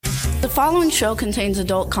The following show contains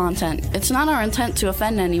adult content. It's not our intent to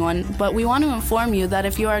offend anyone, but we want to inform you that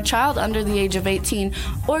if you are a child under the age of 18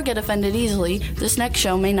 or get offended easily, this next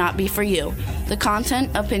show may not be for you. The content,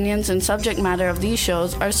 opinions, and subject matter of these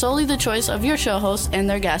shows are solely the choice of your show hosts and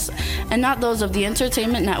their guests, and not those of the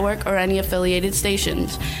Entertainment Network or any affiliated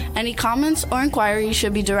stations. Any comments or inquiries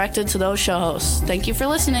should be directed to those show hosts. Thank you for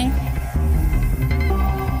listening.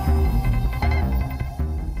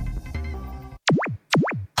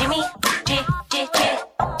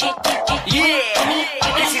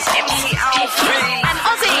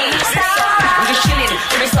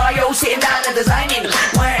 Sitting down and designing,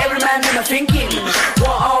 where every man never thinking,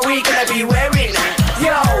 what are we gonna be wearing?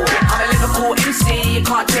 Yo, I'm a Liverpool MC, you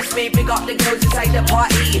can't test me. Big up the girls inside the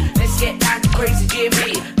party, let's get down to crazy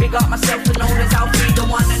Jimmy. Big up myself and known as Alfie, the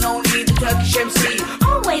one and only, the Turkish MC.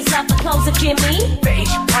 Always love the clothes of Jimmy. Bitch,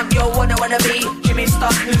 I'm your wanna be, Jimmy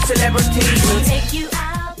Star's new celebrity. We'll take you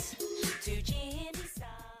out to Jimmy Star.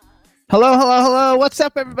 Hello. What's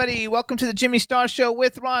up, everybody? Welcome to the Jimmy Star Show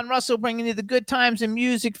with Ron Russell, bringing you the good times in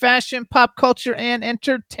music, fashion, pop culture, and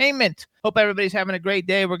entertainment. Hope everybody's having a great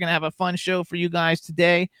day. We're going to have a fun show for you guys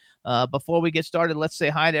today. Before we get started, let's say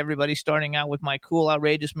hi to everybody, starting out with my cool,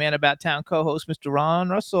 outrageous man about town co-host, Mr. Ron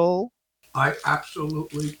Russell. I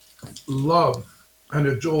absolutely love and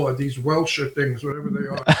adore these Welsher things, whatever they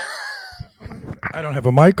are. I don't have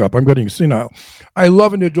a mic up. I'm getting senile. I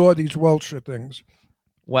love and adore these Welsher things.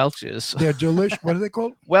 Welches. They're delicious. What are they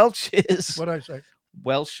called? Welches. What did I say?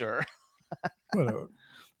 Welsher. Whatever.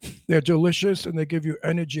 They're delicious and they give you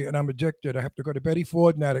energy, and I'm addicted. I have to go to Betty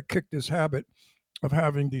Ford now to kick this habit of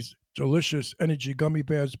having these delicious energy gummy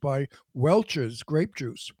bears by Welch's grape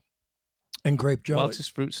juice and grape jelly. Welch's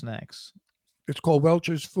fruit snacks. It's called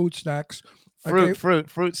Welch's Food Snacks. Fruit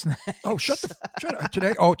snacks. Oh, shut up.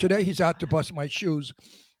 Today he's out to bust my shoes.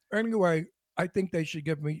 Anyway, I think they should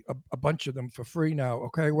give me a bunch of them for free now.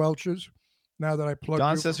 Okay, Welch's? Now that I plugged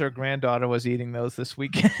Dawn you. says her granddaughter was eating those this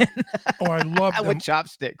weekend. Oh, I love them. With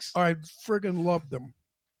chopsticks. I friggin' love them.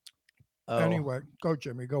 Oh. Anyway, go,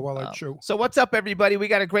 Jimmy. Go while I chew. So what's up, everybody? We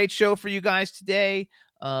got a great show for you guys today.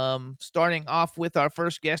 Starting off with our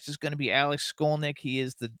first guest is going to be Alex Skolnick. He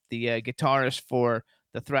is the guitarist for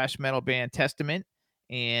the thrash metal band Testament.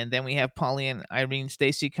 And then we have Pauline Irene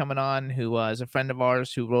Stacey coming on, who is a friend of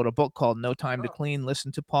ours who wrote a book called No Time to Clean,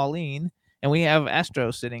 Listen to Pauline. And we have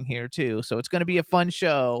Astro sitting here, too. So it's going to be a fun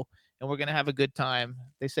show, and we're going to have a good time.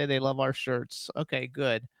 They say they love our shirts. Okay,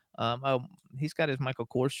 good. He's got his Michael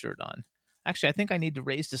Kors shirt on. Actually, I think I need to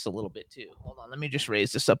raise this a little bit, too. Hold on. Let me just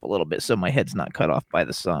raise this up a little bit so my head's not cut off by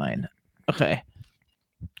the sign. Okay.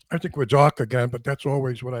 I think we're dark again, but that's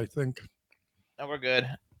always what I think. No, we're good.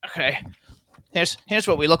 Okay. Here's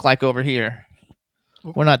what we look like over here.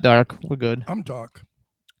 We're not dark. We're good. I'm dark.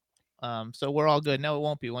 So we're all good. No, it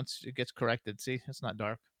won't be once it gets corrected. See, it's not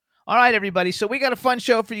dark. All right, everybody. So we got a fun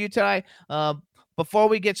show for you today. Before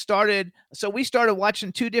we get started, so we started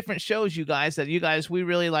watching two different shows, you guys, that we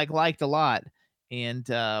really liked a lot. And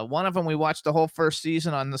one of them, we watched the whole first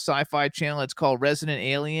season on the Sci-Fi Channel. It's called Resident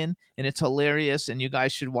Alien, and it's hilarious. And you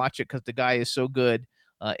guys should watch it because the guy is so good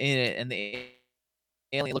in it. And the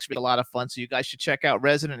Alien looks to be a lot of fun, so you guys should check out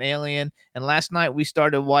Resident Alien. And last night we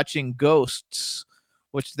started watching Ghosts,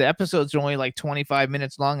 which the episodes are only like 25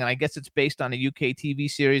 minutes long, and I guess it's based on a UK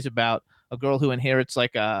TV series about a girl who inherits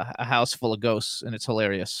like a house full of ghosts, and it's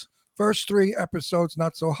hilarious. First 3 episodes,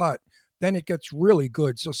 not so hot. Then it gets really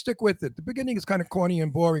good, so stick with it. The beginning is kind of corny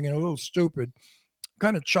and boring and a little stupid,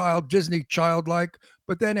 kind of Disney childlike,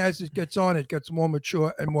 but then as it gets on, it gets more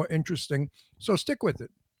mature and more interesting, so stick with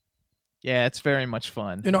it. Yeah, it's very much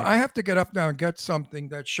fun. You know, I have to get up now and get something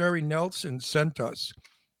that Sherry Nelson sent us.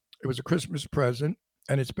 It was a Christmas present,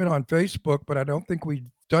 and it's been on Facebook, but I don't think we've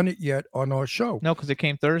done it yet on our show. No, because it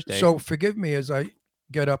came Thursday. So forgive me as I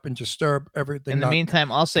get up and disturb everything. In the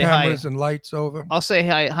meantime, I'll say hi. Cameras and lights over. I'll say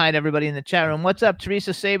hi to everybody in the chat room. What's up?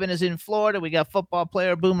 Teresa Saban is in Florida. We got football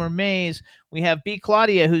player Boomer Mays. We have B.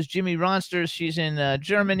 Claudia, who's Jimmy Ronsters. She's in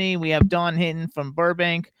Germany. We have Dawn Hinton from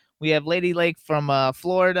Burbank. We have Lady Lake from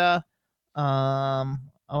Florida. I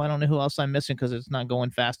don't know who else I'm missing because it's not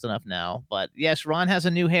going fast enough now. But yes, Ron has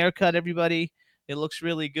a new haircut, everybody. It looks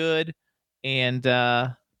really good. And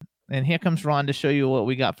here comes Ron to show you what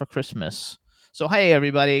we got for Christmas. So hey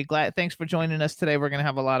everybody, thanks for joining us today. We're gonna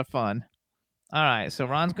have a lot of fun. All right, so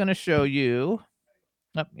Ron's gonna show you.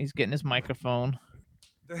 Oh, he's getting his microphone.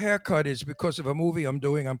 The haircut is because of a movie I'm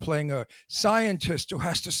doing. I'm playing a scientist who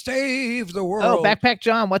has to save the world. Oh, Backpack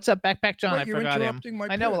John. What's up, Backpack John? Wait, I forgot him. my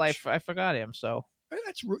I know. Well, pitch. I forgot him. So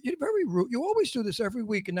That's rude. You're very rude. You always do this every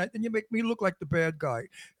week, and then you make me look like the bad guy.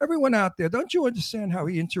 Everyone out there, don't you understand how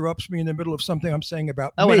he interrupts me in the middle of something I'm saying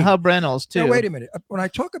about Oh, me? and Hub Reynolds too. Now, wait a minute. When I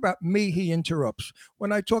talk about me, he interrupts.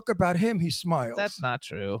 When I talk about him, he smiles. That's not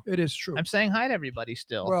true. It is true. I'm saying hi to everybody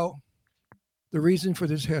still. Well, the reason for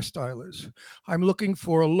this hairstyle is I'm looking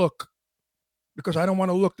for a look because I don't want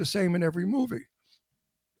to look the same in every movie.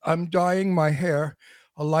 I'm dyeing my hair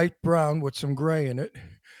a light brown with some gray in it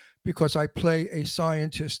because I play a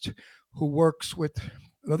scientist who works with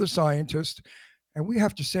another scientist, and we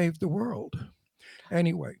have to save the world.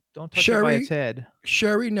 Anyway, Don't touch it by its head.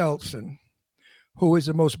 Sherry Nelson, who is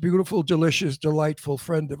the most beautiful, delicious, delightful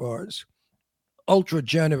friend of ours, ultra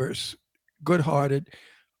generous, good-hearted,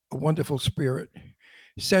 a wonderful spirit,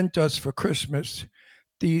 sent us for Christmas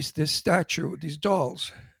this statue, these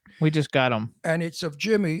dolls, We just got them. and it's of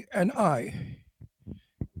Jimmy and I.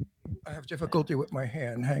 I have difficulty with my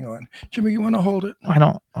hand. Hang on. Jimmy, you want to hold it? I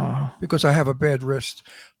don't. Because I have a bad wrist.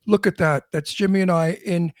 Look at that. That's Jimmy and I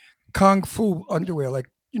in Kung Fu underwear, like,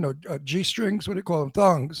 G-strings, what do you call them?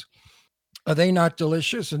 Thongs. Are they not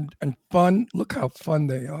delicious and fun? Look how fun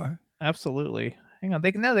they are. Absolutely. Hang on.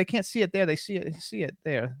 They can't see it there. They see it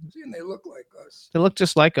there. See, and they look like us. They look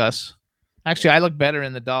just like us. Actually, I look better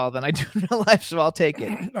in the doll than I do in real life, so I'll take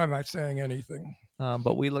it. I'm not saying anything.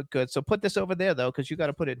 But we look good. So put this over there though, because you got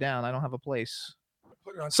to put it down. I don't have a place.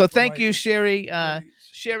 Put it on So top of thank my you, Sherry. please.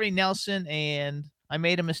 Sherry Nelson, and I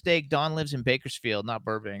made a mistake. Dawn lives in Bakersfield, not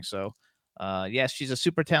Burbank. So, yes, she's a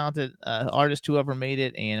super talented artist, whoever made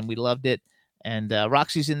it, and we loved it. And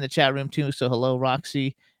Roxy's in the chat room too. So hello,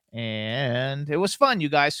 Roxy. And it was fun, you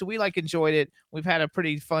guys. So we enjoyed it. We've had a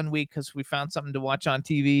pretty fun week because we found something to watch on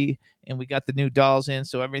TV, and we got the new dolls in.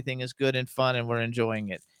 So everything is good and fun, and we're enjoying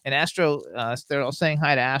it. And Astro, they're all saying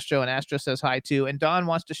hi to Astro, and Astro says hi too. And Don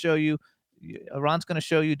wants to show you. Ron's going to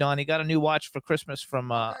show you, Don. He got a new watch for Christmas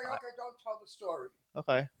from. Okay, don't tell the story.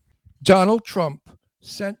 Okay. Donald Trump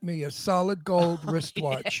sent me a solid gold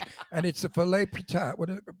wristwatch, and it's a filet pitat,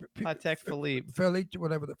 Patek Philippe. filet,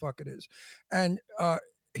 whatever the fuck it is. And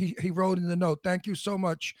he wrote in the note, "Thank you so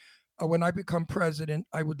much. When I become president,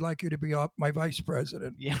 I would like you to be my vice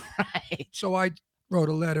president." Yeah, right. So I wrote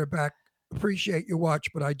a letter back. Appreciate your watch,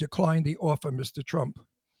 but I declined the offer, Mr. Trump.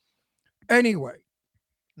 Anyway,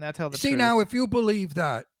 Now tell the see truth. now, if you believe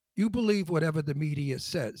that, you believe whatever the media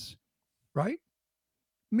says, right?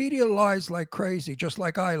 Media lies like crazy, just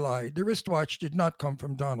like I lied. The wristwatch did not come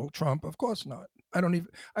from Donald Trump. Of course not.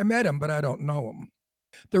 I met him, but I don't know him.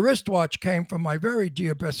 The wristwatch came from my very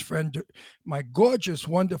dear best friend, my gorgeous,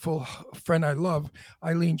 wonderful friend I love,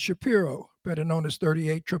 Eileen Shapiro, better known as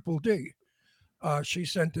 38 Triple D. She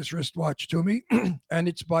sent this wristwatch to me, and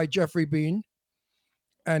it's by Jeffrey Bean,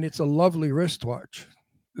 and it's a lovely wristwatch.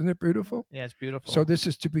 Isn't it beautiful? Yeah, it's beautiful. So this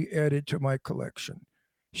is to be added to my collection.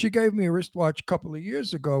 She gave me a wristwatch a couple of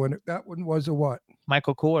years ago, and that one was a what?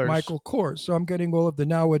 Michael Kors. Michael Kors. So I'm getting all of the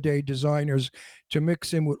nowadays designers to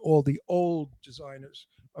mix in with all the old designers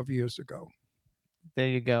of years ago. There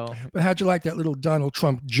you go. But how'd you like that little Donald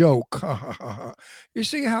Trump joke? You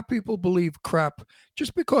see how people believe crap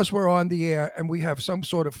just because we're on the air and we have some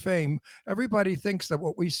sort of fame. Everybody thinks that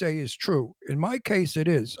what we say is true. In my case, it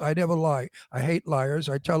is. I never lie. I hate liars.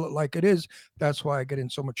 I tell it like it is. That's why I get in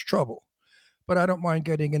so much trouble. But I don't mind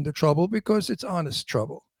getting into trouble because it's honest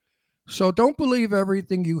trouble. So don't believe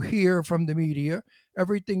everything you hear from the media,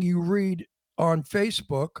 everything you read on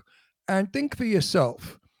Facebook, and think for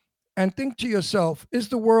yourself. And think to yourself, is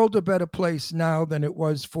the world a better place now than it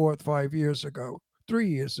was 4 or 5 years ago, 3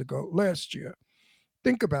 years ago, last year?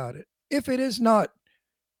 Think about it. If it is not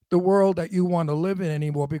the world that you want to live in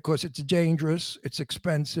anymore because it's dangerous, it's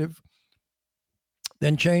expensive,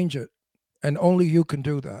 then change it. And only you can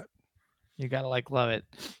do that. You gotta love it.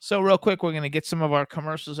 So real quick, we're gonna get some of our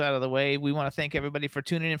commercials out of the way. We want to thank everybody for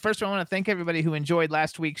tuning in. First, I want to thank everybody who enjoyed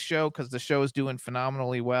last week's show because the show is doing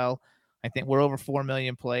phenomenally well. I think we're over 4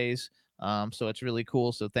 million plays. So it's really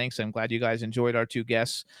cool. So thanks. I'm glad you guys enjoyed our two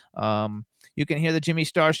guests. You can hear the Jimmy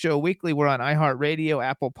Star Show weekly. We're on iHeartRadio,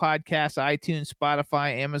 Apple Podcasts, iTunes,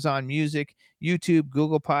 Spotify, Amazon Music, YouTube,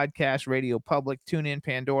 Google Podcasts, Radio Public, TuneIn,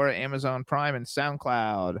 Pandora, Amazon Prime, and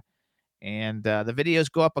SoundCloud. And the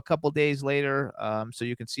videos go up a couple days later, so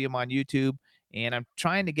you can see them on YouTube. And I'm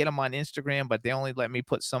trying to get them on Instagram, but they only let me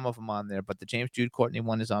put some of them on there. But the James Jude Courtney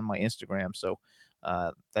one is on my Instagram, so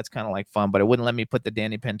that's kind of fun. But it wouldn't let me put the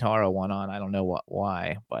Danny Pentaro one on. I don't know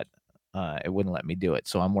why, but it wouldn't let me do it.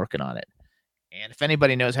 So I'm working on it. And if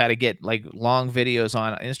anybody knows how to get long videos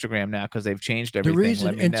on Instagram now, because they've changed everything, The reason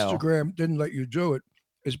let me know. Instagram didn't let you do it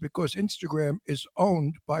is because Instagram is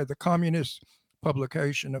owned by the communist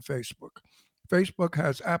publication of Facebook. Facebook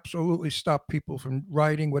has absolutely stopped people from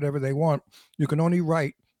writing whatever they want. You can only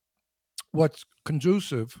write what's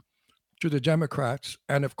conducive to the Democrats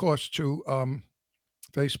and, of course, to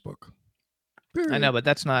Facebook. I know, Period. but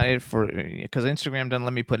that's not it for because Instagram doesn't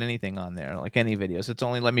let me put anything on there, like any videos. It's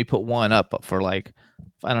only let me put one up for like,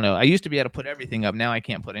 I don't know. I used to be able to put everything up. Now I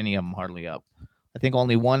can't put any of them hardly up. I think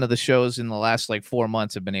only one of the shows in the last like 4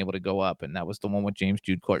 months have been able to go up, and that was the one with James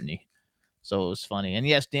Jude Courtney. So it was funny. And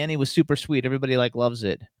yes, Danny was super sweet. Everybody like loves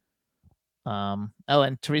it. Oh,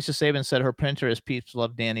 and Teresa Saban said her Pinterest peeps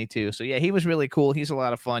love Danny too. So yeah, he was really cool. He's a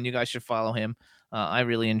lot of fun. You guys should follow him. I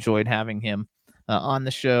really enjoyed having him on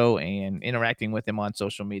the show and interacting with him on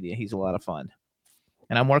social media. He's a lot of fun.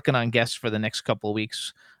 And I'm working on guests for the next couple of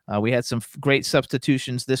weeks. We had some great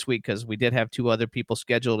substitutions this week because we did have 2 other people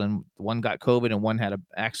scheduled, and one got COVID and one had an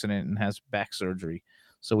accident and has back surgery.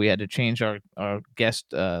 So we had to change our guest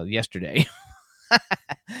yesterday.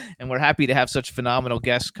 And we're happy to have such phenomenal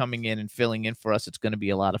guests coming in and filling in for us. It's going to be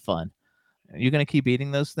a lot of fun. You're going to keep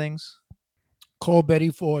eating those things? Call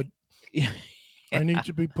Betty Ford. Yeah. I need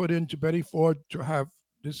to be put into Betty Ford to have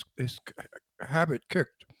this habit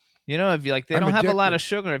kicked. You know, if you like, they I'm don't have a lot addicted. of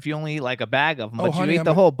sugar if you only eat like a bag of them, Oh, but honey, you eat I'm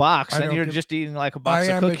the a- whole box, I and don't you're give- just eating like a box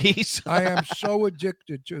I of am cookies. I am so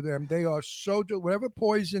addicted to them. They are so whatever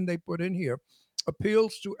poison they put in here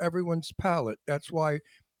appeals to everyone's palate. That's why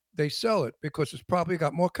they sell it, because it's probably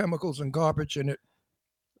got more chemicals and garbage in it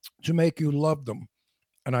to make you love them.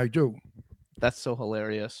 And I do. That's so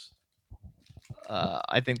hilarious.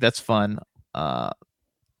 I think that's fun.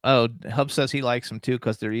 Oh, Hub says he likes them too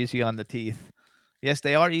because they're easy on the teeth. Yes,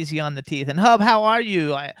 they are easy on the teeth. And Hub, how are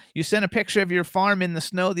you? You sent a picture of your farm in the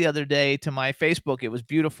snow the other day to my Facebook. It was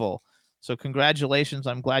beautiful. So congratulations.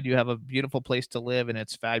 I'm glad you have a beautiful place to live and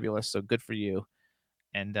it's fabulous. So good for you.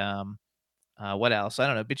 And what else? I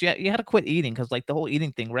don't know. But you had to quit eating because like the whole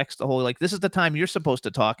eating thing wrecks the whole, like, this is the time you're supposed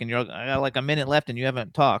to talk and I got like a minute left and you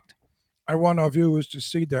haven't talked. I want our viewers to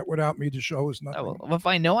see that without me, the show is nothing. Oh, well, if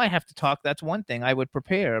I know I have to talk, that's one thing. I would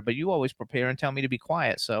prepare, but you always prepare and tell me to be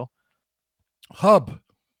quiet. So Hub,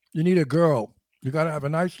 you need a girl. You got to have a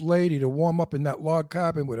nice lady to warm up in that log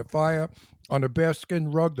cabin with a fire on a bearskin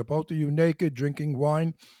rug, the both of you naked, drinking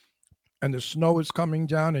wine, and the snow is coming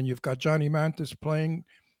down, and you've got Johnny Mantis playing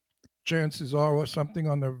Chances Are or something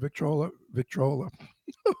on the Victrola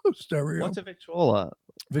stereo. what's a Victrola?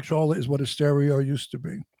 Victrola is what a stereo used to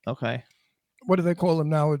be. Okay. What do they call them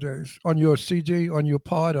nowadays? On your CD, on your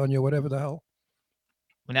pod, on your whatever the hell?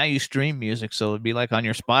 Well, now you stream music, so it'd be like on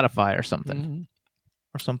your Spotify or something, Mhm.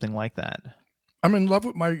 or something like that. I'm in love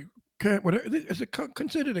with my what is it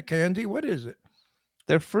considered a candy? What is it?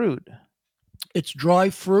 They're fruit. It's dry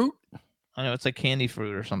fruit. I know it's like candy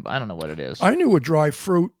fruit or something. I don't know what it is. I knew a dry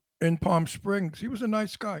fruit in Palm Springs. He was a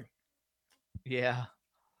nice guy. Yeah,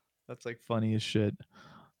 that's like funny as shit.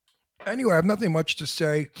 Anyway, I have nothing much to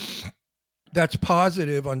say. That's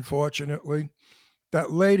positive, unfortunately.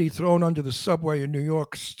 That lady thrown under the subway in New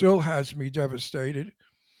York still has me devastated.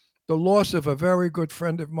 The loss of a very good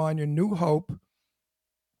friend of mine in New Hope.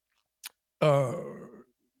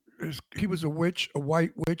 He was a witch, a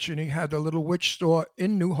white witch, and he had a little witch store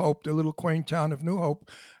in New Hope, the little quaint town of New Hope.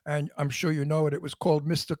 And I'm sure you know it. It was called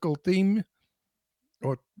Mystical Theme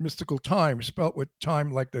or Mystical Time, spelt with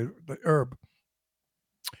time like the herb.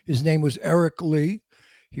 His name was Eric Lee.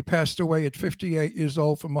 He passed away at 58 years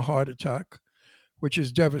old from a heart attack, which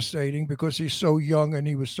is devastating because he's so young and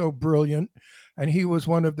he was so brilliant. And he was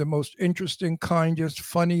one of the most interesting, kindest,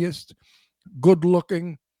 funniest,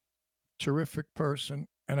 good-looking, terrific person.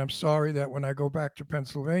 And I'm sorry that when I go back to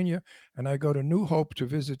Pennsylvania and I go to New Hope to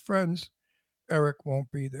visit friends, Eric won't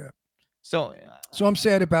be there. So So I'm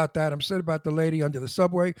sad about that. I'm sad about the lady under the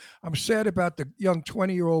subway. I'm sad about the young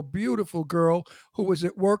 20-year-old beautiful girl who was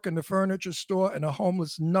at work in the furniture store and a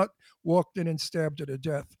homeless nut walked in and stabbed her to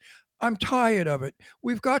death. I'm tired of it.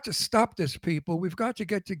 We've got to stop this, people. We've got to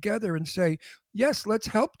get together and say, yes, let's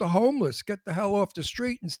help the homeless get the hell off the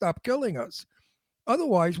street and stop killing us.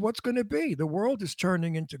 Otherwise, what's going to be? The world is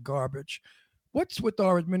turning into garbage. What's with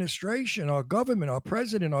our administration, our government, our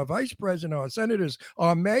president, our vice president, our senators,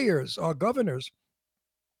 our mayors, our governors?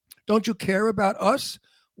 Don't you care about us?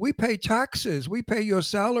 We pay taxes. We pay your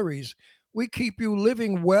salaries. We keep you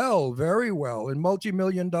living well, very well, in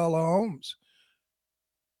multi-million-dollar homes,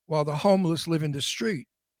 while the homeless live in the street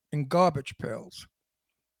in garbage pails.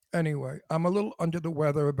 Anyway, I'm a little under the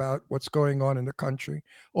weather about what's going on in the country.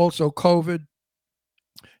 Also, COVID.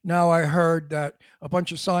 Now I heard that a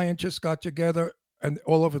bunch of scientists got together and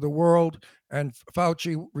all over the world, and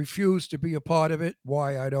Fauci refused to be a part of it.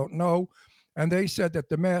 Why, I don't know. And they said that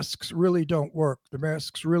the masks really don't work. The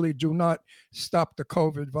masks really do not stop the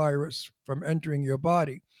COVID virus from entering your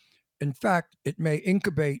body. In fact, it may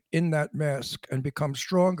incubate in that mask and become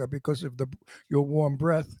stronger because of your warm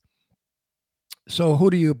breath. So who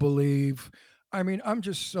do you believe? I mean, I'm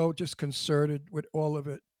just so disconcerted with all of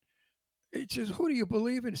it. It's just, who do you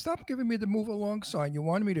believe in? Stop giving me the move along sign. You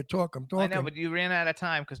wanted me to talk. I'm I talking. know, but you ran out of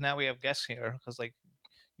time because now we have guests here. Because like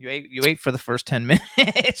you ate for the first 10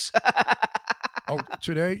 minutes. Oh,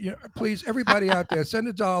 today, please, everybody out there, send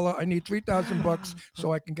 $1. I need $3,000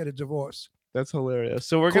 so I can get a divorce. That's hilarious.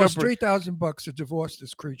 So we're It gonna costs $3,000 to divorce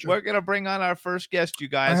this creature. we're gonna bring on our first guest, you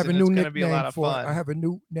guys. I have a and new it's gonna be a lot nickname of for. fun. I have a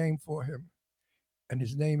new name for him, and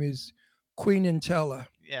his name is Queen Intella.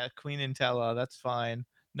 Yeah, Queen Intella. That's fine.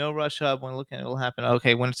 No rush hub when looking, it'll happen.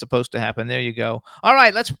 Okay, when it's supposed to happen. There you go. All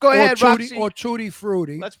right, let's go ahead, Roxy. Or Tutti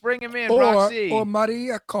Frutti. Let's bring him in, Roxy. Or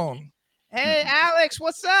Maria Con. Hey, Alex,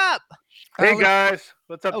 what's up? Hey Alex, guys,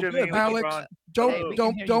 what's up, Oh, Jimmy? good. What's up, Alex, Ron? Hey, we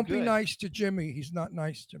can hear you don't be good. nice to Jimmy. He's not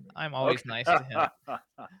nice to me. I'm always nice to him.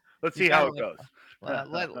 Let's You see how gotta it goes.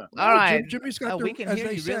 all No, right. Jimmy's got We can as hear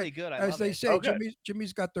they you say, really good. I as love they it. say, Okay.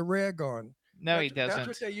 Jimmy's got the rag on. No, he That's doesn't.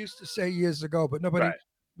 what they used to say years ago, but nobody. Right.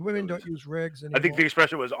 Women don't use rags anymore. I think the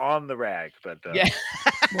expression was on the rag, but Yeah.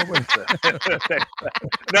 Well, wait.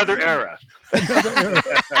 another era.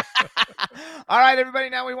 All right, everybody.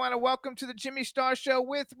 Now we want to welcome to the Jimmy Star Show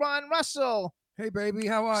with Ron Russell. Hey, baby,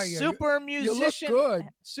 how are you? Super You look musician. good.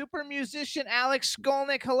 Super musician Alex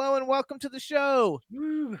Skolnick. Hello and welcome to the show.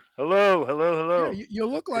 Woo. Hello. Yeah, you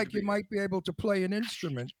look Good like to you be might be able to play an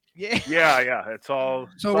instrument. Yeah. Yeah. It's all,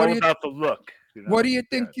 So it's what all do you- about the look. You know? What do you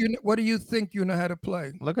think Yeah. What do you think you know how to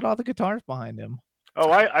play? Look at all the guitars behind him. Oh,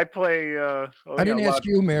 I play. I didn't ask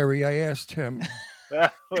you, Mary. I asked him. you.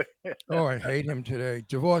 Oh, I hate him today.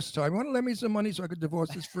 Divorce time. You want to lend me some money so I could divorce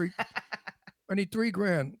this freak? I need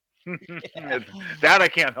 $3,000. That I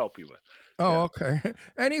can't help you with. Oh, okay.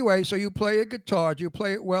 Anyway, so you play a guitar. Do you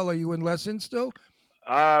play it well? Are you in lessons still?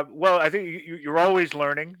 Well, I think you're always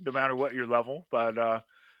learning, no matter what your level. But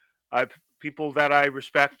people that I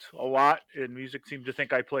respect a lot in music seem to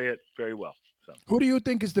think I play it very well. So Who do you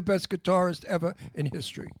think is the best guitarist ever in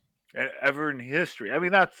history? ever in history, I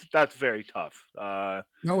mean that's very tough.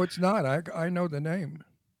 No, it's not. I know the name.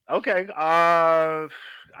 Okay. I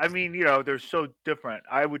mean, they're so different.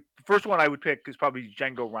 The first one I would pick is probably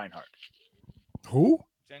Django Reinhardt. Who?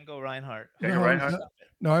 Django Reinhardt. Django No, Reinhardt.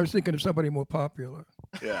 No, I was thinking of somebody more popular.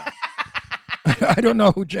 Yeah. I don't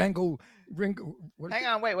know who Django Ringo. Hang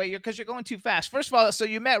on, wait, because you're going too fast. First of all, so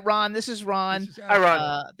you met Ron. This is Ron. Hi,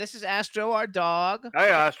 Ron. This is Astro, our dog. Hi,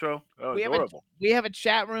 Astro. Oh, We have adorable. We have a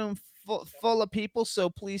chat room full of people, so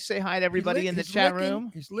please say hi to everybody in the chat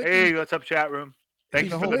room. He's licking. Hey, what's up, chat room? Thanks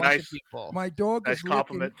There's a for whole the bunch of nice people. My dog nice is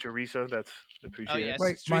compliment, Teresa. That's Oh appreciated. yes,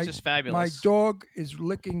 Wait, Teresa's my fabulous. dog is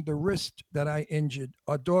licking the wrist that I injured.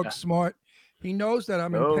 Our dog's Yeah. smart. He knows that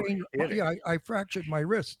I'm No in pain. kidding. Yeah, I fractured my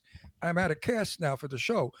wrist. I'm at a cast now for the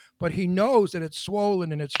show, but he knows that it's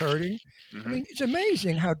swollen and it's hurting. I Mhm. mean, it's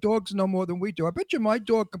amazing how dogs know more than we do. I bet you my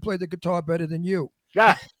dog can play the guitar better than you.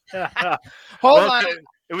 Yeah. Hold Well, on.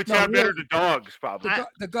 It would No, sound better really. to dogs, probably.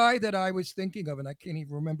 The guy that I was thinking of, and I can't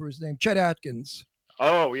even remember his name, Chet Atkins.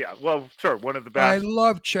 Oh yeah. Well, sure. One of the I best.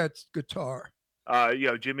 love Chet's guitar.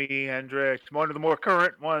 Jimi Hendrix. One of the more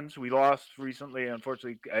current ones we lost recently,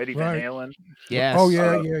 unfortunately. Eddie Van Right. Halen. Yes. Oh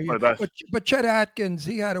yeah, one yeah, of yeah. the best. But Chet Atkins,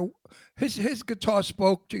 he had his guitar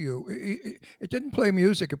spoke to you. It didn't play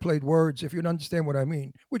music; it played words. If you understand what I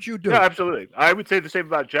mean, which you do. Yeah, absolutely. I would say the same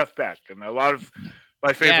about Jeff Beck, and a lot of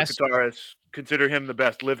my favorite Yes. guitarists consider him the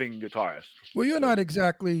best living guitarist. Well, you're not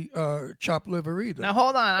exactly chopped liver either. Now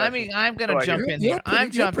hold on. That's I'm gonna like jump You're- in you're here. pretty- I'm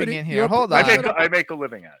you're jumping pretty- in here. you're Hold pretty- on. I make a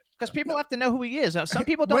living at it. Because people have to know who he is. Some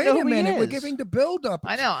people don't Wait know a who minute, he we're is. giving the build up.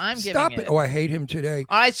 I know. I'm Stop giving it. Oh, I hate him today.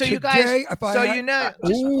 All right. So you guys. Today, if I So had- you know.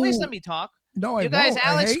 Just please Ooh. let me talk. No, I You guys. won't. I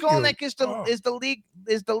Alex hate you. Skolnick is Oh.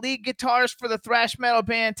 the lead guitarist for the thrash metal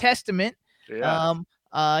band Testament. Yeah.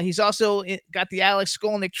 He's also got the Alex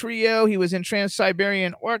Skolnick Trio. He was in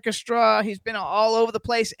Trans-Siberian Orchestra. He's been all over the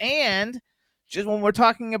place. And just when we're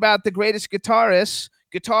talking about the greatest guitarists,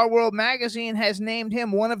 Guitar World Magazine has named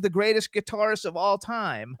him one of the greatest guitarists of all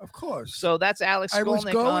time. Of course. So that's Alex I was Skolnick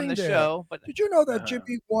on going the there. show. But Did you know that Uh-huh.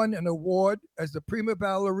 Jimmy won an award as the prima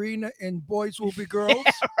ballerina in Boys Will Be Girls?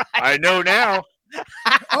 I know now.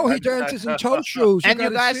 Oh, he dances in toe shoes. and you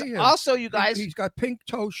gotta guys see him. also, you guys, He's got pink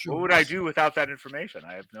toe shoes. What would I do without that information?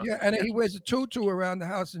 I have no. Yeah, and he wears a tutu around the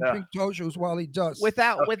house in Yeah. pink toe shoes while he does.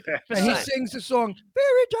 without with Okay. and he besides, sings the song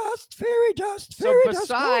 "Fairy Dust, Fairy Dust, So Fairy Dust."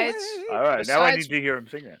 besides- away." All right, now I Besides- need to hear him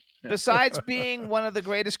sing it. besides being one of the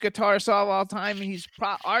greatest guitarists of all time, he's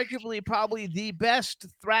arguably probably the best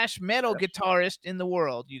thrash metal guitarist in the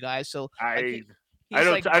world, you guys. So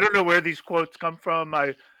like, I don't know where these quotes come from.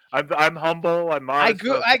 I'm humble. I'm I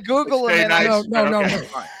modest. Google him stay and I nice. No. Okay,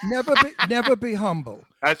 fine. Never be humble.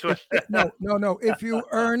 That's what. No. If you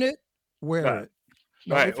earn it, wear Right. it.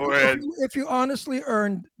 No, Right, if you honestly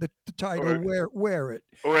earned the title, wear it.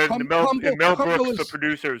 Or in Humble Mel Brooks, the is-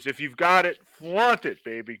 producers, if you've got it, flaunt it,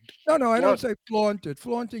 baby. No, I don't Flaunt say flaunt it.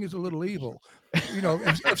 Flaunting is a little evil.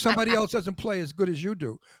 If somebody else doesn't play as good as you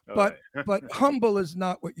do. But Okay. humble is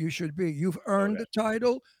not what you should be. You've earned Okay. the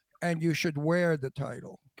title, and you should wear the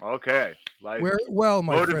title. Okay. Like Wear it well,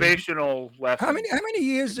 my friend. motivational lesson. How many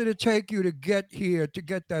years did it take you to get here to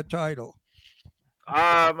get that title?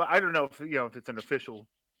 I don't know if it's an official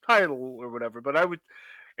title or whatever, but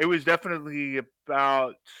it was definitely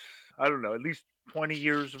about, I don't know, at least 20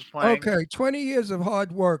 years of playing. Okay, 20 years of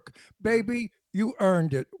hard work, baby. You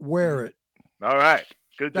earned it. Wear it. All right.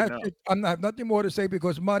 Good to That's know. it. I have nothing more to say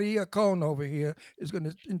because Maria Cohn over here is going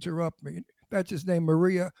to interrupt me. That's his name,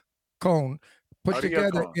 Maria Cohn. Put Maria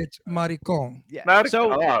together, Cohn. it's Maricon. yeah. Not So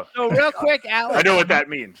real quick, Alex. I know what that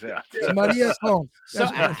means. Yeah. It's Maria Cohn. So-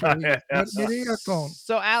 That's what it is. Yeah. Maria Cohn.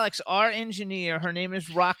 So Alex, our engineer, her name is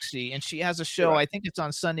Roxy, and she has a show. Right. I think it's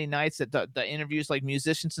on Sunday nights that the interviews like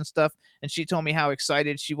musicians and stuff. And she told me how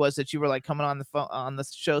excited she was that you were like coming on the phone on the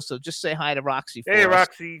show. So just say hi to Roxy. For Hey, us.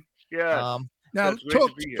 Roxy. Yes. Now It's great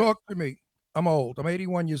to be here. talk to me. I'm old. I'm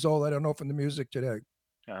 81 years old. I don't know from the music today.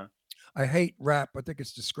 Uh-huh. I hate rap. I think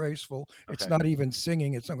it's disgraceful. It's Okay. not even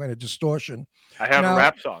singing. It's some kind of distortion. I have Now, a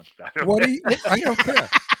rap song. What do you? I don't care.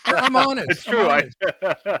 I'm honest. It's I'm true. honest.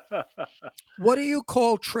 What do you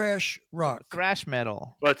call trash rock? Thrash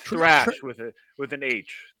metal. But Tr- thrash tr- with an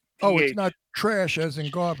H. Oh, it's TH. not trash as in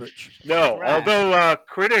garbage. No, Thrash. although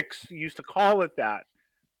critics used to call it that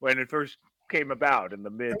when it first came about in the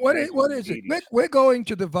mid. What is it? 1980s. We're going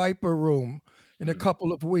to the Viper Room in a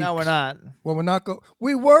couple of weeks. No, we're not. Well, we're not go.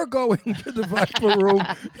 We were going to the Viper Room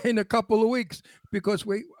in a couple of weeks because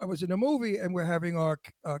I was in a movie and we're having our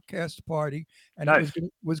cast party, and Nice. it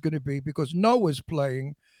was going to be because Noah's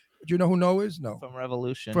playing. Do you know who Noah is? No, From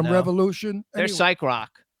Revolution. from no. Revolution. They're Anyway, psych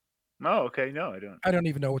rock. No, okay, no, I don't. I don't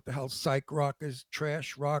even know what the hell psych rock is.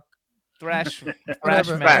 Trash rock. Thrash. thrash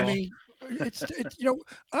Whatever. metal. I mean, it's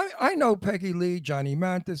I know Peggy Lee, Johnny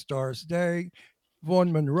Mathis, Doris Day,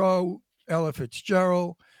 Vaughn Monroe, Ella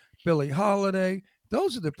Fitzgerald, Billie Holiday.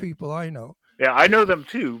 Those are the people I know. Yeah, I know them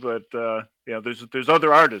too, but there's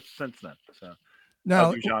other artists since then. So Now,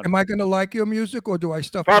 Other genres. am I going to like your music, or do I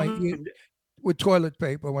stuff my ear probably with toilet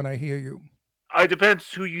paper when I hear you? it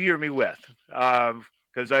depends who you hear me with,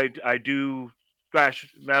 because I do thrash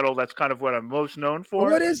metal. That's kind of what I'm most known for.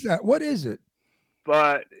 Well, what is that? What is it?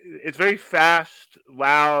 But it's very fast,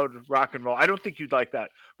 loud rock and roll. I don't think you'd like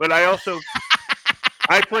that. But I also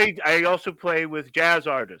I also play with jazz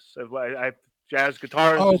artists. I have jazz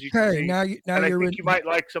guitarists. as you can Okay, see, now and I you're think in. you might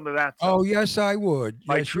like some of that. Oh, stuff. yes, I would.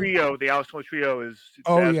 My Yes, you- trio, the Alex Skolnick trio, is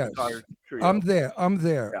Oh, jazz yes. guitar trio. I'm there. I'm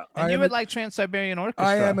there. Yeah. And I you am would a- like Trans-Siberian Orchestra.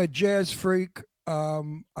 I am a jazz freak. I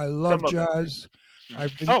love Some of them. jazz.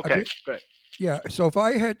 I've been, Okay, great. yeah. So if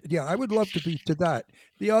I had, I would love to be to that.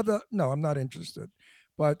 The other, no, I'm not interested.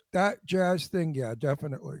 But that jazz thing, yeah,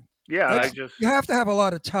 definitely. Yeah, That's- You have to have a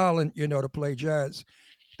lot of talent, to play jazz.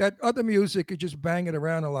 That other music, you just bang it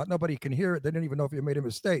around a lot. Nobody can hear it. They don't even know if you made a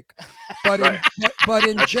mistake. But Right. but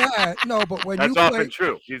in jazz, no. But when that's you play, often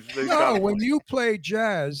true. He's got no, a when point. you play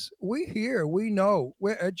jazz, we hear, we know,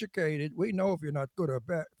 we're educated. We know if you're not good or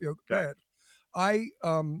bad. If you're Okay. bad.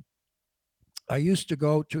 I used to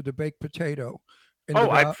go to the Baked Potato. In Oh, the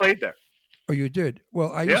I Val- played there. Oh, you did.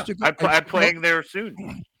 Well, I Yeah, used to go. I'm playing there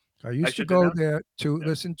soon. I used to should go know. there to Yeah.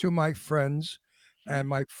 listen to my friends, and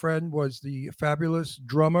my friend was the fabulous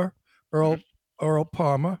drummer Earl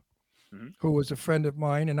Palmer, Mhm. who was a friend of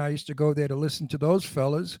mine, and I used to go there to listen to those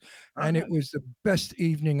fellas, and it nice. was the best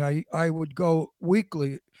evening. I would go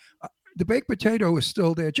weekly. The Baked Potato is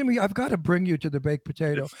still there, Jimmy. I've got to bring you to the Baked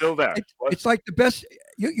Potato. It's still there. It's like the best.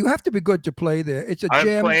 You have to be good to play there. It's a I'm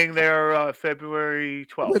jam. playing there February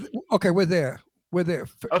 12th. Okay, we're there. We're there.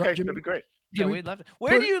 Okay, Jimmy, that'd be great. Yeah, Jimmy, we'd love it.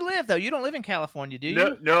 Where put- do you live though? You don't live in California, do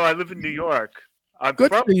you? No, I live in New York. I'm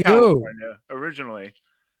Good from for you. California originally.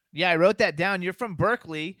 Yeah, I wrote that down. You're from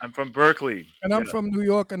Berkeley. I'm from Berkeley. and I'm you know. from New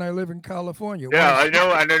York, and I live in California. Yeah, Wanna I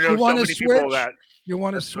know. I know You so wanna many people switch? that. You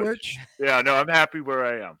want to Let's switch. switch? Yeah, no, I'm happy where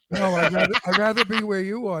I am. No, I'd rather be where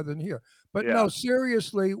you are than here. But Yeah. no,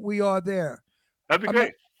 seriously, we are there. That'd be I'm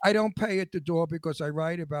great. I don't pay at the door because I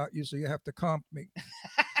write about you, so you have to comp me.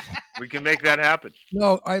 We can make that happen.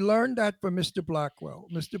 No, I learned that from Mr. Blackwell.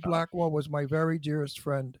 Mr. Blackwell was my very dearest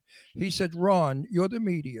friend. He said, Ron, you're the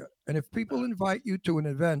media. And if people invite you to an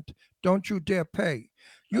event, don't you dare pay.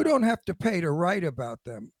 You don't have to pay to write about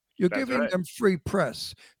them. You're That's giving right. them free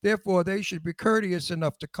press. Therefore, they should be courteous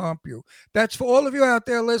enough to comp you. That's for all of you out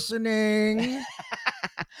there listening.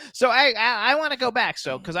 So I want to go back.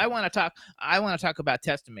 So because I want to talk about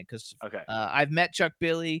Testament because Okay. I've met Chuck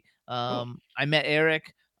Billy. I met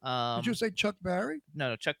Eric. Did you say Chuck Berry?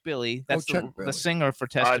 No, Chuck Billy. That's Chuck the Billy. singer for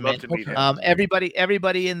I'd love Testament. to meet Okay. him.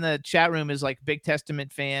 Everybody in the chat room is like big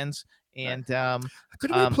Testament fans, and Could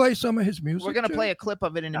we play some of his music? we're gonna too? play a clip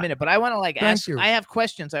of it in a minute. But I want to Thank ask. you. I have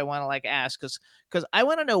questions I want to ask because I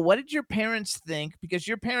want to know, what did your parents think? Because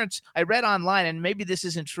your parents, I read online, and maybe this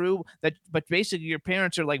isn't true, but basically your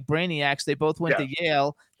parents are like brainiacs. They both went to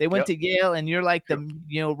Yale. They went to Yale, and you're like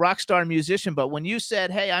the rock star musician. But when you said,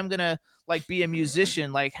 "Hey, I'm gonna be a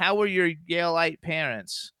musician," how were your Yaleite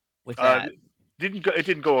parents with that? It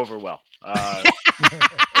didn't go over well.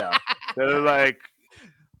 Yeah. They're like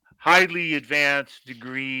highly advanced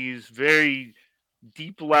degrees, very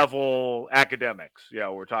deep level academics. Yeah,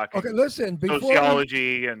 we're talking Okay, listen,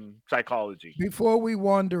 sociology and psychology. before we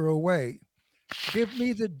wander away, give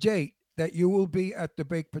me the date that you will be at the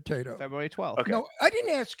Baked Potato. February 12th. Okay. No, I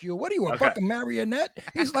didn't ask you. What are you, a Okay. fucking marionette?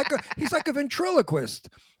 He's like a ventriloquist.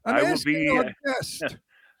 I'm I will asking be, our guest.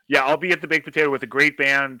 Yeah, I'll be at the Baked Potato with a great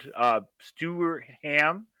band. Stu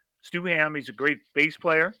Ham, he's a great bass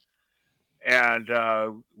player. And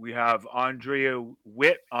we have Andrea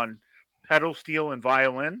Witt on pedal steel and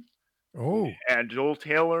violin. Oh, And Joel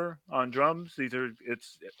Taylor on drums.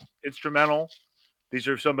 It's instrumental. These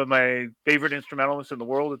are some of my favorite instrumentalists in the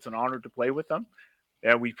world. It's an honor to play with them.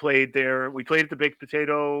 And we played there. We played at the Baked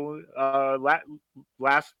Potato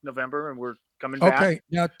last November, and we're coming back. okay.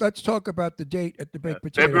 Now let's talk about the date at the Baked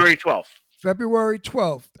Potato. February 12th. February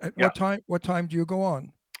 12th. At Yeah. what time? What time do you go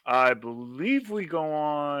on? I believe we go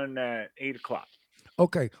on at 8:00.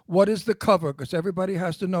 Okay. What is the cover? Because everybody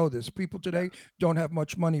has to know this. People today don't have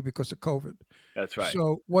much money because of COVID. That's right.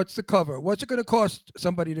 So what's the cover? What's it going to cost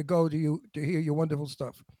somebody to go to you to hear your wonderful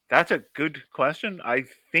stuff? That's a good question. I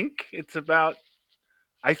think it's.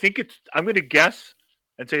 I'm going to guess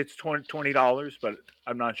and say it's $20, but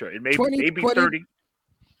I'm not sure. It may 20, maybe 20, 30.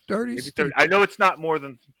 30. Maybe 30. I know it's not more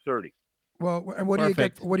than 30. Well, and what do you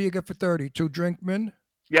get? What do you get for 30? 2 Drinkmen?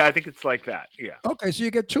 Yeah, I think it's like that. Yeah. Okay, so you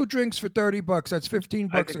get 2 drinks for $30. That's $15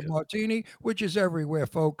 a think so. martini, which is everywhere,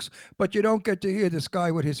 folks. But you don't get to hear this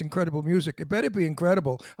guy with his incredible music. It better be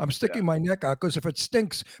incredible. I'm sticking my neck out because if it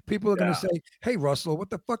stinks, people are going to say, "Hey, Russell, what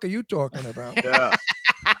the fuck are you talking about?" Yeah.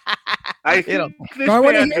 I think this I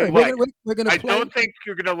want to band hear you'll it. like. We're going to I play. don't think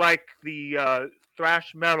you're going to like the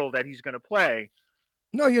thrash metal that he's going to play.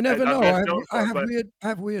 No, you never know. I'm known I for,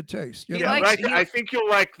 have weird taste. You He know? likes- but I think you'll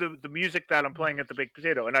like the music that I'm playing at the Baked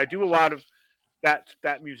Potato, and I do a lot of that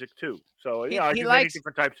music too. So He- I he do likes- many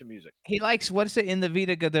different types of music. He likes, what's it, in the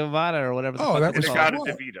Vita Gadavada or whatever the Oh, fuck that it's was called. Inagata Well,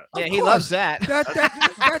 Davida. Yeah, Of he loves course.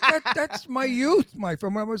 that. That's my youth,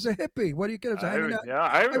 from when I was a hippie. What do you get? I was hanging out.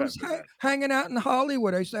 I I remember was that. hanging out in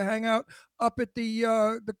Hollywood. I used to hang out up at the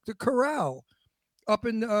Corral, up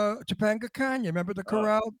in Topanga Canyon. Remember the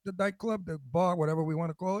Corral, the nightclub, the bar, whatever we want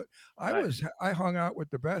to call it. Nice. I hung out with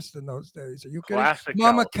the best in those days. Are you kidding? Classic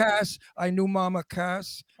Mama California. Cass. I knew Mama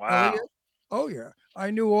Cass. Wow. Elliot. Oh yeah,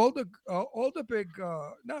 I knew all the big,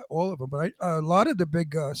 not all of them, but a lot of the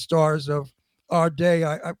big stars of our day.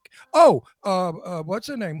 What's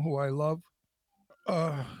her name? Who I love?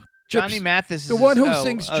 Johnny Gypsy. Mathis is The one who oh,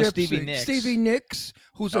 sings oh, Gypsy. Stevie Nicks. Stevie Nicks,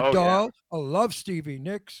 who's a Oh, yeah. doll. I love Stevie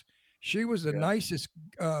Nicks. She was the Yeah. nicest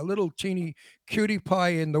little teeny cutie pie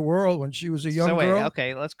in the world when she was a young So wait, girl.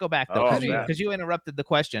 okay, let's go back though, Oh, because man. you interrupted the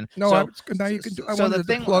question. No, so, now you can do. I so wanted the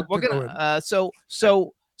thing the plug we're to go in. gonna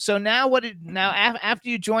so now after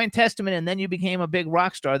you joined Testament and then you became a big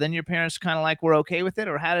rock star, then your parents kind of were okay with it,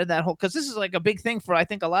 or how did that whole? Because this is a big thing for I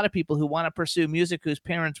think a lot of people who want to pursue music whose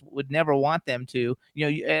parents would never want them to.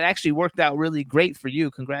 It actually worked out really great for you.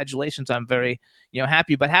 Congratulations! I'm very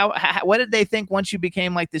happy. But how what did they think once you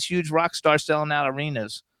became this huge rock star selling out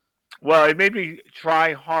arenas? Well, it made me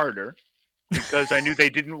try harder because I knew they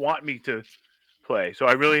didn't want me to play, so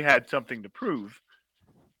I really had something to prove.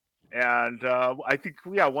 And I think,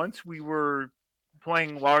 once we were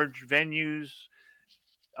playing large venues,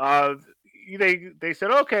 they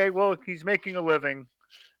said, okay, well, he's making a living,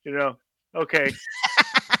 okay.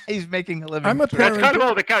 He's making a living. I'm a That's parent. kind of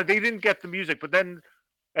all they didn't get the music. But then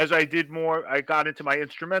as I did more, I got into my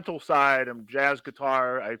instrumental side and jazz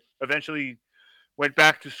guitar. I eventually went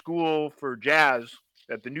back to school for jazz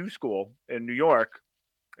at the New School in New York.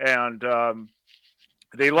 And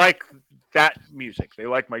they like that music. They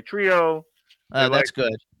like my trio. They That's like good.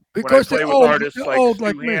 when I Because play they're with old, artists they're like old Stu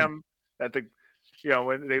like me. Ham. That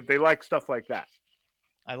when they like stuff like that.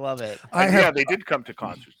 I love it. I And have yeah, they did come to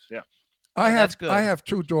concerts. Yeah. That's good. I have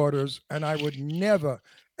 2 daughters, and I would never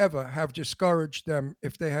ever have discouraged them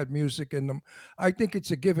if they had music in them. I think it's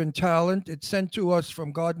a given talent. It's sent to us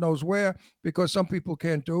from God knows where, because some people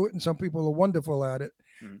can't do it and some people are wonderful at it.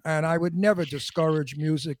 Mhm. And I would never discourage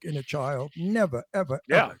music in a child. Never, ever,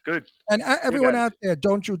 Yeah, ever. good. And everyone attitude. out there,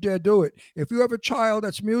 don't you dare do it. If you have a child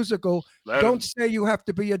that's musical, Let don't 'em- say you have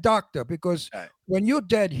to be a doctor, because Right. when you're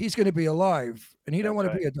dead, he's going to be alive, and he don't That's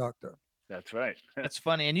want to be right. a doctor. That's right. That's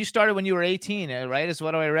funny. And you started when you were 18, right? Is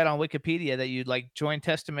what I read on Wikipedia, that you like joined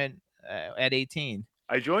Testament at 18.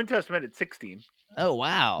 I joined Testament at 16. Oh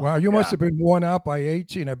wow. Wow, you must Yeah. have been worn out by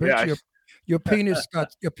 18. I bet Yeah, I your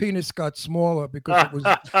penis got smaller because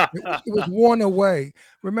it was worn away.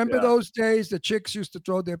 Remember Yeah. those days the chicks used to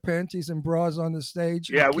throw their panties and bras on the stage?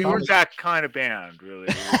 Yeah, And we kill weren't us? that kind of band, really.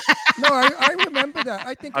 No, I remember that.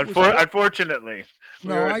 I think it was put, Unfortunately, we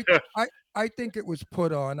no, were- I think it was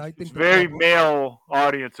put on. I it's think the very club- male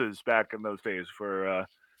audiences back in those days for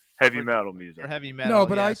heavy metal music. For heavy metal. No,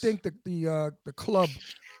 but I yes. think the club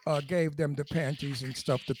gave them the panties and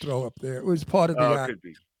stuff to throw up there. It was part of the Oh, act. could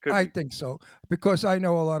be. Could I be. think so, because I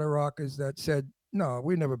know a lot of rockers that said, "No,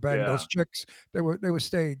 we never banged those chicks. They were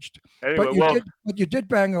staged." Anyway, But you did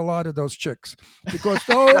bang a lot of those chicks, because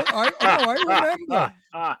those I remember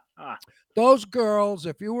those girls.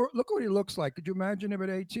 If you were look what he looks like. Could you imagine him at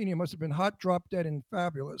 18? He must have been hot, drop dead, and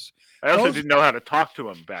fabulous. I also those- didn't know how to talk to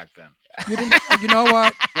him back then. You didn't. You know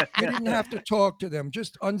what? You didn't have to talk to them.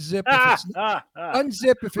 Just unzip.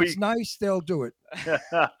 Unzip if it's nice, they'll do it.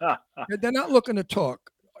 They're not looking to talk.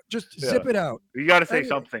 Just zip it out. You got to say Anyway.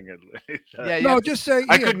 something at least. Yeah, you No, have to- just say.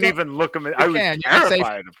 I "Here, couldn't go." even look him. I was can. You can say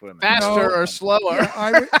terrified of women. faster No. or slower.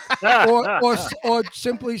 Yeah, or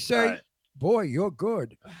simply say, Right. "Boy, you're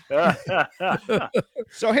good."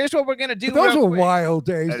 So here's what we're gonna do. Those real were quick. wild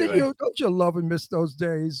days. Anyway. Don't you love and miss those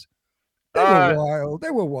days? They Uh, were wild. They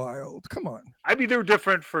were wild. Come on. I mean, they were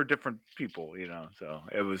different for different people, So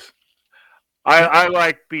it was. I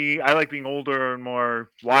like being older and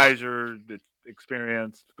more wiser,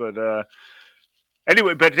 experienced. But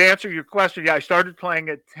anyway, but to answer your question, yeah, I started playing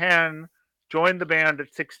at 10, joined the band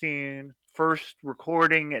at 16, first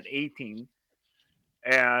recording at 18,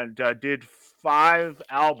 and did 5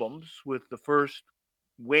 albums with the first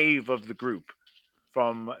wave of the group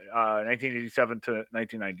from 1987 to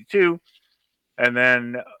 1992. And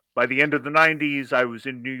then by the end of the 90s, I was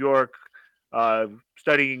in New York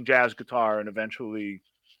studying jazz guitar and eventually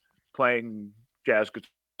playing jazz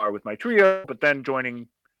guitar with my trio, but then joining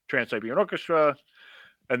Trans-Siberian Orchestra.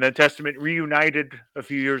 And then Testament reunited a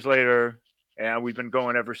few years later, and we've been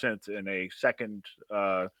going ever since in a second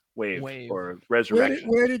wave or resurrection.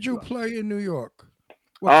 Where did you play in New York?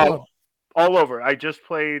 What club? All over. I just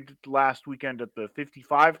played last weekend at the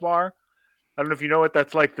 55 bar. I don't know if you know it.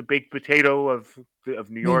 That's like the baked potato of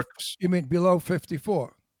New York. You mean below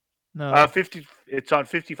 54? No. 50. It's on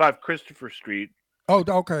 55 Christopher Street, Oh,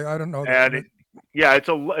 okay. I don't know that. and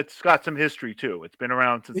it's got some history too. It's been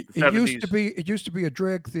around since the It 70s. used to be a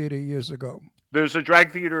drag theater years ago. There's a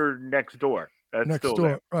drag theater next door. That's Next still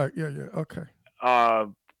door. Right. Yeah. Okay. there.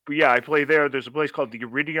 But yeah, I play there. There's a place called the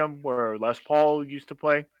Iridium where Les Paul used to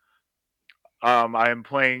play. I am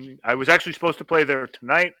playing. I was actually supposed to play there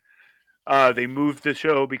tonight. They moved the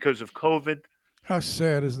show because of COVID. How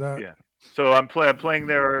sad is that? Yeah. So I'm playing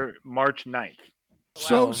there March 9th.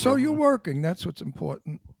 So you're working. That's what's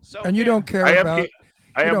important. So And you don't care I am. about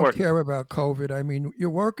I you am don't working. care about COVID. I mean, you're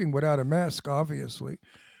working without a mask, obviously.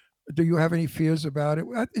 Do you have any fears about it?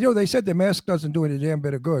 They said the mask doesn't do any damn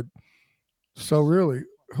bit of good. So really,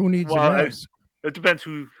 who needs Well, a mask? It depends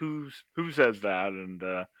who says that, and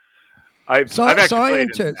I've actually played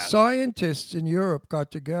in that. Scientists in Europe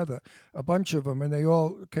got together, a bunch of them, and they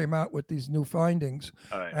all came out with these new findings.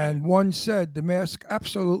 And one said the mask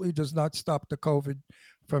absolutely does not stop the COVID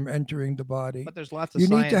from entering the body. But there's lots of You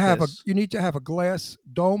need scientists. to have a glass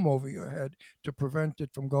dome over your head to prevent it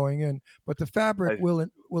from going in. But the fabric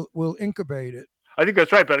will incubate it. I think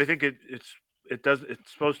that's right, but I think it's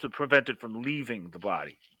supposed to prevent it from leaving the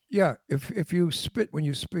body. Yeah, if you spit when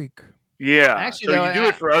you speak, Yeah. Actually, so though, you do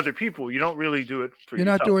it for other people. You don't really do it for you're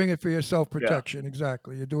yourself. not doing it for your self-protection.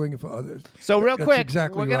 Exactly, you're doing it for others. So real That's quick,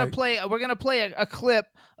 exactly we're gonna right. play a clip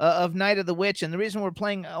of Night of the Witch, and the reason we're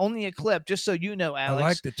playing only a clip, just so you know, I Alex.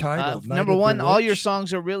 like the title. Night Number of the one, all your Witch.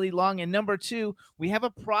 songs are really long, and number two, we have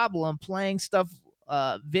a problem playing stuff,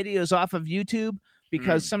 videos off of YouTube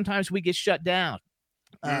because sometimes we get shut down.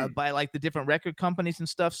 by like the different record companies and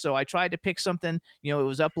stuff. So I tried to pick something, it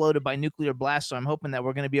was uploaded by Nuclear Blast. So I'm hoping that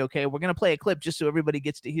we're going to be okay. We're going to play a clip just so everybody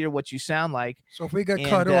gets to hear what you sound like. So if we get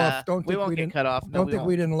cut off, don't we think won't we get didn't cut off. No, don't think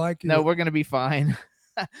we didn't like you. No, we're going to be fine.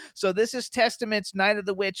 So this is Testament's Night of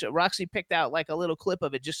the Witch. Roxy picked out like a little clip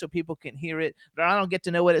of it just so people can hear it. But I don't get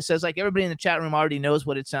to know what it says. Like everybody in the chat room already knows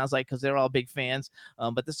what it sounds like because they're all big fans.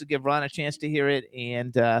 But this will give Ron a chance to hear it.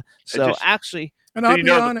 And actually, and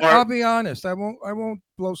I'll be honest. I won't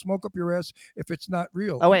blow smoke up your ass if it's not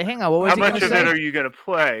real. Oh wait, hang on. What was How he much gonna of say? it are you going to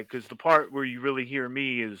play? Because the part where you really hear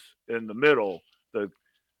me is in the middle, the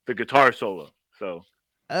guitar solo. So.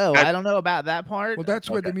 Oh, I don't know about that part. Well, that's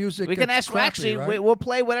where the music. We can gets ask. Crappy, Actually, right? we'll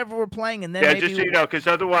play whatever we're playing, and then Yeah, maybe just so you know, because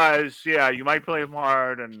otherwise, you might play them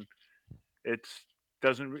hard, and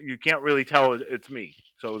you can't really tell it's me.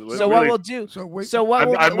 So what we'll do.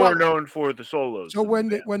 I'm more known for the solos. So when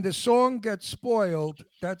the song gets spoiled,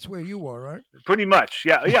 that's where you are, right? Pretty much,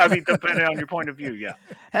 yeah. I mean, depending on your point of view, yeah.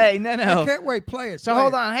 Hey, no. I can't wait. Play it. So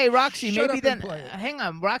hold on. Hey, Roxy, Shut maybe up then and play it. hang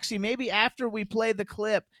on, Roxy. Maybe after we play the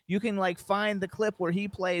clip, you can like find the clip where he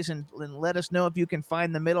plays and let us know if you can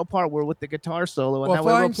find the middle part where with the guitar solo, and that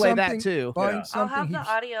way we'll play that too. I'll have the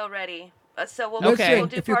audio ready. So we'll do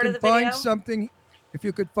if you part can of the video. If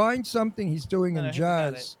you could find something he's doing in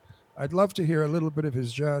jazz, I'd love to hear a little bit of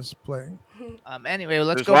his jazz playing. Anyway,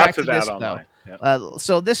 let's There's go back lots to of that this online. though. Yeah.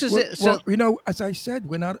 So this is it. So as I said,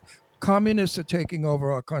 we're not communists are taking over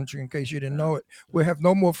our country. In case you didn't know it, we have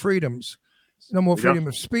no more freedoms. No more freedom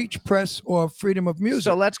of speech, press, or freedom of music.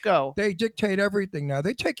 So let's go. They dictate everything now.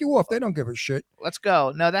 They take you off. They don't give a shit. Let's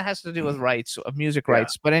go. No, that has to do with rights of music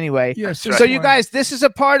rights. But anyway, so you guys, this is a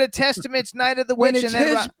part of Testament's Night of the Witch.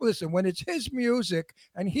 When it's his music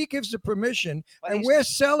and he gives the permission and we're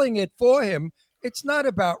selling it for him, it's not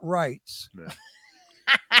about rights.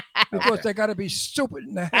 Because they got to be stupid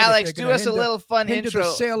in the head. Alex, do us a little fun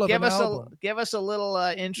intro. Give us a little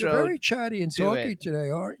intro. You're very chatty and talky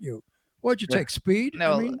today, aren't you? What'd you take, speed?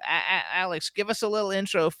 No, Alex, give us a little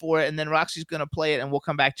intro for it, and then Roxy's going to play it, and we'll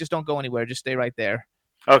come back. Just don't go anywhere. Just stay right there.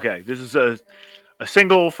 Okay, this is a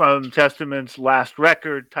single from Testament's last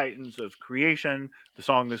record, Titans of Creation. The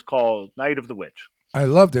song is called Night of the Witch. I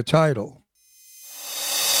love the title.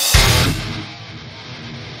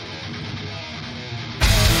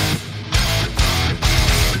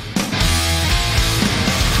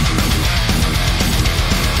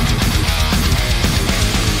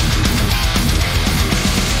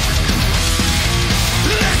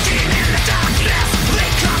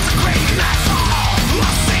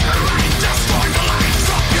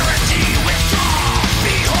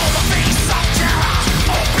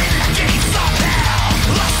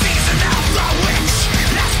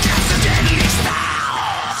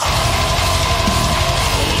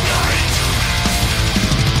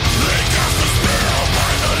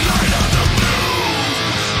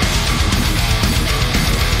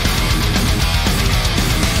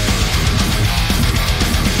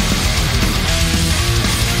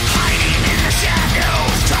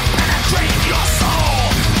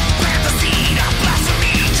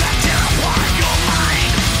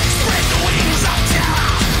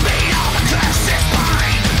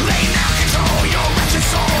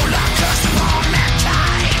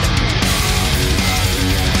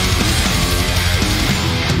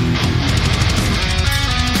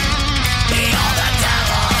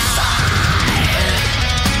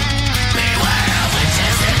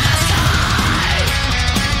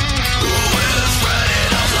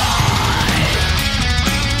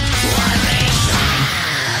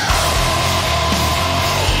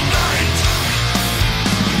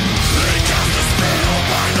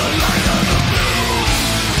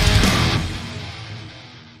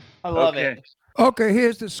 Okay,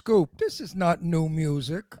 here's the scoop. This is not new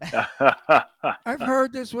music. I've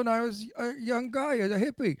heard this when I was a young guy, a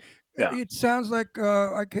hippie. Yeah. It sounds like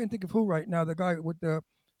I can't think of who right now. The guy with the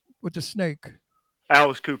snake.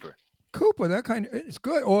 Alice Cooper. That kind of it's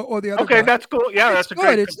good. Or the other. Okay, guy. that's cool. Yeah, that's a good.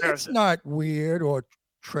 great It's not weird or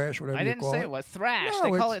trash, whatever I didn't say it was thrash.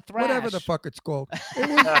 No, they call it thrash. Whatever the fuck it's called.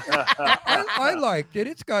 I liked it.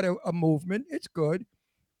 It's got a movement. It's good.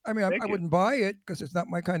 I mean, I wouldn't buy it because it's not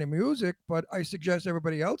my kind of music, but I suggest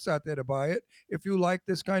everybody else out there to buy it if you like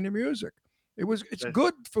this kind of music. It's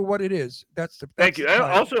good for what it is. Thank you.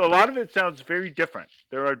 Also, a lot of it sounds very different.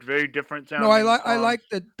 There are very different sounds. No, I like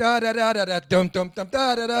the da da da da da dum dum dum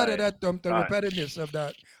da da da da da dum the repetitiveness of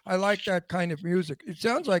that. I like that kind of music. It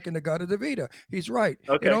sounds like in the God of the Vita. He's right.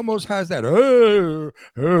 Okay. It almost has that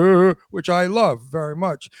which I love very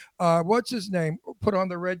much. What's his name? Put on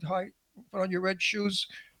your red shoes.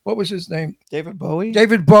 what was his name? David Bowie.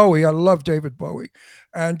 David Bowie. I love David Bowie.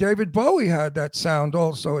 And David Bowie had that sound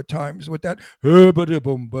also at times with that. I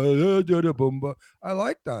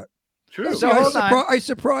like that. True. So See, hold on. I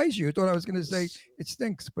surprised you. Thought I was going to say it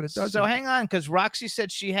stinks, but it doesn't. So hang on, because Roxy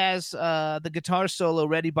said she has the guitar solo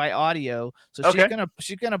ready by audio. So Okay.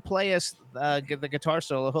 she's gonna play us the guitar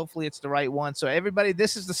solo. Hopefully it's the right one. So everybody,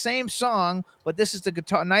 this is the same song, but this is the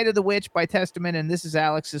guitar Night of the Witch by Testament, and this is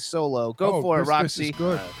Alex's solo. Go for it, This Roxy. is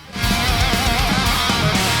good.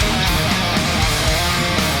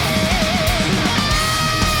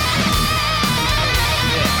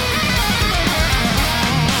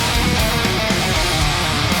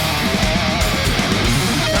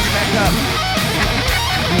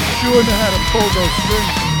 You sure know how to pull those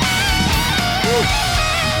strings.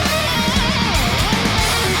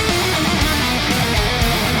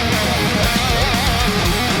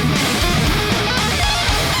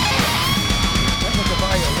 That's like a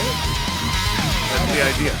violin, That's the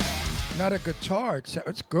idea. not a guitar.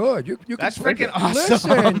 It's good. You That's can freaking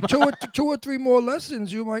awesome. listen. Two or three more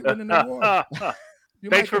lessons, you might win an award. You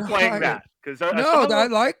Thanks might for get playing hired. that. Because No, I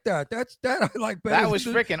like that. That I like better. That was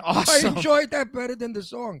than freaking I awesome. enjoyed that better than the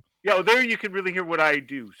song. Yeah, well, there you can really hear what I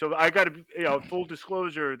do. So I got to, full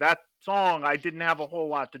disclosure, that song I didn't have a whole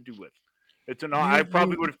lot to do with. I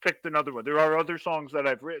probably would have picked another one. There are other songs that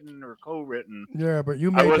I've written or co-written. Yeah, but you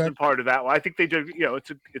I made wasn't that. part of that one. I think they did.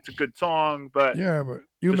 It's a good song, but Yeah, but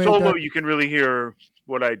you the made solo that. you can really hear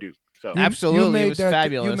what I do. So Absolutely, it was that,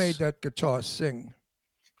 fabulous. You made that guitar sing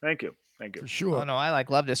thank you. for sure. Oh no, I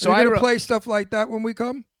loved it. So So you're I gonna wrote. play stuff like that when we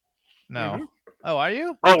come? No. Mhm. Oh, are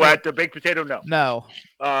you? Oh, at the Baked Potato, no. No.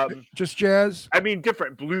 Just jazz? I mean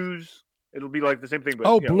different blues. It'll be like the same thing, but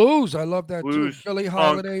Oh, blues! I love that blues, too. Billie funk,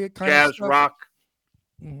 Holiday kind jazz, of stuff. rock.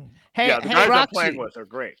 Mhm. Hey, Yeah, the hey, guys I'm Roxy. playing with are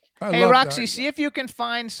great. I Hey, love Roxy, that. see if you can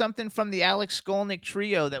find something from the Alex Skolnick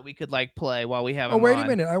trio that we could like play while we have Oh, him wait on. a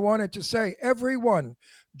minute! I wanted to say, everyone,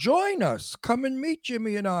 join us. Come and meet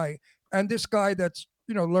Jimmy and I, and this guy that's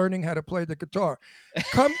learning how to play the guitar.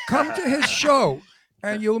 Come to his show,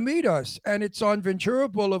 and you'll meet us. And it's on Ventura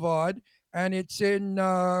Boulevard, and it's in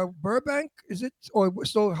Burbank. Is it or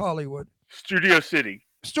still Hollywood? Studio City.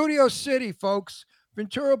 Studio City, folks.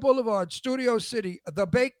 Ventura Boulevard, Studio City, the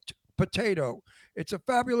Baked Potato. It's a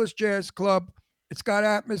fabulous jazz club. It's got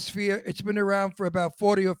atmosphere. It's been around for about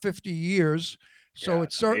 40 or 50 years. So Yeah,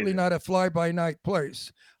 it's certainly amazing. not a fly-by-night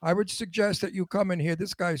place. I would suggest that you come in here.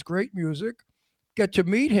 This guy's great music. Get to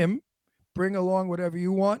meet him. Bring along whatever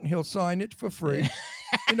you want, and he'll sign it for free.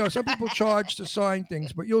 Some people charge to sign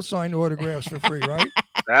things, but you'll sign autographs for free, right?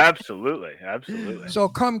 Absolutely. So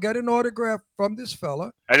come get an autograph from this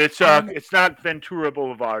fella. And it's not Ventura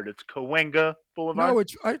Boulevard. It's Cahuenga Boulevard.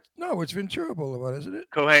 No, it's Ventura Boulevard, isn't it?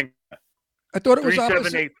 Cahuenga. I thought it was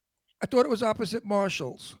 378. I thought it was opposite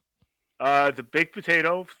Marshall's. The Baked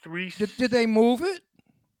Potato. Did they move it?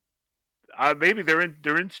 Maybe they're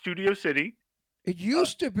in Studio City. It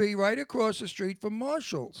used to be right across the street from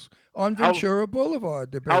Marshall's on Ventura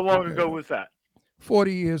Boulevard. the How Baked long Potato. ago was that?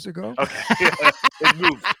 40 years ago. Okay, it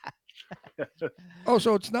moved. Oh,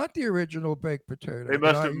 so it's not the original baked potato. They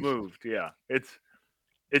must have moved. Yeah, it's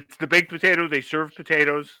the baked potato. They serve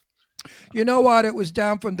potatoes. You know what? It was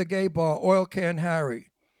down from the gay bar, Oil Can Harry.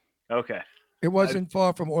 Okay. It wasn't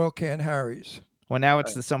far from Oil Can Harry's. Well, now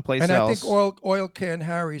it's the someplace And else. I think Oil Can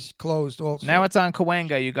Harry's closed also. Now it's on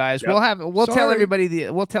Cahuenga, you guys. Yep. We'll tell Sorry. everybody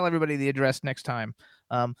the address next time.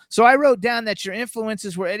 So I wrote down that your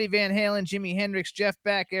influences were Eddie Van Halen, Jimi Hendrix, Jeff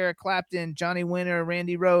Beck, Eric Clapton, Johnny Winter,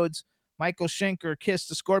 Randy Rhoads, Michael Schenker, Kiss,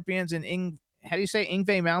 the Scorpions, and how do you say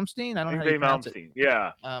Yngwie Malmsteen? I don't know how you Yngwie pronounce it. Malmsteen.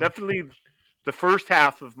 Yeah, Definitely definitely the first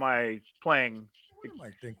half of my playing. What am I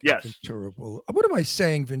thinking? Yes. Ventura Boulevard. What am I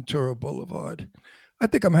saying? Ventura Boulevard. I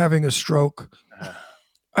think I'm having a stroke.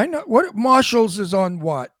 I know what Marshall's is on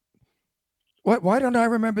what? What? Why don't I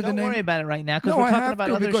remember Don't the name? worry about it right now because No, we're I talking have about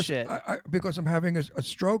to other because shit. because I'm having a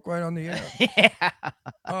stroke right on the air. Yeah.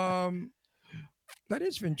 That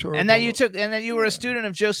is Ventura. And then Boulevard. you were a student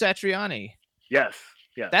of Joe Satriani. Yes.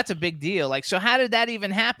 Yeah. That's a big deal. Like, so how did that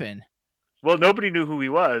even happen? Well, nobody knew who he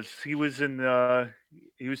was. He was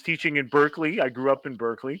teaching in Berkeley. I grew up in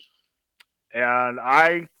Berkeley, and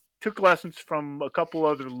I took lessons from a couple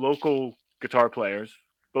other local guitar players,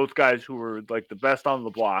 both guys who were like the best on the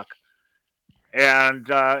block. And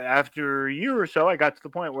after a year or so, I got to the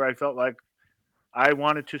point where I felt like I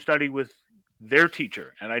wanted to study with their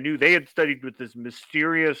teacher, and I knew they had studied with this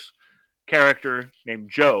mysterious character named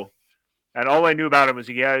Joe. And all I knew about him was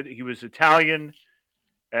he was Italian,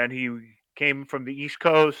 and he came from the East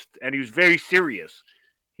Coast, and he was very serious.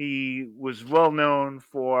 He was well known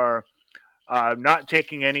for not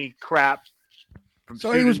taking any crap from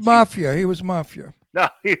So he was students. mafia. He was mafia. No,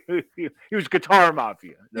 he was guitar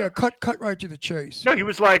mafia. No. Yeah, cut right to the chase. No, he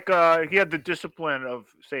was like he had the discipline of,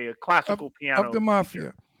 say, a classical piano Of the teacher.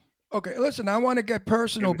 mafia. Okay, listen, I want to get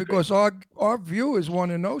personal was great. because our viewers want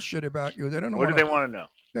to know shit about you. They don't know What do they want to know?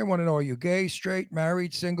 They want to know: are you gay, straight,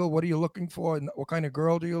 married, single? What are you looking for? And what kind of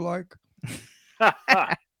girl do you like?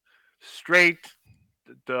 Straight,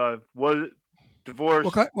 was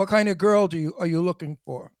divorced. What kind of girl are you looking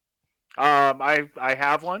for? I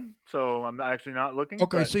have one, so I'm actually not looking.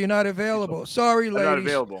 Okay, but so you're not available. Sorry, I'm ladies. not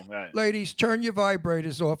available. Right. Ladies, turn your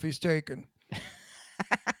vibrators off. He's taken.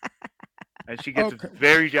 And she gets Okay.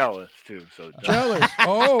 very jealous too. So Jealous.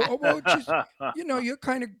 Oh, well, you're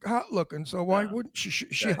kind of hot looking. So why wouldn't she?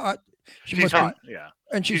 She hot. She she's must hot. be. Yeah.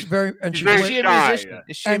 And she's she's very. And she's she's very way, shy. musician? Yeah.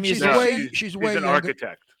 Is she a and she's musician? way. She's She's way an younger.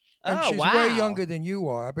 architect. And Oh, she's wow. way younger than you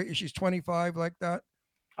are. I bet you she's 25 like that.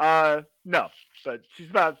 No, but she's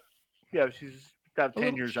about she's about 10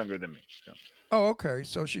 little- years younger than me. So. Oh, okay.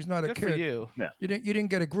 So she's not a Good kid. for you. You didn't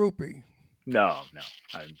get a groupie. No.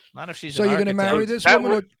 Not if she's So an you're gonna marry architect. this That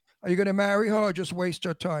woman, or would- are you gonna marry her, or just waste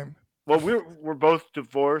her time? Well, we're both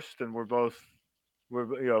divorced, and we're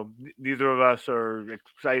neither of us are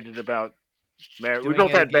excited about marriage. We Doing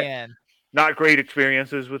both it had again. not great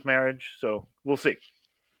experiences with marriage, so we'll see.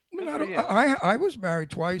 I mean, Good for you. I was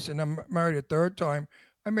married twice, and I'm married a third time.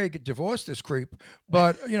 I may get divorced, this creep,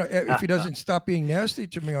 but if he doesn't stop being nasty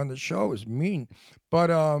to me on the show, is mean.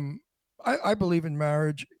 But I believe in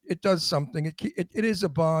marriage. It does something. It is a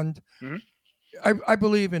bond. Mhm. I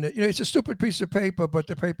believe in it. It's a stupid piece of paper, but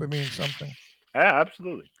the paper means something. Yeah,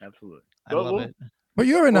 absolutely. I love it. But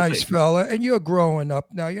you're a We'll nice see. fella, and you're growing up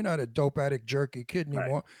now. You're not a dope addict, jerky kid Right.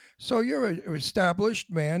 anymore. So you're an established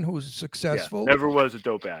man who's successful. Never was a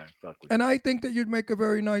dope addict. Luckily. And I think that you'd make a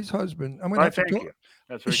very nice husband. I'm gonna Why, have to thank talk. you.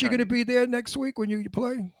 That's Is very she kind going to of be there next week when you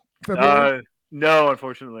play? you. February? No,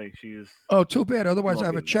 unfortunately, she's Oh, too bad. Otherwise, I won't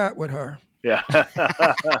have a be. chat with her. yeah.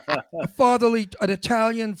 An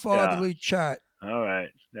Italian fatherly chat. All right.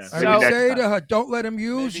 Yeah. I maybe would next say time. to her, don't let him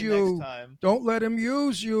use Maybe you. next time. Don't let him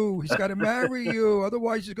use you. He's got to marry you.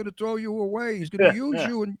 Otherwise, he's going to throw you away. He's going to use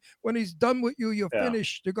you. And when he's done with you, you're Yeah.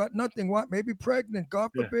 finished. You got nothing. What? Maybe pregnant. God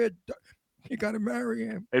Yeah. forbid. You got to marry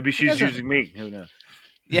him. Maybe she's doesn't- using me. Who knows?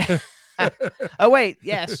 Yeah. Oh wait,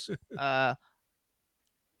 yes.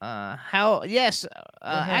 How? Yes.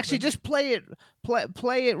 Actually, happened? just play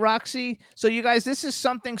it, Roxy. So you guys, this is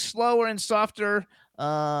something slower and softer.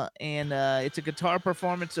 And it's a guitar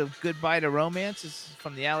performance of "Goodbye to Romance." It's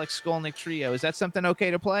from the Alex Skolnick Trio. Is that something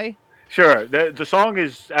okay to play? Sure. The song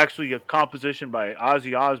is actually a composition by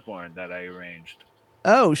Ozzy Osbourne that I arranged.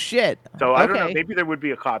 Oh shit. So I don't know. Okay. Maybe there would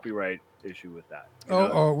be a copyright issue with that. you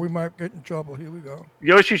know? Oh, we might get in trouble. Here we go. You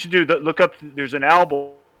know what you should do? Look up. There's an album,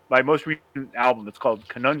 my most recent album. It's called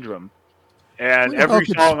Conundrum, and Who the hell every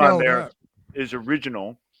could song on spell there that? is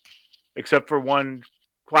original, except for one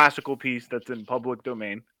classical piece that's in public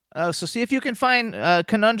domain. Oh, so see if you can find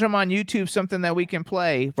Conundrum on YouTube, something that we can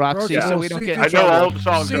play, Roxy, Okay, so well, we don't see get if in I know trouble. all the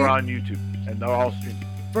songs See- are on YouTube, and they're all streaming.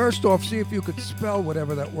 First off, see if you could spell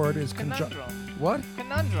whatever that word is. Conundrum. What?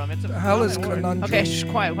 Conundrum. It's a The hell is word. conundrum? Okay, shh,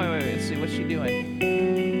 quiet. Wait. Let's see what's she doing.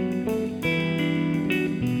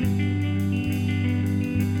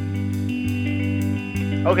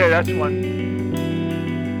 Okay, that's one.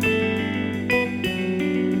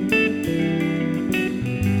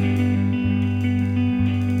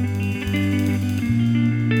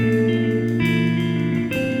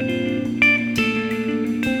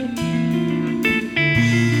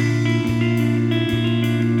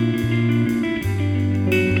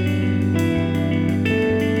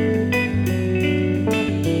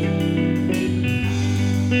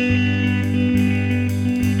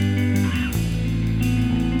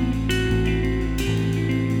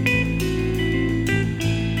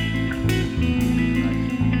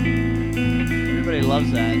 Everybody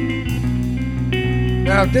loves that.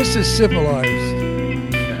 Now this is civilized.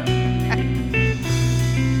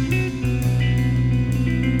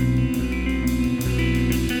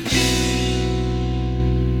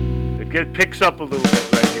 It picks up a little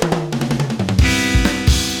bit right here.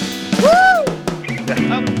 Oh,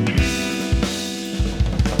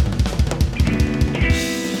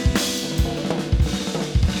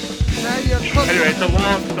 Now you're cooking. Anyway, it's a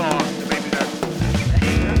long song, so maybe that's.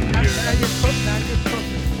 Now you're cooking.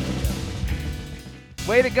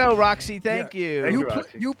 way to go, Roxy. Thank Yeah. you. Thank you, You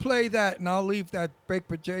Roxy. play that, and I'll leave that baked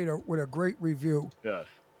potato with a great review. Yes.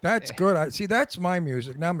 That's good. That's my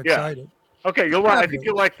music. Now I'm Yeah. excited. Okay, I think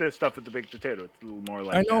you'll like this stuff at the Baked Potato. It's a little more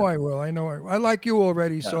like. I know I will. I like you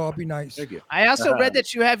already, so I'll be nice. Thank you. I also read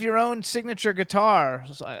that you have your own signature guitar.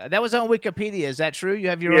 So, that was on Wikipedia. Is that true? You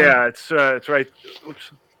have your own. Yeah, it's right.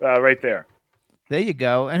 Oops, right there. There you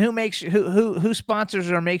go. And who sponsors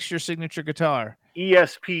or makes your signature guitar?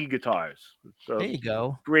 ESP Guitars. So There you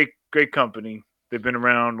go. great company. They've been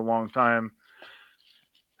around a long time.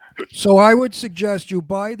 So I would suggest you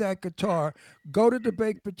buy that guitar, go to the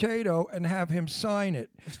Baked Potato, and have him sign it,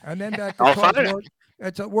 and then that I'll guitar's sign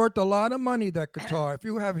it. worth a lot of money. That guitar. If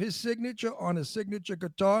you have his signature on a signature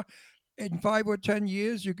guitar, in 5 or 10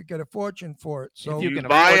 years, you could get a fortune for it. So you You can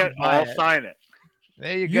buy afford it, to buy I'll it. sign it.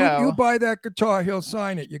 There you you go. buy that guitar, he'll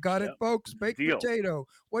sign it. You got it, Yep. folks. Baked Deal. Potato.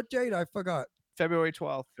 What date? I forgot. February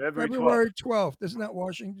 12th. February 12th. Isn't that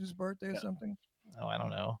Washington's birthday or Yeah. something? Oh, I don't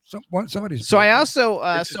know. Somebody's. So I birthday. also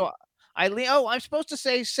It's- so Eileen. Oh, I'm supposed to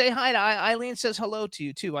say hi to Eileen. Says hello to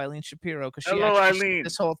you too, Eileen Shapiro, because she Hello, actually set Eileen.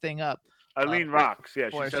 this whole thing up. Eileen rocks. Yeah,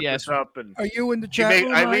 she course, set yes. this up, and Are you in the chat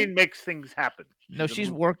room? Eileen makes things happen. No, a she's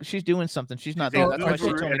mover. She's doing something. She's not She's there. a That's why she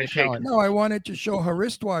mover told me and to a tell shaker. him. No, I wanted to show her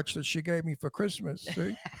wristwatch that she gave me for Christmas.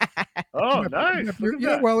 See? Oh, Yeah, nice. Look at yeah,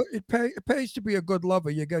 that. well, it pays to be a good lover.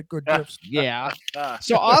 You get good gifts. Yeah. Ah.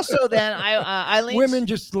 So also then Eileen. Women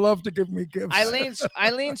just love to give me gifts.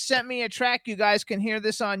 Eileen sent me a track. You guys can hear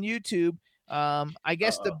this on YouTube. I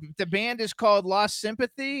guess the band is called Lost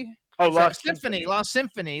Sympathy. Oh, Lost Symphony, not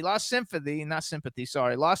Sympathy.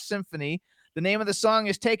 Sorry, Lost Symphony. The name of the song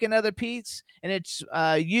is "Take Another Piece," and it's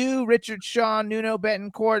you, Richard Shaw, Nuno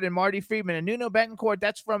Betancourt, and Marty Friedman. And Nuno Betancourt,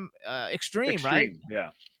 that's from Extreme, right? Yeah.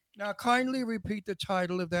 Now, kindly repeat the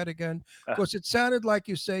title of that again, because it sounded like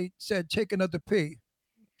you said take another P.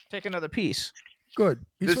 Take Another Piece. Good.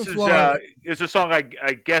 He's This from Florida. is a song I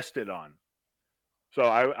guested on. So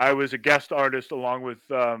I was a guest artist along with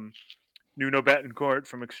Nuno Betancourt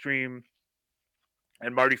from Extreme,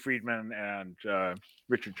 and Marty Friedman and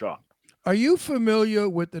Richard Shaw. Are you familiar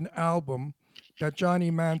with an album that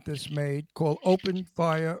Johnny Mathis made called Open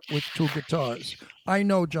Fire with Two Guitars? I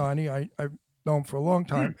know Johnny. I've known him for a long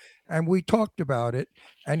time, and we talked about it.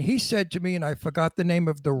 And he said to me, and I forgot the name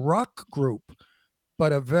of the rock group,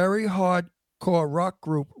 but a very hardcore rock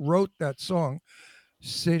group wrote that song,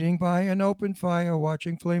 sitting by an open fire,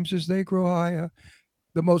 watching flames as they grow higher.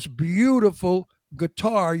 The most beautiful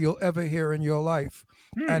guitar you'll ever hear in your life.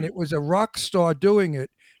 And it was a rock star doing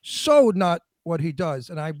it. So not what he does.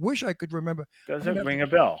 And I wish I could remember. Doesn't ring a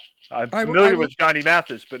bell. I'm I- familiar I- with Johnny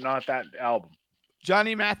Mathis, but not that album.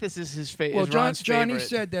 Johnny Mathis is his favorite. Well, Ron's Johnny favorite.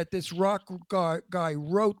 said that this rock guy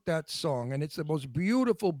wrote that song, and it's the most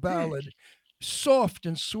beautiful ballad, soft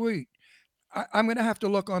and sweet. I'm going to have to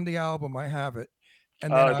look on the album. I have it.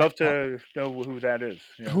 And then I'd love to know who that is.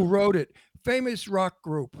 Yeah. who wrote it? Famous rock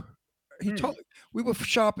group. He told we were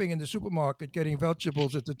shopping in the supermarket getting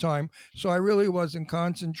vegetables at the time, so I really wasn't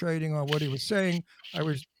concentrating on what he was saying. I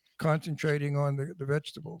was concentrating on the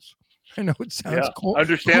vegetables. I know it sounds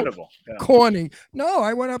Understandable. Yeah. corny. No,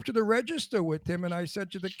 I went up to the register with him and I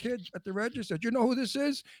said to the kid at the register, "Do you know who this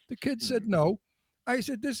is?" The kid said no. I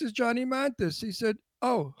said, "This is Johnny Mathis." He said,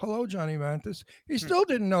 "Oh, hello, Johnny Mathis." He still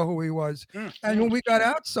didn't know who he was. And when we got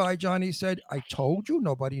outside, Johnny said, "I told you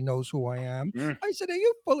nobody knows who I am." I said, "Are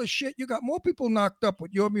you full of shit? You got more people knocked up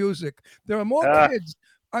with your music. There are more kids."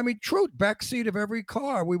 I mean, truth, backseat of every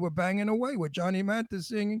car, we were banging away with Johnny Mathis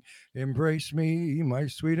singing, "Embrace me, my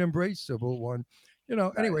sweet embraceable one." You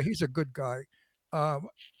know, anyway, he's a good guy. I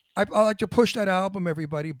like to push that album,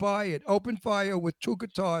 everybody. Buy it. Open Fire with Two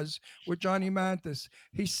Guitars with Johnny Mathis.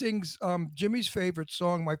 He sings Jimmy's favorite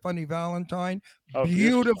song, My Funny Valentine,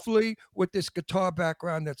 beautifully with this guitar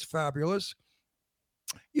background that's fabulous.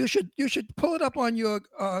 You should pull it up on your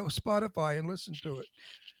Spotify and listen to it.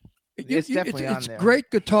 It's definitely on there. Great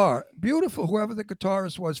guitar, beautiful. Whoever the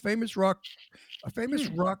guitarist was, a famous rock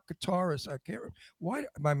guitarist. I can't remember why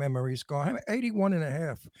my memory's gone. I'm 81 and a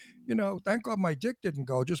half. You know, thank God my dick didn't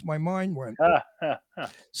go, just my mind went.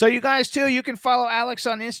 So you guys too, you can follow Alex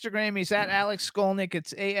on Instagram. He's at Alex Skolnick.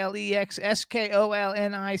 It's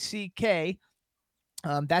AlexSkolnick.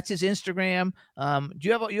 That's his Instagram. Do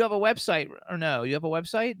you have a website or no? You have a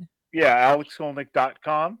website? Yeah,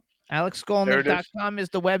 alexskolnick.com. AlexSkolnick.com is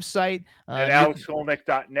the website. And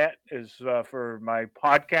alexskolnick.net is for my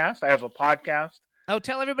podcast. I have a podcast. Oh,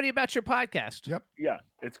 tell everybody about your podcast. Yep. Yeah,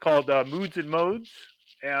 it's called Moods and Modes.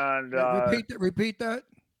 And Repeat that.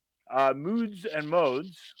 Moods and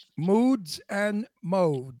Modes. Moods and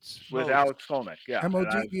Modes. With Alex Skolnick. Yeah.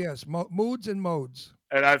 MODES. Moods and Modes.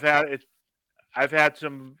 And I've had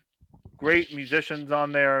some great musicians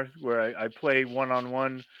on there where I play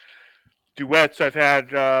one-on-one duets. I've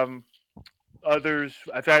had others.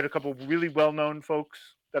 I've had a couple really well-known folks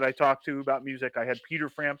that I talked to about music. I had Peter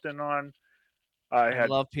Frampton on. I I had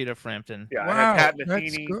love Peter Frampton. I had Wow, Pat that's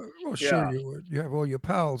Metheny. good. Well, sure Yeah, you would. You have all your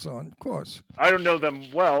pals on, of course. I don't know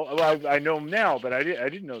them well. I know them now, but I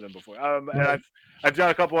didn't know them before. And Right. I've done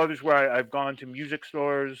a couple others where I've gone to music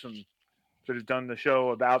stores and sort of done the show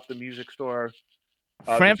about the music store.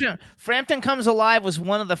 This, Frampton Comes Alive was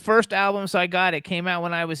one of the first albums I got. It came out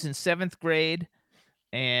when I was in 7th grade,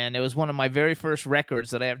 and it was one of my very first records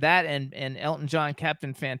that I have. That and Elton John,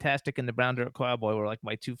 Captain Fantastic and the Brown Dirt Cowboy were like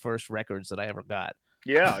my 2 first records that I ever got.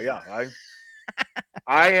 yeah.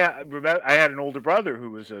 I remember I had an older brother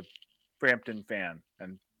who was a Frampton fan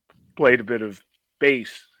and played a bit of bass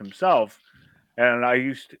himself, and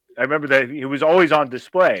I remember that he was always on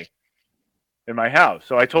display in my house.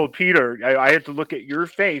 So I told Peter I had to look at your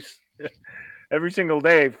face every single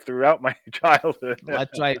day throughout my childhood.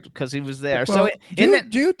 That's right, because he was there. Well, So in that,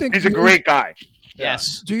 do you think He's a great guy. Yeah.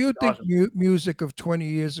 yes, Do you think Awesome. music of 20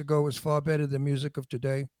 years ago is far better than music of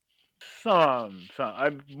today? Some.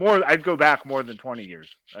 I'd go back more than 20 years.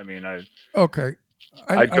 I mean, Okay.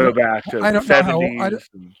 I'd go back to I the don't know how.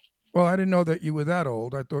 70s. Well, I didn't know that you were that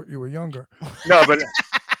old. I thought you were younger. No, but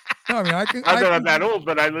No, I mean, I can. not I that I'm can that old,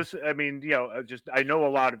 but I listen. I mean, I know a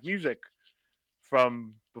lot of music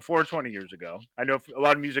from before 20 years ago. I know a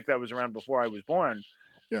lot of music that was around before I was born.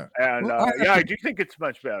 yeah. And Well, I have I to, do think it's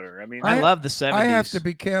much better. I mean, I I- love the 70s. I have to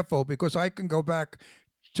be careful because I can go back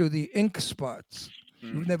to the Ink Spots.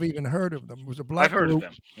 You've never even heard of them. It was a black I've heard group. of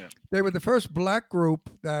them. Yeah. They were the first black group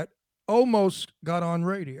that almost got on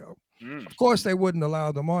radio. Mm. Of course, they wouldn't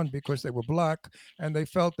allow them on because they were black, and they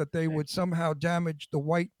felt that they would somehow damage the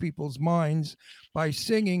white people's minds by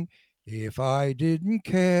singing "If I Didn't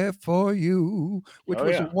Care for You," which Oh,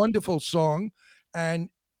 was yeah. a wonderful song. And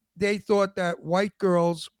they thought that white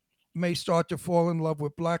girls may start to fall in love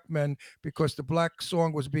with black men because the black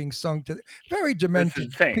song was being sung to very That's demented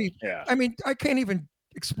insane. people. Yeah. I mean, I can't even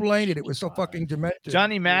explain it. It was so fucking demented.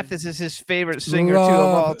 Johnny Mathis is his favorite singer too of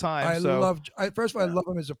all Love it. time. I so love. First of all, I Yeah. love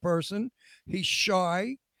him as a person. He's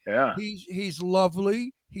shy. Yeah. He's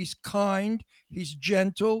lovely. He's kind. He's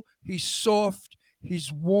gentle. He's soft.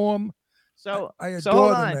 He's warm. so I so adore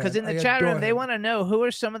hold the on, because man. in the I chat adore room they him. want to know who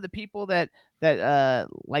are some of the people that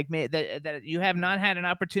like me that you have not had an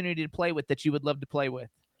opportunity to play with that you would love to play with.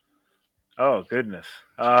 Oh goodness.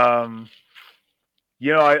 I'm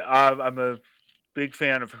a big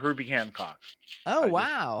fan of Herbie Hancock. Oh I just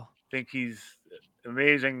wow. think he's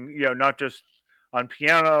amazing. Not just on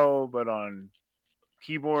piano, but on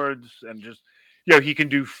keyboards and just he can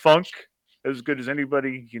do funk as good as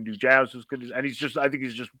anybody. He can do jazz as good as, and I think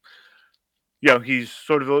he's just he's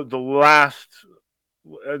sort of the last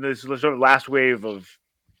this sort of last wave of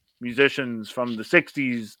musicians from the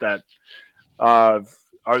 '60s that are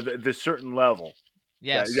this certain level.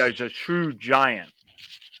 Yes. Yeah, he's a true giant.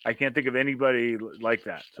 I can't think of anybody like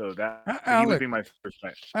that. So that he would Alec, be my first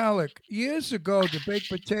pick. Alec, years ago, the Baked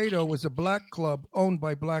Potato was a black club owned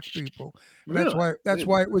by black people. And that's Really?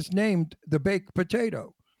 why it was named the Baked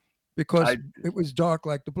Potato, because I it was dark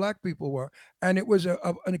like the black people were. And it was a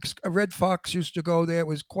Red Fox used to go there. It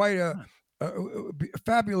was quite a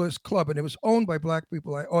fabulous club, and it was owned by black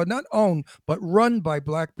people, or not owned, but run by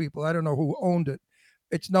black people. I don't know who owned it.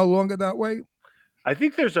 It's no longer that way. I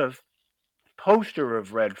think there's a poster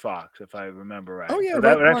of Red Fox, if I remember right. Oh yeah, So that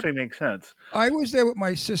Red would Fox. actually make sense. I was there with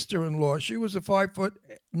my sister-in-law. She was a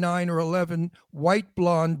 5'9" or 11, white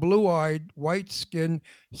blonde, blue-eyed, white skin,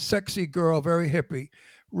 sexy girl, very hippie.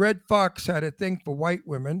 Red Fox had a thing for white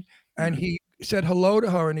women, and he said hello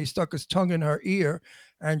to her, and he stuck his tongue in her ear,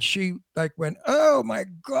 and she like went, "Oh my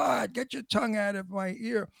God, get your tongue out of my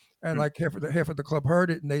ear!" And like half of the club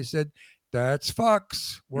heard it, and they said, "That's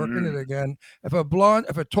Fox working it again." If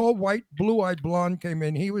a tall white, blue-eyed blonde came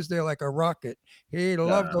in, he was there like a rocket. He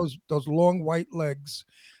loved those long white legs.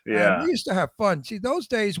 And Yeah. we used to have fun. See, those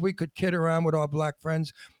days we could kid around with our black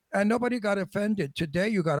friends, and nobody got offended. Today,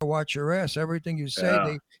 you got to watch your ass. Everything you say,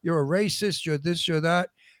 Yeah. you're a racist. You're this. You're that.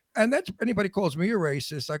 And that's anybody calls me a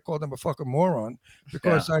racist, I call them a fucking moron,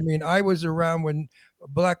 because I mean I was around when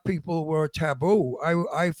black people were taboo.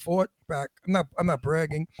 I fought back. I'm not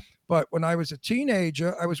bragging, but when I was a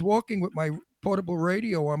teenager, I was walking with my portable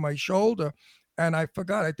radio on my shoulder, and I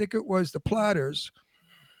forgot. I think it was the Platters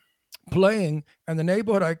playing, and the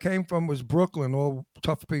neighborhood I came from was Brooklyn, all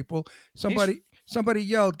tough people. Somebody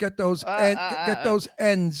yelled, "Get those get those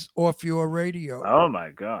ends off your radio!" Oh my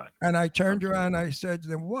God. And I turned around and I said to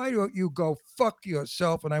them, "Why don't you go fuck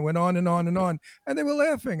yourself?" And I went on and on and on, and they were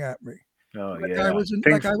laughing at me. Oh Like yeah.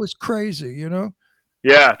 I was crazy, you know.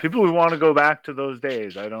 Yeah, people who want to go back to those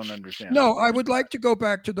days, I don't understand. No, I would like to go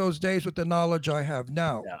back to those days with the knowledge I have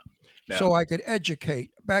now. Yeah. Yeah. So I could educate.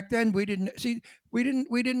 Back then we didn't we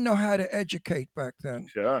didn't know how to educate back then.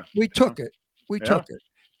 Sure. We took it. We Yeah. took it.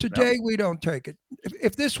 Today we don't take it.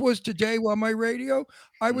 If this was today on my radio,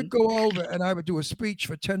 I would go over and I would do a speech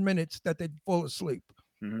for 10 minutes that they'd fall asleep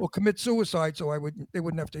Mhm. or commit suicide so they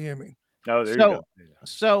wouldn't have to hear me. Oh, there you go.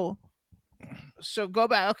 So go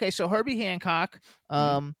back. Okay, so Herbie Hancock.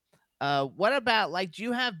 What about, like, do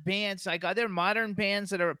you have bands, like, are there modern bands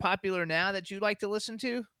that are popular now that you like to listen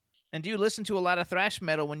to? And do you listen to a lot of thrash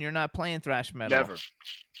metal when you're not playing thrash metal? Never.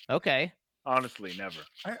 Okay. Honestly, never.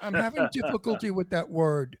 I'm having difficulty with that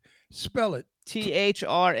word. Spell it. THRASH.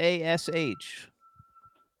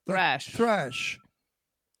 Thrash. Thrash.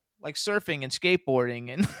 Like surfing and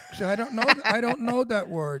skateboarding and See, I don't know that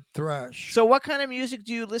word, thrash. So what kind of music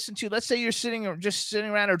do you listen to? Let's say you're sitting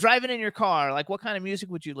around or driving in your car. Like, what kind of music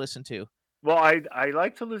would you listen to? Well, I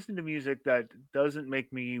like to listen to music that doesn't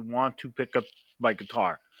make me want to pick up my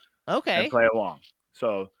guitar Okay. and play along.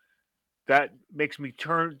 So that makes me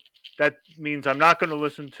turn. That means I'm not going to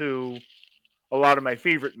listen to a lot of my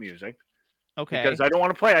favorite music Okay. because I don't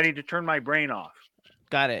want to play. I need to turn my brain off.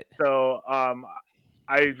 Got it. So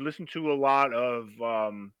I listen to a lot of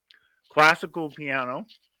classical piano.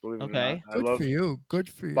 Believe it or Okay. not. I Good love for you. Good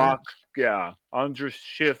for you. Bach. Yeah, Andras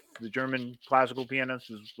Schiff, the German classical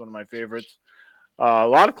pianist, is one of my favorites. A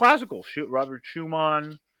lot of classical. Robert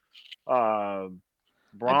Schumann, Brahms.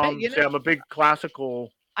 Yeah, I'm a big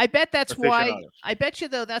classical. I bet that's why. aficionado. I bet you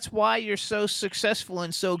though that's why you're so successful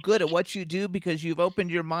and so good at what you do, because you've opened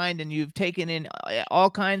your mind and you've taken in all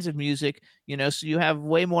kinds of music. You know, so you have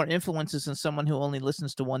way more influences than someone who only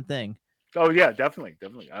listens to one thing. Oh yeah, definitely. Hey,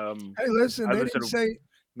 listen, I they listen didn't to say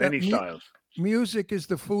many that styles. music is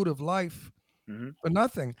the food of life Mhm. for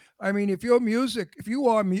nothing. I mean, if you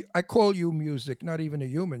are, I call you music, not even a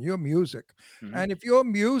human, you're music. Mhm. And if you're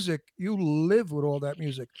music, you live with all that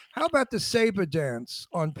music. How about the saber dance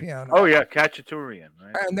on piano? Oh yeah, Khachaturian,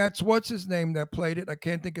 right? And that's what's his name that played it. I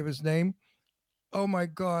can't think of his name. Oh my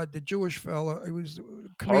God, the Jewish fella. He was a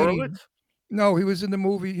comedian. Horowitz? No, he was in the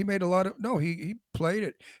movie. He made a lot of. No, he played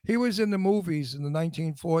it. He was in the movies in the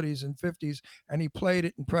 1940s and 50s, and he played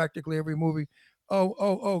it in practically every movie.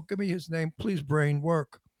 Oh! Give me his name, please. Brain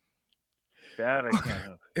work. That I can't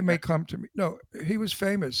help. It may come to me. No, he was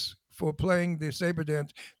famous for playing the saber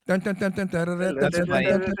dance. Dun, dun, dun, dun, da, da, da, dun, dun, dun, dun,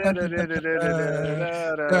 dun, dun, dun, dun,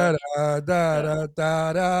 da, da, da, da,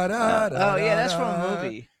 da, da, Oh yeah, that's from da, a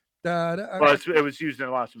movie. da, da. Well, it was used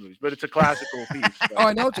in lots of movies, but it's a classical piece. So. Oh,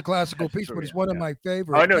 I know it's a classical piece, but it's one of yeah. my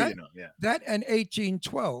favorites. I know that, you know. Yeah. that and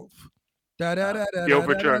 1812. Da, da, da, da, The da,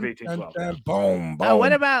 overture of dun, 1812, dun, yeah. dun, Boom, boom. Oh,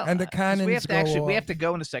 what about? And the 'cause cannons we have to go we off. have to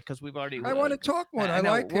go in a sec because we've already. I want to talk more. I know,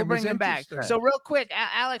 like we'll him. bring He's him back. interesting. So real quick,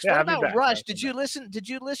 Alex, Yeah, what have me about back, Rush? have Did me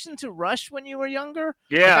you listen to Rush when you were younger?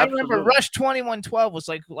 Yeah, I remember absolutely. Rush 2112 was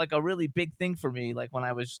like a really big thing for me, like when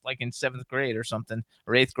I was like in 7th grade or something,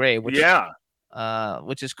 or 8th grade, which is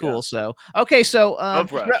cool. Yeah. So okay, so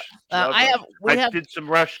Love Rush. Love I Rush. have did some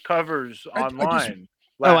Rush covers I just- online.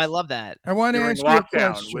 oh, I love that. I want to during ask you a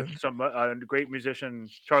lockdown question. with some great musician,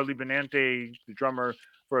 Charlie Benante, the drummer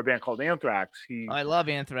for a band called Anthrax. I love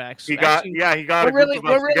Anthrax. He got Actually, he got a group of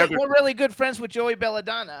us together. we're really good friends with Joey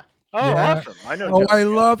Belladonna. Oh, Yeah. awesome! I know. Oh, Joe. I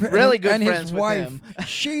love him. Really good and friends his with wife. him.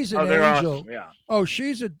 She's Oh, an they're angel. awesome. Yeah. Oh,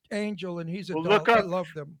 she's an angel and he's a Well, doll. look I up- love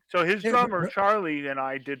them. So his Yeah, drummer but- Charlie and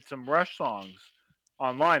I did some Rush songs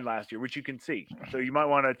online last year, which you can see. So you might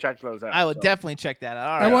want to check those out. I would So- definitely check that out.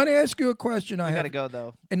 All I right, want to ask you a question. I I gotta have go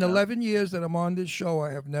though. in 11 years that I'm on this show,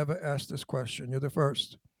 I have never asked this question. You're the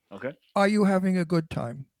first. Okay. Are you having a good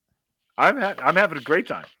time? I'm having a great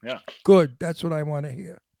time. Yeah. Good. That's what I want to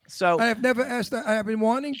hear. So I have never asked that. I have been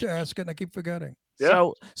wanting to ask it and I keep forgetting. Yeah.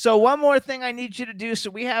 So one more thing I need you to do. So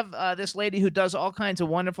we have this lady who does all kinds of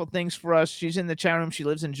wonderful things for us. She's in the chat room. She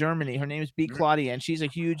lives in Germany. Her name is B. Mhm. Claudia, and she's a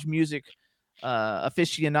huge music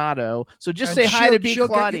aficionado. So just And say hi to B. she'll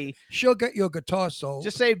get Claudia. She'll get your guitar sold.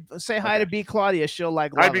 Just say hi to B. Claudia. She'll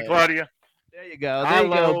like Hi, love B. it. Claudia. There you go. There you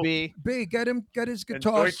go, Hello. B. B, get his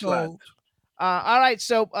guitar Deutschland. sold. All right,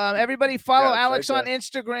 so everybody follow Yeah, Alex right on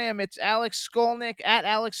Instagram. It's Alex Skolnick at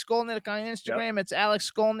Alex Skolnick on Instagram. It's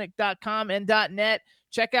alexskolnick.com and .net.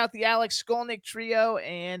 Check out the Alex Skolnick Trio,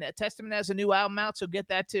 and Testament has a new album out, so get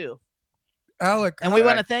that too. Alec. And we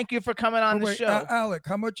want to thank you for coming on the wait, show. Alec,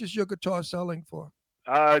 how much is your guitar selling for?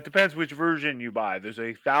 It depends which version you buy. There's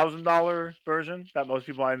a $1,000 version that most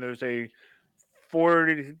people buy, and there's a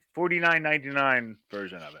 $49.99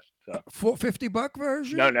 version of it. So $50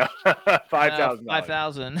 version? no, $5,000.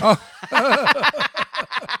 5,000. Oh.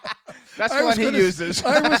 That's I the was one he gonna- uses.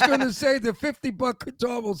 I was going to say the $50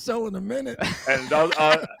 guitar will sell in a minute. And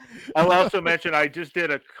I'll also mention I just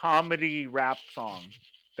did a comedy rap song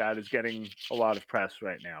that is getting a lot of press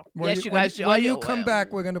right now. Yes, you guys- When you come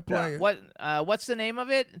back, we're going to play it. What's the name of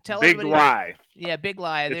it? Tell Big everybody. Lie. Yeah, Big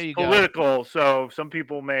Lie. There It's you go. political, so some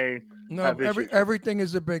people may No, have issues. everything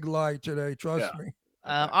is a big lie today. Trust Yeah. me.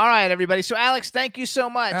 All right, everybody. So, Alex, thank you so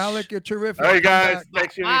much. Alec, you're terrific. All right, Come guys. back.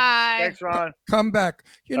 Thanks, Jimmy. Bye. Thanks, Ron. Come back.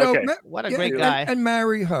 You know, Okay. What a great guy. And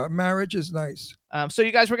marry her. Marriage is nice. So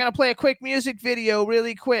you guys, we're gonna play a quick music video,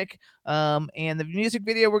 really quick. And the music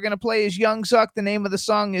video we're gonna play is Young Zuck. The name of the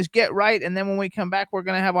song is Get Right. And then when we come back, we're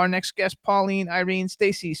gonna have our next guest, Pauline Irene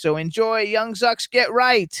Stacey. So enjoy Young Zuck's Get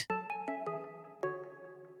Right.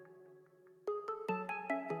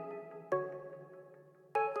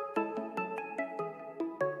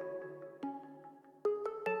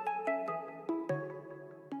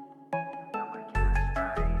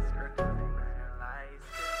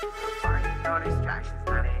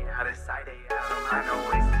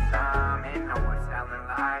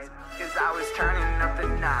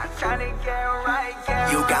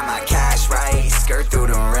 You got my cash right, skirt through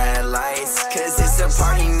the red lights. Cause it's a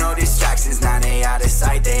party, no distractions. Now they out of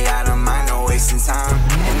sight, they out of mind, no wasting time.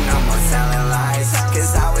 And no more telling lies.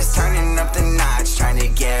 Cause I was turning up the notch, trying to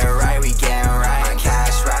get right, we getting right. My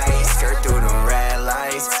cash right, skirt through the red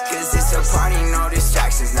lights. Cause it's a party, no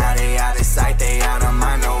distractions. Now they out of sight, they out of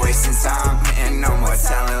mind, no wasting time. And no more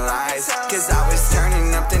telling lies. Cause I was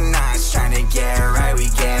turning up the notch, trying to get right, we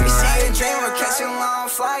getting right. See a dream, we're catching long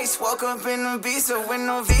flights. Woke up in Ibiza with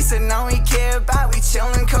no visa. Now we care about, we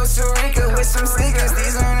chillin' Costa Rica with some sneakers.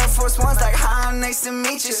 These are Air Force Ones, like hi, nice to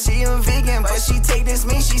meet you. She a vegan, but she take this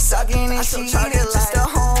meat, she sucking and she eat it. Just to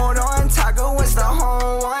hold on, Taco was the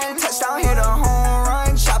whole one. Touchdown, hit a home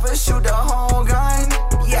run, chopper shoot the whole gun.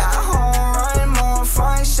 Yeah, home run, more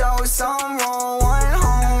fun, show some. Roll one,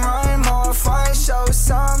 home run, more fun, show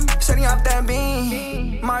some. Shutting up that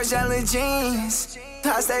bean, Margiela jeans.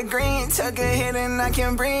 Toss that green, took a hit and I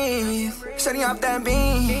can breathe. Shutting off that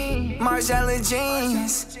beam, Margiela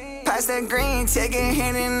jeans. Pass that green, take a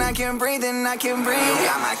hit and I can breathe and I can breathe. You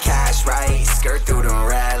got my cash right, skirt through the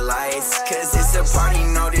red lights. Cause it's a party,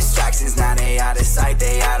 no distractions. Now they out of sight,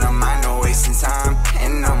 they out of mind, no wasting time.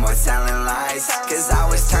 And no more telling lies. Cause I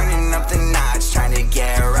was turning up the notch, trying to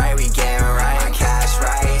get right, we getting right. My cash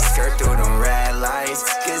right, skirt through the red lights.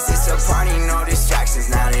 Cause it's a party, no distractions.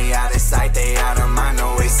 Now they out of sight, they out of mind,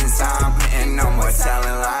 no wasting time. And no more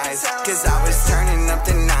telling lies. Cause I was turning up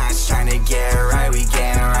the notch, trying to get right, we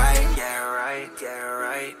getting right. Get right, get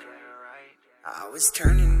right. I was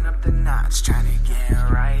turning up the notch, trying to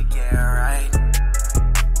get right, get right.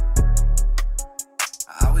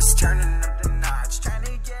 I was turning up the notch, trying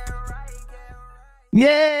to get right, get right.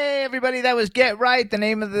 Yay, everybody. That was Get Right. The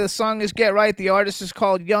name of the song is Get Right. The artist is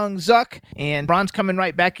called Young Zuck. And Ron's coming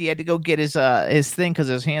right back. He had to go get his thing because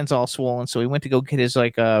his hand's all swollen. So he went to go get his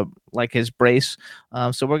his brace.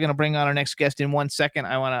 So we're going to bring on our next guest in 1 second.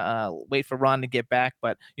 I want to wait for Ron to get back.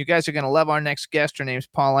 But you guys are going to love our next guest. Her name's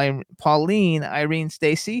Pauline Irene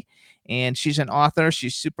Stacey. And she's an author.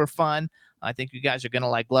 She's super fun. I think you guys are going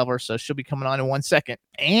to love her. So she'll be coming on in 1 second.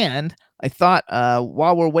 And I thought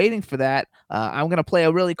while we're waiting for that, I'm going to play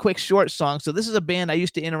a really quick short song. So this is a band I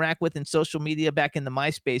used to interact with in social media back in the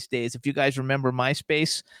MySpace days. If you guys remember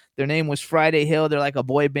MySpace, their name was Friday Hill. They're like a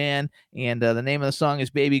boy band. And the name of the song is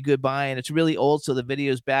Baby Goodbye. And it's really old, so the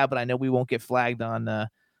video is bad, but I know we won't get flagged on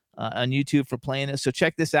YouTube for playing it. So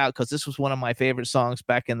check this out because this was one of my favorite songs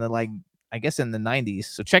back in the I guess in the 90s.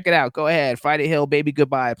 So check it out. Go ahead. Friday Hill, Baby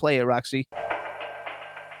Goodbye. Play it, Roxy.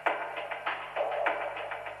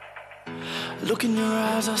 Look in your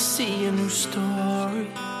eyes, I see a new story.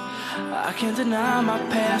 I can't deny my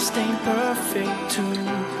past ain't perfect too.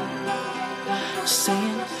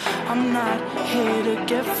 Saying I'm not here to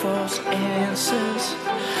get false answers,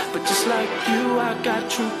 but just like you, I got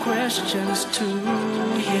true questions too.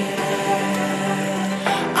 Yeah,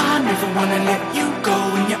 I never wanna let you go.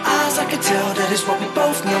 In your eyes, I can tell that it's what we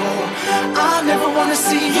both know. I never wanna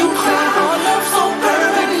see you cry. Our love so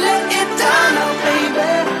perfect, let it down now, baby.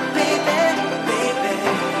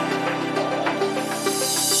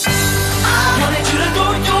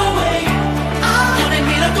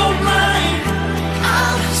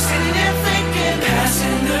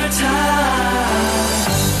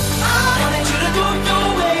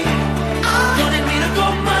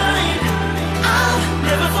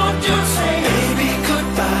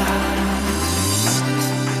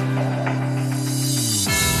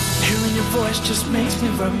 Just makes me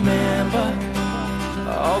remember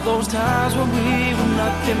all those times when we were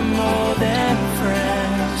nothing more than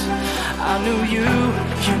friends. I knew you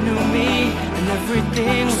knew me, and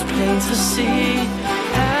everything was plain to see.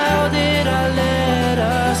 How did I let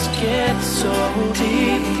us get so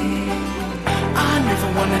deep? I never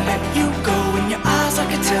wanna let you go. In your eyes I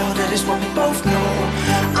can tell that it's what we both know.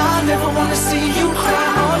 I never wanna see you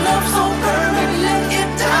cry. Our love so perfect, let it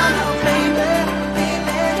down now, baby.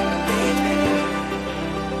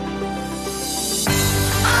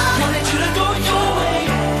 I wanted you to go your way,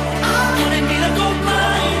 I wanted me to go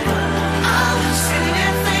mine. I was sitting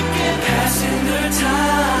there thinking, passing the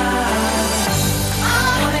time. I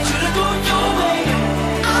wanted you to go your way,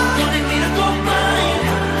 I wanted me to go mine.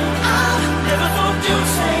 I never thought you'd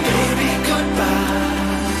say, baby, goodbye.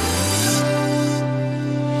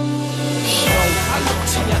 Yo, I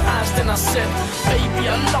looked in your eyes, then I said, baby, I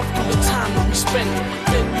loved all the time that we spent.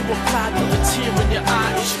 Then you replied with a tear in your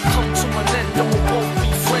eye. It should come to an end, and we'll both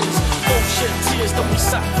be friends. Both shed tears, then we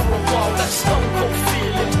sat for a while. That stone cold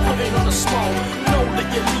feeling, putting on a smile. Know that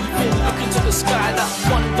you're leaving, look into the sky. That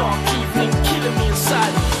one dark evening, killing me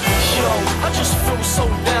inside. Yo, I just feel so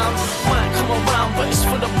down. Might come around, but it's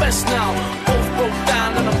for the best now. Both broke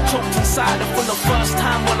down, and I'm choked inside. And for the first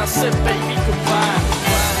time when I said, baby, goodbye.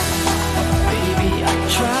 Baby, I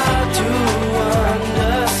tried to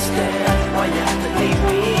understand why you had to leave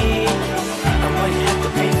me, and why you had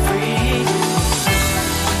to be free.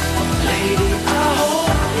 Lady, I hope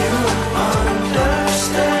you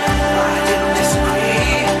understand I didn't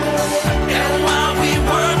disagree, and why we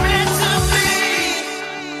were meant to be.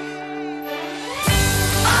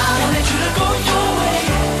 I wanted you to go your way,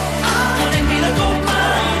 I wanted me to go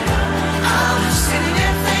mine. I was sitting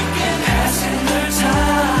there thinking, passing the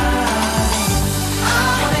time. I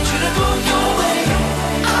wanted you to go your way,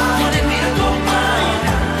 I wanted me to go mine.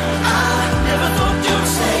 I never thought you'd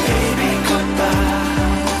say, baby, goodbye.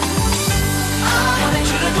 I wanted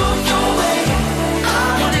you to go your way, I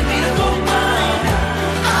wanted me to go mine.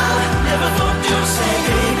 I never thought you'd say,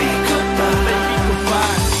 baby, goodbye. Baby,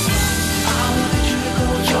 goodbye. I wanted you to go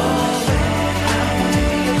your way, I wanted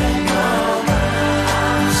me to go mine. I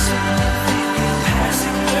was sitting there thinking,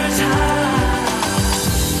 passing the time.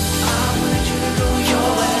 I wanted you to go your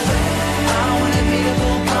way, I wanted me to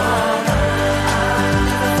go mine. I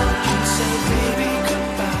never thought you'd say, baby,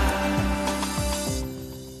 goodbye.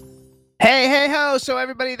 Hey ho! So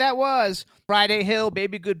everybody, that was Friday Hill,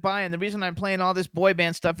 Baby Goodbye. And the reason I'm playing all this boy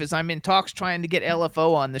band stuff is I'm in talks trying to get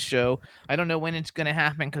LFO on the show. I don't know when it's going to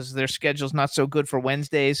happen because their schedule's not so good for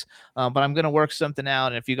Wednesdays, but I'm going to work something out.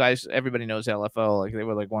 And if you guys, everybody knows LFO, like they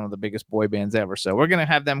were like one of the biggest boy bands ever. So we're going to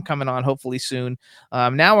have them coming on hopefully soon.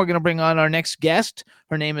 Now we're going to bring on our next guest.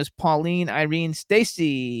 Her name is Pauline Irene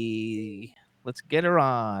Stacey. Let's get her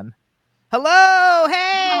on. Hello!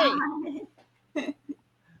 Hey!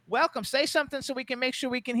 Welcome. Say something so we can make sure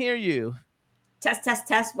we can hear you. Test, test,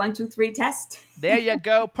 test. 1, 2, 3, test. There you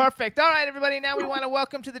go. Perfect. All right, everybody. Now we want to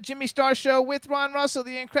welcome to the Jimmy Star Show with Ron Russell,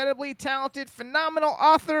 the incredibly talented, phenomenal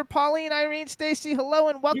author, Pauline Irene Stacey. Hello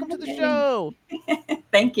and welcome to the show.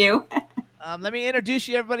 Thank you. Let me introduce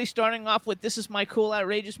you, everybody, starting off with this is my cool,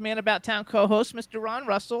 outrageous man about town co-host, Mr. Ron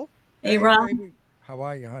Russell. Hey, Ron. baby. How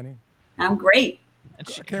are you, honey? I'm great. And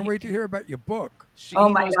I can't wait to hear about your book. Oh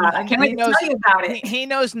my God. I can't wait to tell you about it. He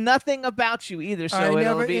knows nothing about you either, so it'll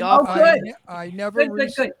never be in- awful. Oh, good. I never Good,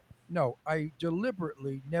 good, good. No, I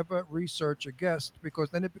deliberately never research a guest because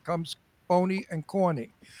then it becomes phony and corny.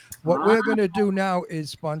 What we're going to do now is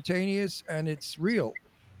spontaneous and it's real.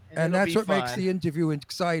 And it'll that's be what makes fun. the interview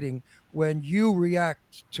exciting when you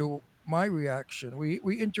react to my reaction. We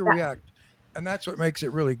interact, and that's what makes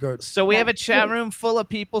it really good. So we have a chat room full of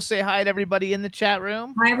people. Say hi to everybody in the chat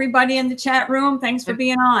room. Hi, everybody in the chat room. Thanks for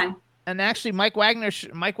being on. And actually, Mike Wagner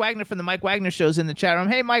from the Mike Wagner Show's in the chat room.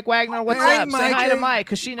 Hey, Mike Wagner, what's Hey, up? Say hi to Mikey. Mike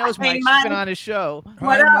because she knows Hey, Mike. She's Mike. been on his show.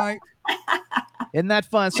 What Hi, up? Mike. Isn't that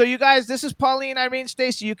fun? So you guys, this is Pauline Irene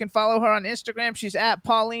Stacey. You can follow her on Instagram. She's at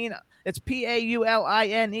Pauline. It's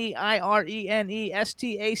PaulineIrene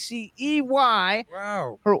Stacey.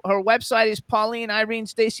 Wow. Her website is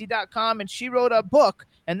PaulineIreneStacey.com, and she wrote a book.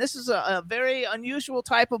 And this is a very unusual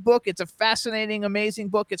type of book. It's a fascinating, amazing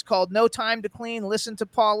book. It's called No Time to Clean. Listen to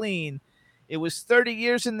Pauline. It was 30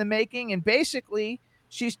 years in the making, and basically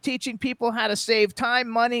she's teaching people how to save time,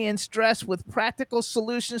 money, and stress with practical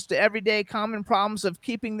solutions to everyday common problems of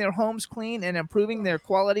keeping their homes clean and improving their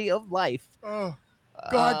quality of life. Oh,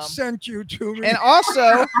 God sent you to me. And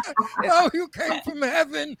also, oh, you came from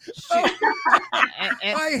heaven. Oh,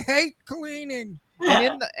 and I hate cleaning.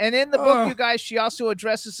 And in the book, Oh. you guys, she also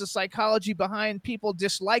addresses the psychology behind people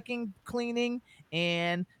disliking cleaning.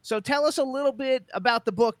 And so tell us a little bit about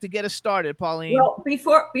the book to get us started, Pauline. Well,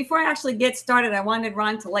 before I actually get started, I wanted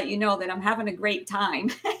Ron to let you know that I'm having a great time.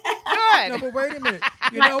 Good. No, but wait a minute.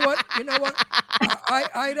 You know what?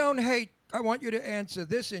 I don't hate. I want you to answer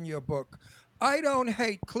this in your book. I don't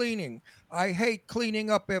hate cleaning. I hate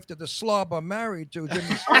cleaning up after the slob I'm married to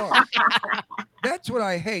didn't start. That's what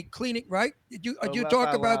I hate. Cleaning, right? Did you Oh, you laugh talk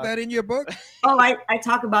out about loud. that in your book? Oh, I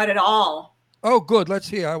talk about it all. Oh, good. Let's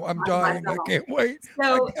hear. I'm Talk about dying. it I all. can't wait.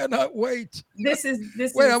 So I cannot wait. this is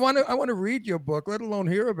Wait, I want to read your book, let alone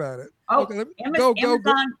hear about it. oh, Okay, let me, Amazon,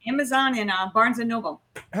 go. Amazon and Barnes and Noble.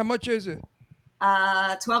 How much is it?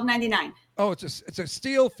 $12.99. Oh, it's a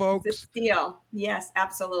steal, It's a folks. steal. Yes,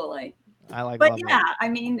 absolutely. I like But love yeah, I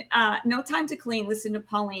mean, No Time to Clean, Listen to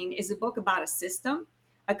Pauline is a book about a system,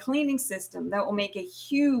 a cleaning system that will make a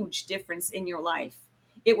huge difference in your life.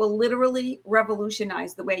 It will literally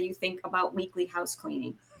revolutionize the way you think about weekly house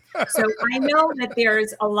cleaning. So I know that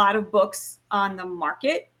there's a lot of books on the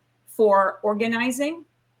market for organizing.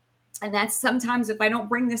 And that's sometimes if I don't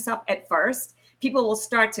bring this up at first, people will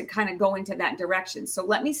start to kind of go into that direction. So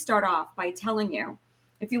let me start off by telling you,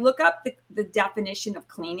 if you look up the definition of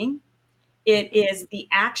cleaning, it is the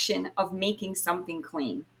action of making something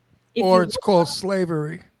clean. Or it's called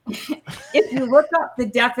slavery. If you look up the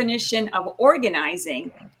definition of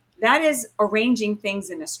organizing, that is arranging things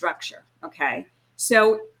in a structure. Okay.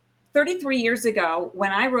 So 33 years ago,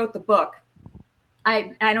 when I wrote the book,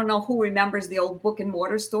 I don't know who remembers the old book and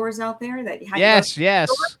mortar stores out there that you had. Yes, yes.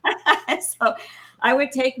 So I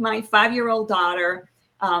would take my 5-year-old daughter.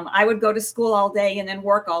 I would go to school all day and then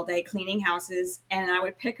work all day cleaning houses. And I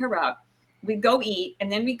would pick her up. We'd go eat.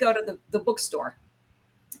 And then we'd go to the bookstore.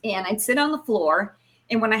 And I'd sit on the floor.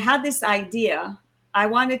 And when I had this idea, I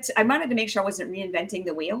wanted to make sure I wasn't reinventing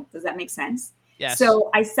the wheel. Does that make sense? Yes. So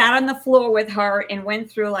I sat on the floor with her and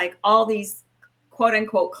went through like all these quote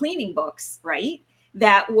unquote cleaning books, right?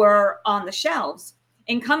 That were on the shelves,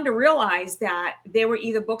 and come to realize that they were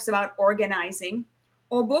either books about organizing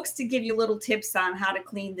or books to give you little tips on how to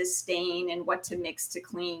clean this stain and what to mix to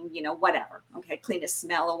clean, whatever. Okay. Clean a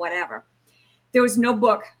smell or whatever. There was no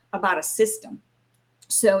book about a system.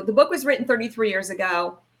 So the book was written 33 years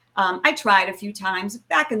ago. I tried a few times.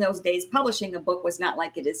 Back in those days, publishing a book was not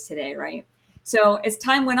like it is today, right? So as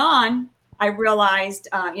time went on, I realized,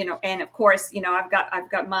 and of course, I've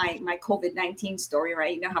got my COVID-19 story,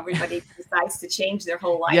 right? You know how everybody decides to change their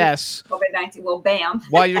whole life. Yes. COVID-19, well, bam.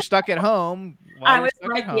 While you're stuck at home. I was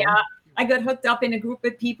like, yeah. I got hooked up in a group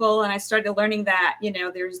of people, and I started learning that,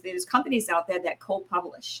 there's companies out there that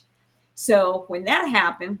co-publish. So when that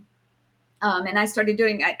happened, and I started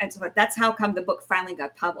doing, I thought that's how come the book finally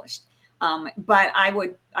got published. But I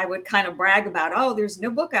would kind of brag about, oh, there's no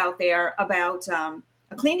book out there about a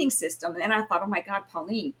cleaning system. And then I thought, oh my God,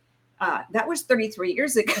 Pauline, that was 33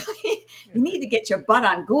 years ago. You need to get your butt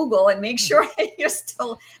on Google and make sure you're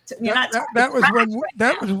still. That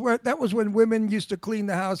was when women used to clean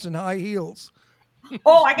the house in high heels.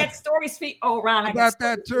 Oh, I got stories for you. Oh, Ron, I got About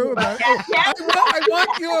that too. I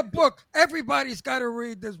want your book. Everybody's got to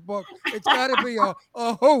read this book. It's got to be a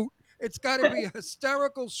hoot. It's got to be a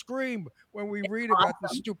hysterical scream when we read about the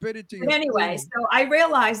stupidity. But anyway, so I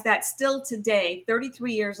realized that still today,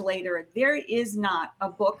 33 years later, there is not a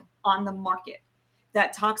book on the market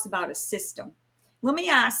that talks about a system. Let me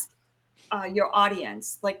ask your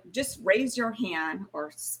audience, like just raise your hand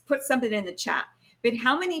or put something in the chat. But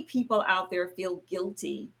how many people out there feel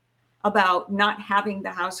guilty about not having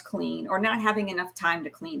the house clean or not having enough time to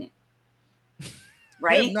clean it?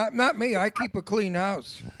 Right? Yeah, not me. I keep a clean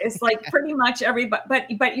house. It's like pretty much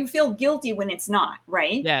everybody, but you feel guilty when it's not,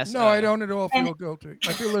 right? Yes. No, I don't at all feel guilty.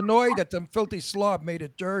 I feel annoyed that the filthy slob made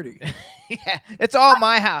it dirty. Yeah, it's all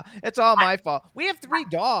my house. It's all my fault. We have 3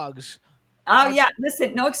 dogs. Oh yeah,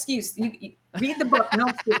 listen, no excuse. You read the book, no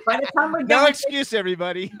excuse. By the time we're done, No excuse,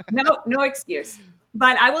 everybody. No excuse.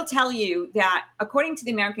 But I will tell you that according to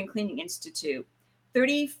the American Cleaning Institute,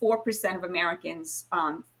 34% of Americans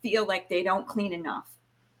feel like they don't clean enough.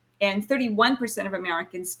 And 31% of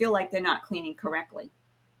Americans feel like they're not cleaning correctly.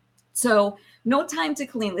 So No Time to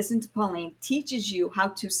Clean, Listen to Pauline teaches you how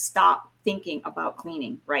to stop thinking about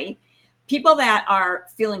cleaning, right? People that are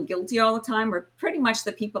feeling guilty all the time are pretty much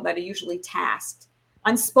the people that are usually tasked,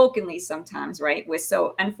 unspokenly sometimes, right?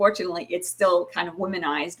 So unfortunately, it's still kind of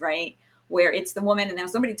womanized, right? Where it's the woman and then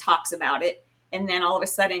somebody talks about it. And then all of a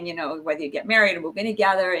sudden, whether you get married or move in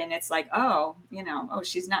together, and it's like, oh,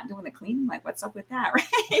 she's not doing the cleaning. Like, what's up with that,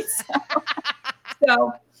 right?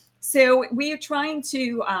 So we are trying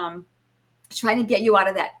to trying to get you out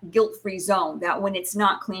of that guilt-free zone, that when it's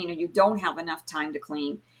not clean or you don't have enough time to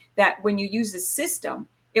clean, that when you use the system,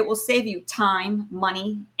 it will save you time,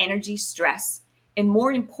 money, energy, stress, and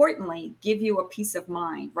more importantly, give you a peace of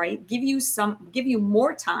mind, right? Give you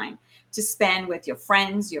more time to spend with your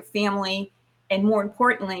friends, your family, and more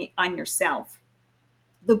importantly, on yourself.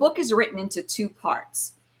 The book is written into 2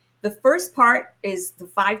 parts. The first part is the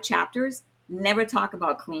 5 chapters, never talk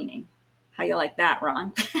about cleaning. How you like that,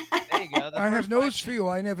 Ron? There you go. I have news for you.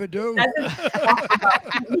 I never do.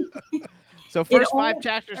 So first 5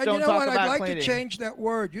 chapters And don't you know talk what? I'd about like cleaning. to change that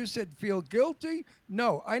word. You said feel guilty.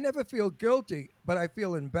 No, I never feel guilty, but I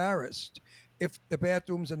feel embarrassed if the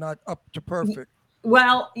bathrooms are not up to perfect.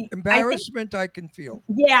 Well, Embarrassment I can feel.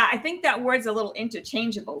 yeah, I think that word's a little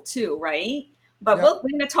interchangeable too, right? But Yep. we're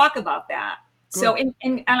going to talk about that. So, Good.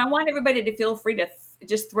 and I want everybody to feel free to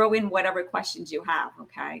just throw in whatever questions you have,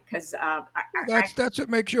 okay? Because That's what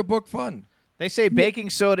makes your book fun. They say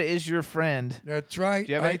baking soda is your friend. That's right.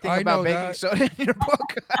 Do you have anything I about know baking that. soda in your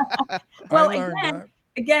book? well, I learned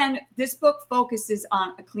again, this book focuses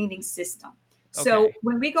on a cleaning system. So Okay.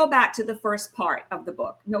 when we go back to the first part of the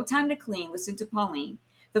book, No Time to Clean, listen to Pauline,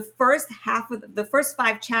 the first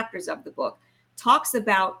 5 chapters of the book talks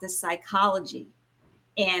about the psychology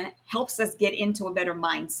and helps us get into a better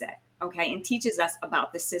mindset, okay, and teaches us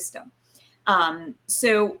about the system.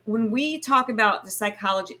 So when we talk about the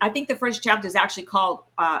psychology, I think the first chapter is actually called,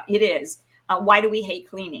 Why Do We Hate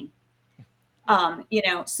Cleaning?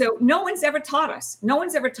 So no one's ever taught us.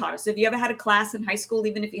 If you ever had a class in high school,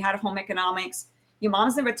 even if you had a home economics, your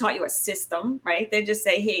mom's never taught you a system, right? They just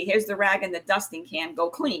say, hey, here's the rag and the dusting can, go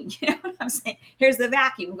clean. You know what I'm saying? Here's the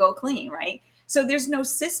vacuum, go clean, right? So there's no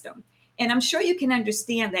system. And I'm sure you can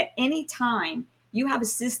understand that anytime you have a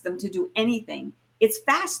system to do anything, it's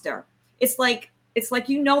faster. It's like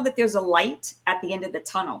that there's a light at the end of the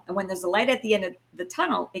tunnel. And when there's a light at the end of the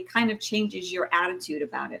tunnel, it kind of changes your attitude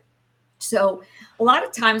about it. So a lot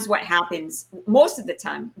of times most of the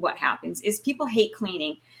time what happens is people hate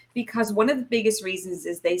cleaning because one of the biggest reasons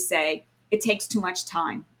is they say it takes too much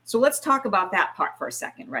time. So let's talk about that part for a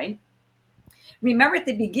second, right? Remember at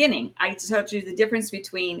the beginning, I told you the difference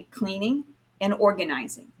between cleaning and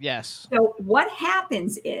organizing. Yes. So what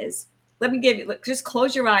happens is, just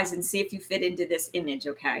close your eyes and see if you fit into this image,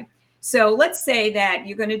 okay? So let's say that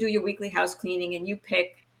you're going to do your weekly house cleaning and you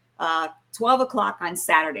pick 12 o'clock on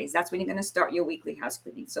Saturdays. That's when you're going to start your weekly house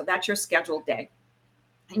cleaning. So that's your scheduled day.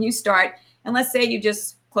 And you start, and let's say you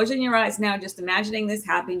just closing your eyes now, just imagining this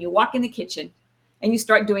happening. You walk in the kitchen and you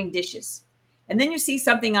start doing dishes. And then you see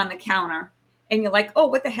something on the counter and you're like, oh,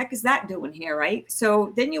 what the heck is that doing here, right?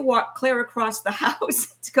 So then you walk clear across the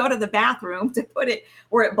house to go to the bathroom to put it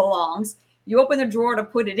where it belongs. You open the drawer to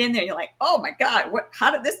put it in there. You're like, oh my God, how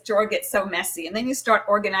did this drawer get so messy? And then you start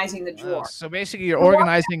organizing the drawer. So basically you're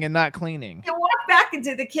organizing and not cleaning. You walk back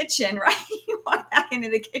into the kitchen, right? You walk back into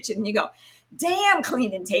the kitchen and you go, damn,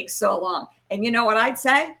 cleaning takes so long. And you know what I'd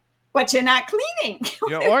say? But you're not cleaning.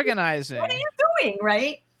 You're organizing. What are you doing,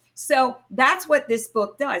 right? So that's what this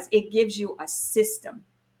book does. It gives you a system.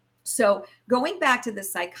 So going back to the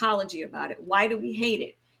psychology about it, why do we hate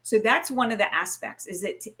it? So that's one of the aspects is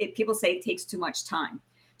that people say it takes too much time.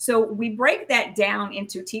 So we break that down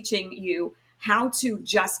into teaching you how to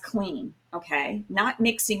just clean, okay? Not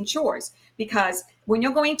mixing chores, because when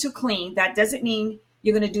you're going to clean, that doesn't mean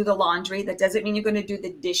you're going to do the laundry. That doesn't mean you're going to do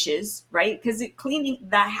the dishes, right? Because it's cleaning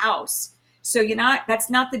the house. So that's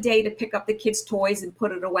not the day to pick up the kids' toys and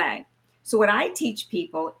put it away. So what I teach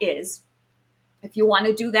people is, if you want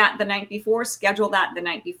to do that the night before, schedule that the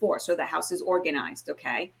night before so the house is organized,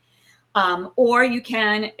 okay? Or you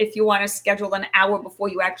can, if you want to schedule an hour before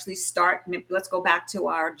you actually start, let's go back to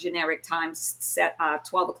our generic times set,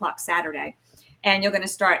 12 o'clock Saturday, and you're going to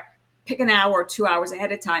start, pick an hour or 2 hours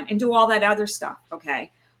ahead of time and do all that other stuff,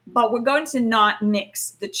 okay? But we're going to not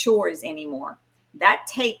mix the chores anymore. That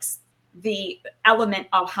takes the element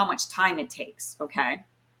of how much time it takes, okay?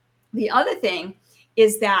 The other thing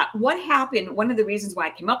is that what happened, one of the reasons why I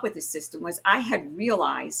came up with this system was I had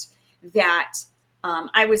realized that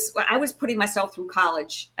I was putting myself through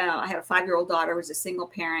college. I had a 5-year-old daughter, was a single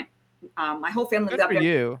parent. My whole family lived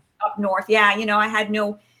up north. Yeah, I had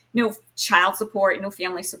no child support, no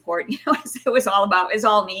family support. It was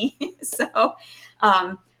all me. So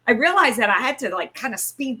I realized that I had to kind of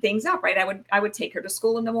speed things up, right? I would take her to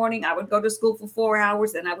school in the morning. I would go to school for 4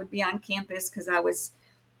 hours, then I would be on campus because I was,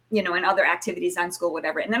 in other activities on school,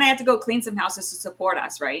 whatever. And then I had to go clean some houses to support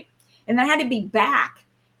us, right? And then I had to be back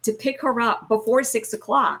to pick her up before 6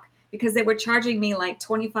 o'clock because they were charging me like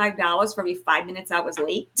 $25 for every 5 minutes I was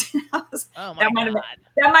late. Oh my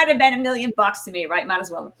that might have been $1 million to me, right? Might as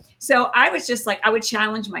well. So I was just like, I would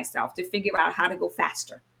challenge myself to figure out how to go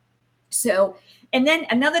faster. So, and then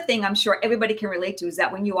another thing I'm sure everybody can relate to is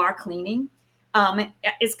that when you are cleaning,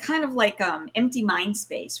 it's kind of like empty mind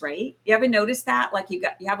space, right? You ever notice that? Like you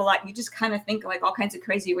have a lot, you just kind of think like all kinds of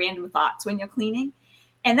crazy random thoughts when you're cleaning.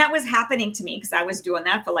 And that was happening to me because I was doing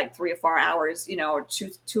that for like 3 or 4 hours, or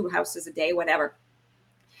two houses a day, whatever.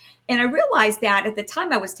 And I realized that at the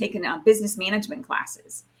time I was taking business management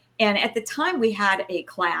classes. And at the time we had a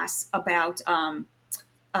class about,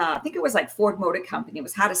 I think it was like Ford Motor Company. It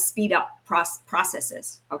was how to speed up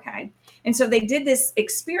processes. Okay. And so they did this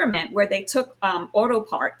experiment where they took auto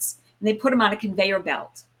parts and they put them on a conveyor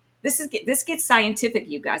belt. This gets scientific,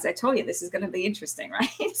 you guys. I told you this is going to be interesting,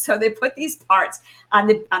 right? So they put these parts on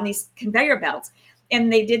these conveyor belts,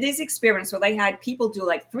 and they did these experiments where they had people do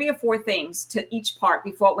like 3 or 4 things to each part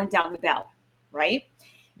before it went down the belt, right?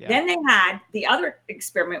 Yeah. Then they had the other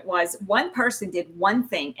experiment was one person did one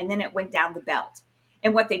thing and then it went down the belt.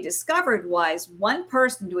 And what they discovered was one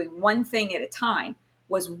person doing one thing at a time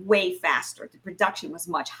was way faster. The production was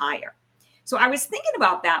much higher. So I was thinking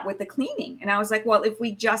about that with the cleaning. And I was like, well, if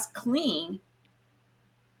we just clean,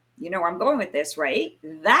 you know where I'm going with this, right?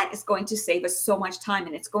 That is going to save us so much time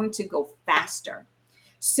and it's going to go faster.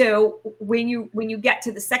 So when you get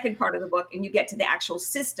to the second part of the book and you get to the actual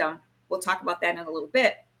system, we'll talk about that in a little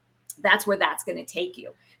bit. That's where that's going to take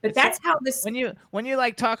you. But that's how this. When you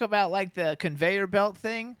like talk about like the conveyor belt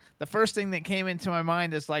thing, the first thing that came into my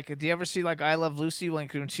mind is like, do you ever see like I Love Lucy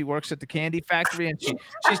when she works at the candy factory and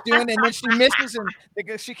she's doing it and then she misses them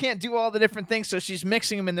because she can't do all the different things, so she's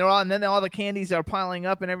mixing them and then all the candies are piling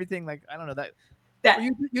up and everything. Like I don't know that.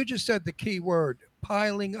 You just said the key word,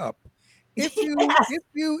 piling up. If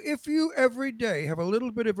you every day have a little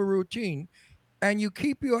bit of a routine, and you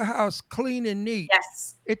keep your house clean and neat,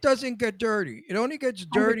 yes, it doesn't get dirty. It only gets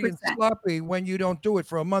dirty 100%. And sloppy when you don't do it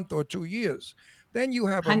for a month or 2 years. Then you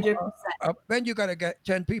have then you got to get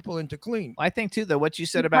 10 people in to clean. I think too, though, what you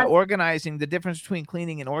said about organizing, the difference between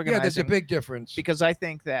cleaning and organizing. Yeah, there's a big difference. Because I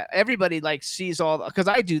think that everybody like sees all, because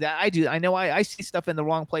I do that. I know I see stuff in the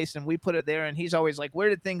wrong place and we put it there and he's always like, where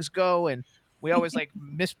did things go? And we always like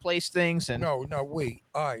misplace things. And no,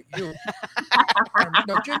 you.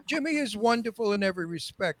 No, Jimmy is wonderful in every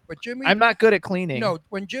respect, but Jimmy. I'm not good at cleaning. No,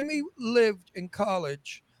 when Jimmy lived in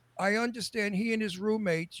college, I understand he and his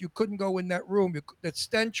roommates, you couldn't go in that room. The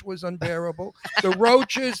stench was unbearable. The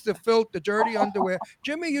roaches, the filth, the dirty underwear.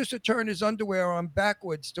 Jimmy used to turn his underwear on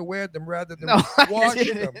backwards to wear them rather than wash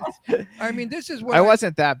them. I mean, this is what I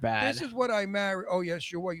wasn't that bad. This is what I married. Oh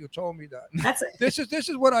yes, you were. You told me that. That's it. This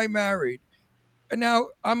is what I married. And now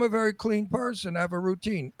I'm a very clean person. I have a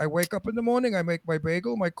routine. I wake up in the morning, I make my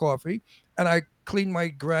bagel, my coffee, and I clean my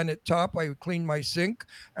granite top. I clean my sink.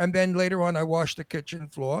 And then later on, I wash the kitchen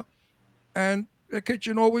floor. And the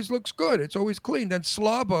kitchen always looks good. It's always clean. Then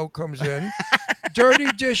Slabo comes in,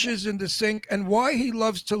 dirty dishes in the sink. And why he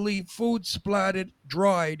loves to leave food splattered,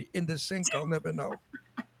 dried in the sink, I'll never know.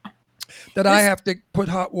 That I have to put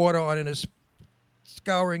hot water on in a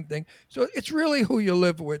scouring thing. So it's really who you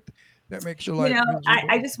live with that makes your life miserable.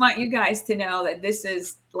 I just want you guys to know that this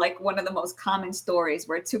is like one of the most common stories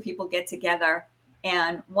where 2 people get together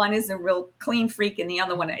and one is a real clean freak and the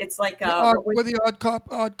other one, it's like with the odd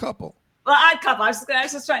couple. Well, odd couple. I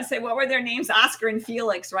was just trying to say, what were their names? Oscar and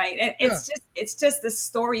Felix, right? And it's just the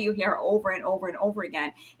story you hear over and over and over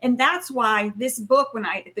again. And that's why this book,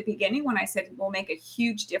 at the beginning, when I said it will make a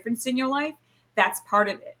huge difference in your life, that's part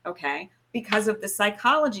of it. Okay. Because of the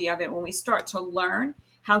psychology of it, when we start to learn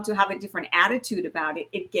how to have a different attitude about it,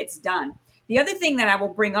 it gets done. The other thing that I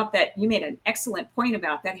will bring up that you made an excellent point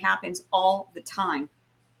about that happens all the time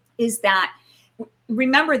is that,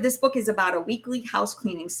 remember, this book is about a weekly house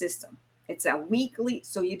cleaning system. It's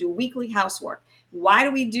so you do weekly housework. Why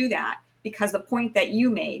do we do that? Because the point that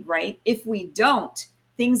you made, right? If we don't,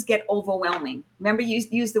 things get overwhelming. Remember you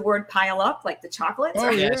used the word pile up, like the chocolates?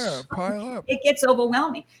 Oh, yeah, pile up. It gets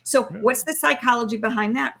overwhelming. So what's the psychology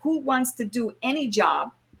behind that? Who wants to do any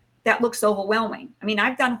job that looks overwhelming? I mean,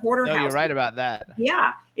 I've done hoarder houses. You're right about that.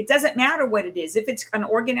 Yeah. It doesn't matter what it is. If it's an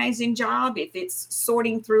organizing job, if it's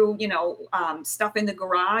sorting through, stuff in the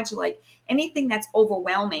garage, like anything that's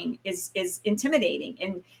overwhelming is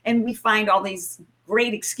intimidating. And we find all these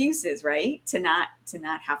great excuses, right? To not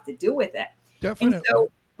have to do with it. Definitely. And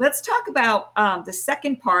so let's talk about the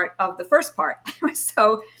second part of the first part.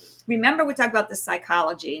 So remember, we talked about the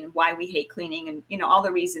psychology and why we hate cleaning and, all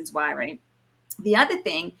the reasons why, right? The other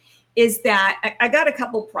thing is that I got a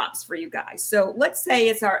couple props for you guys. So let's say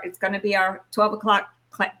it's going to be our 12 o'clock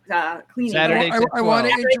cleaning. Saturday. day. I want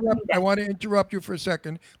to Saturday interrupt. cleaning day. I want to interrupt you for a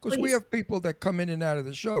second because we Please. have people that come in and out of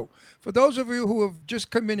the show. For those of you who have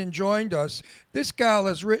just come in and joined us, this gal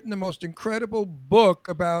has written the most incredible book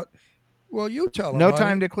about. Well, you tell them. No honey,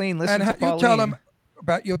 Time to Clean. Listen and to you Pauline. tell them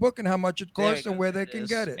about your book and how much it There costs you and go. where There they can is.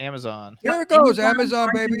 get it. Amazon. Here it goes, Amazon,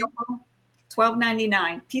 Barnes and baby. Noble,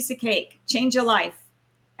 $12.99. Piece of cake. Change your life.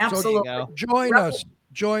 Absolutely. go. Join us.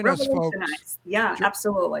 Join us, folks. Revolutionize. Yeah, Jo-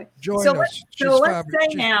 absolutely. Join So us. let's- She's so let's fabulous. say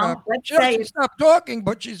She's now, fab- let's She doesn't say- stop talking,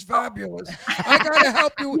 but she's fabulous. I gotta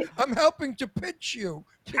help you. I'm helping to pitch you.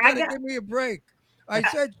 You I gotta got- give me a break. I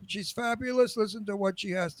said she's fabulous. Listen to what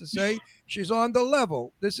she has to say. She's on the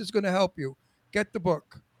level. This is going to help you. Get the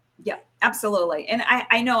book. Yeah, absolutely. And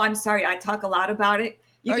I know, I'm sorry, I talk a lot about it.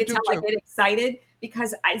 You I can do tell I too. get excited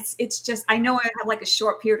because it's just, I know I have like a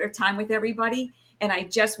short period of time with everybody. And I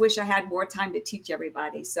just wish I had more time to teach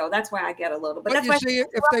everybody. So that's why I get a little, but But that's you why see,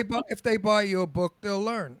 if they buy your book, they'll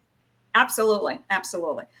learn. absolutely.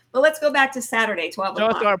 But let's go back to Saturday, 12 Show us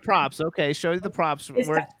o'clock. our props. Okay, show you the props. It's,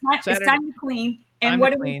 We're it's Saturday- time to clean. And Time what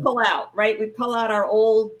to do we clean. pull out, right? We pull out our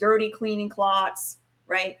old dirty cleaning cloths,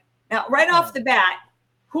 right? Now, right Oh. off the bat,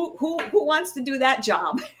 who wants to do that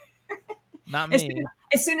job? Not As me.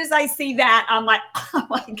 soon as I see that, I'm like, oh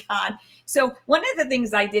my God. So one of the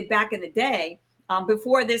things I did back in the day,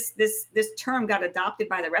 before this term got adopted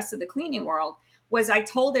by the rest of the cleaning world, was I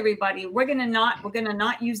told everybody we're gonna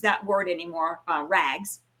not use that word anymore,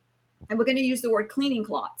 rags, and we're gonna use the word cleaning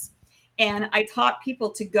cloths. And I taught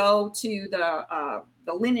people to go to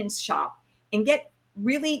the linen shop and get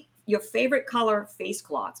really your favorite color face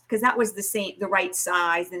cloths, because that was the right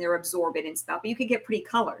size and they're absorbent and stuff. But you could get pretty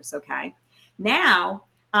colors. Okay. Now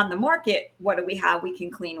on the market, what do we have we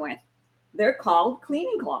can clean with? They're called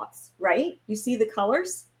cleaning cloths, right? You see the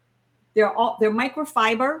colors? They're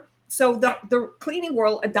microfiber. So the cleaning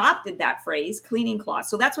world adopted that phrase, cleaning cloths.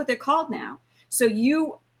 So that's what they're called now. So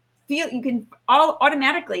you can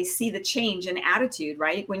automatically see the change in attitude,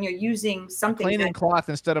 right? When you're using something Cleaning cloth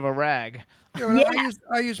instead of a rag. Yeah, well, Yes.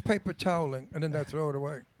 I use paper toweling and then I throw it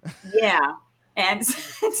away. Yeah. And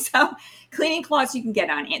so cleaning cloths you can get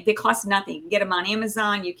on it. They cost nothing. You can get them on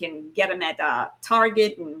Amazon. You can get them at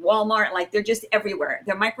Target and Walmart. Like they're just everywhere.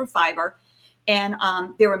 They're microfiber and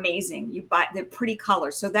they're amazing. They're pretty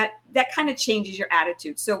colors. So that kind of changes your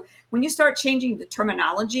attitude. So when you start changing the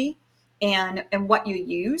terminology and what you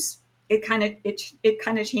use, it kind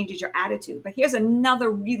of changes your attitude. But here's another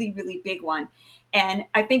really, really big one. And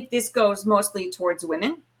I think this goes mostly towards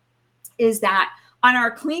women, is that on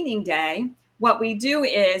our cleaning day, what we do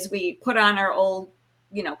is we put on our old,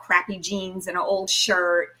 crappy jeans and an old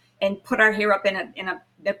shirt and put our hair up in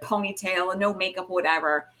a ponytail and no makeup,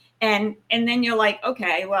 whatever. And then you're like,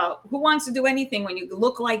 okay, well, who wants to do anything when you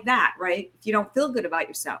look like that, right? If you don't feel good about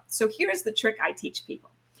yourself. So here's the trick I teach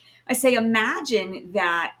people. I say, imagine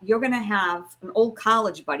that you're going to have an old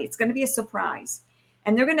college buddy. It's going to be a surprise.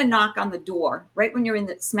 And they're going to knock on the door right when you're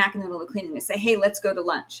smack in the middle of cleaning. They say, hey, let's go to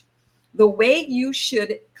lunch. The way you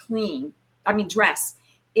should dress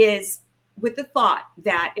is with the thought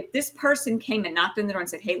that if this person came and knocked on the door and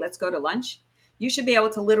said, hey, let's go to lunch, you should be able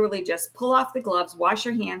to literally just pull off the gloves, wash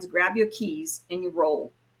your hands, grab your keys, and you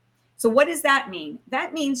roll. So what does that mean?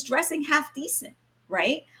 That means dressing half decent,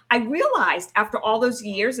 right? I realized after all those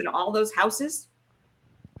years and all those houses,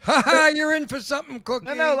 You're in for something,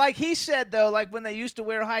 Cookie. No, like he said though, like when they used to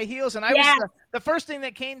wear high heels, and the first thing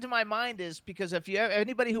that came to my mind is because if you have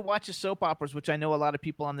anybody who watches soap operas, which I know a lot of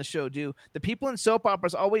people on the show do, the people in soap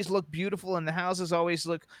operas always look beautiful, and the houses always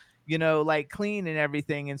look, like clean and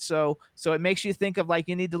everything, and so it makes you think of like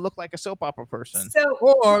you need to look like a soap opera person. So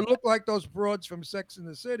Or look like those broads from Sex in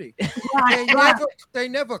the City. They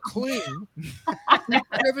never clean. You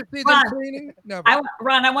ever see them Ron, cleaning? Never.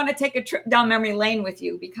 Ron, I want to take a trip down memory lane with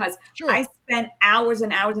you because Sure. I spent hours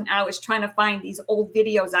and hours and hours trying to find these old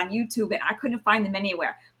videos on YouTube and I couldn't find them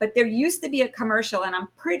anywhere. But there used to be a commercial, and I'm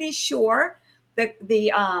pretty sure that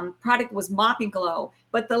the product was Mop and Glow,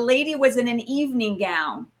 but the lady was in an evening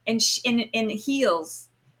gown and in heels,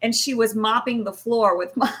 and she was mopping the floor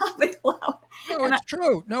with Mop and Glow. No, it's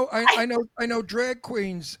true. No, I know drag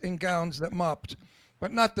queens in gowns that mopped,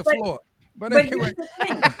 but not the floor. But anyway,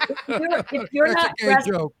 here's the thing. If you're that's not a gay dressed,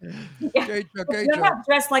 joke. Gay if you're not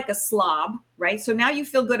dressed like a slob, right? So now you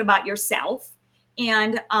feel good about yourself,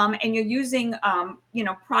 and you're using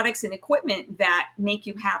products and equipment that make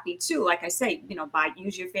you happy too. Like I say,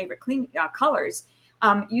 use your favorite clean colors.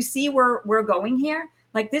 You see where we're going here?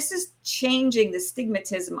 Like this is changing the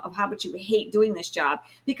stigmatism of how much you hate doing this job,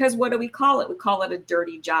 because what do we call it? We call it a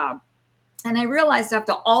dirty job. And I realized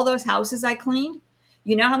after all those houses I cleaned,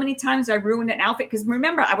 you know how many times I ruined an outfit? Because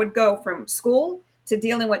remember, I would go from school to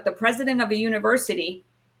dealing with the president of a university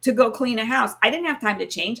to go clean a house. I didn't have time to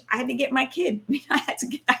change. I had to get my kid. I had to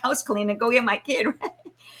get the house clean and go get my kid.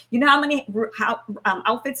 You know how many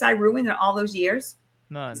outfits I ruined in all those years?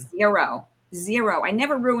 None. Zero. I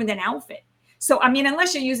never ruined an outfit. So, I mean,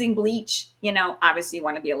 unless you're using bleach, you know, obviously you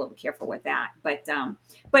want to be a little careful with that.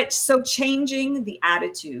 But so changing the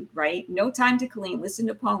attitude, right? No time to clean. Listen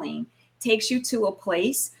to Pauline takes you to a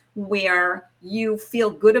place where you feel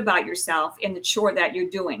good about yourself in the chore that you're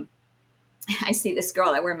doing. I see this girl.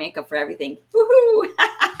 I wear makeup for everything. Woohoo!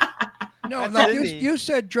 No, That's you, Cindy. you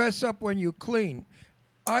said dress up when you clean.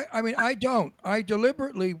 I mean, I don't. I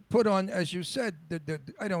deliberately put on, as you said,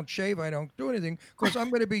 I don't shave. I don't do anything because I'm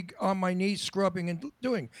going to be on my knees scrubbing and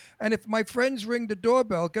doing. And if my friends ring the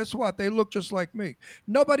doorbell, guess what? They look just like me.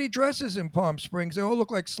 Nobody dresses in Palm Springs. They all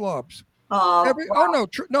look like slobs. Oh, Oh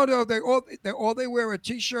no, no, they wear are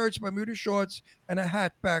t-shirts, Bermuda shorts, and a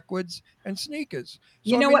hat backwards and sneakers. So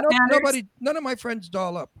You know what matters? none of my friends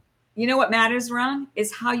doll up. You know what matters, Ron,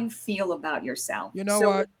 is how you feel about yourself. You know So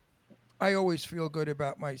what? I always feel good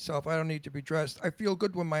about myself. I don't need to be dressed. I feel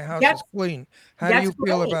good when my house That's- is clean. How do that's you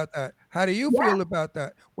feel great. about that? How do you Yeah. feel about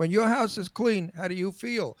that? When your house is clean, how do you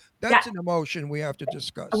feel? That's an emotion we have to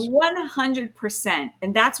discuss. 100%,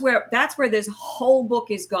 and that's where this whole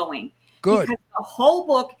book is going. Good. Because the whole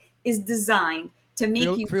book is designed to make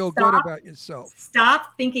you Feel good stop, about yourself.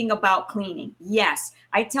 stop thinking about cleaning. Yes,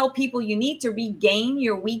 I tell people you need to regain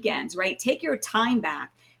your weekends, right? Take your time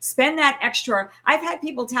back. Spend that extra. I've had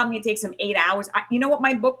people tell me it takes them 8 hours. You know what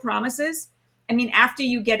my book promises? I mean, after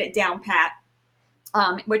you get it down pat,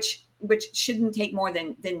 which shouldn't take more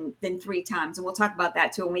than 3 times, and we'll talk about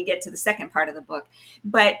that too when we get to the second part of the book.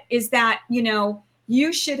 But is that, you know,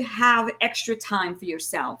 you should have extra time for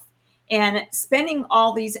yourself. And spending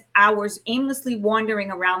all these hours aimlessly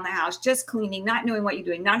wandering around the house, just cleaning, not knowing what you're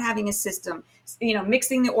doing, not having a system, you know,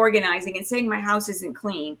 mixing the organizing and saying my house isn't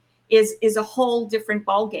clean is a whole different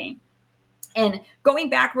ball game. And going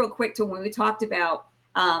back real quick to when we talked about,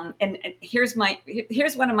 and here's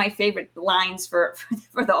one of my favorite lines for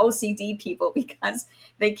the OCD people because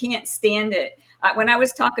they can't stand it. When I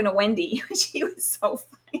was talking to Wendy, she was so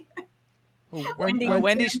funny.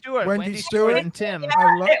 Wendy Stewart. Wendy Stewart and Tim.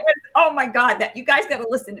 I love- It was, oh my God, that you guys got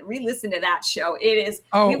to re-listen to that show. It is.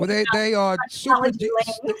 Oh, we they are super. Technology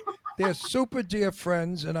Lane. They're super dear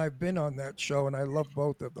friends, and I've been on that show, and I love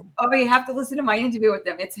both of them. Oh, you have to listen to my interview with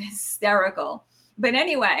them. It's hysterical. But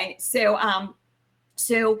anyway, so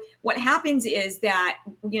what happens is that,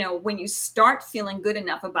 you know, when you start feeling good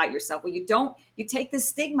enough about yourself, well, you take the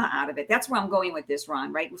stigma out of it. That's where I'm going with this,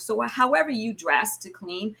 Ron, right? So however you dress to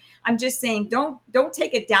clean, I'm just saying, don't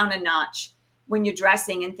take it down a notch when you're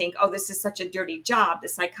dressing and think, oh, this is such a dirty job, the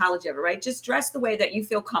psychology of it, right? Just dress the way that you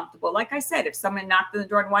feel comfortable. Like I said, if someone knocked on the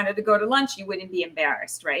door and wanted to go to lunch, you wouldn't be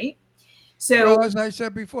embarrassed, right? So Well, as I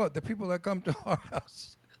said before, the people that come to our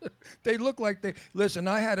house, they look like they listen.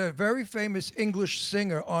 I had a very famous English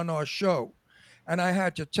singer on our show, and I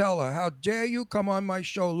had to tell her, "How dare you come on my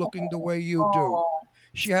show looking the way you do?"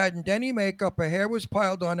 She hadn't any makeup. Her hair was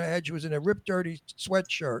piled on her head. She was in a ripped, dirty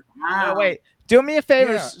sweatshirt. No, wait. Do me a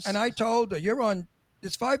favor. Yeah, and I told her, "You're on.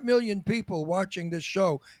 There's 5 million people watching this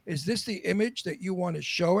show. Is this the image that you want to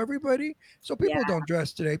show everybody?" So people don't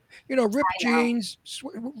dress today. You know, ripped jeans,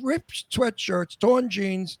 ripped sweatshirts, torn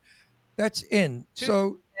jeans. That's in.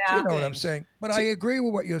 So you know what I'm saying. But I agree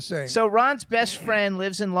with what you're saying. So Ron's best friend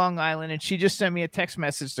lives in Long Island, and she just sent me a text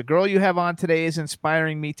message. The girl you have on today is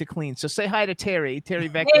inspiring me to clean. So say hi to Terry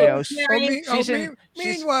Vecchio.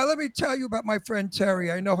 Meanwhile, let me tell you about my friend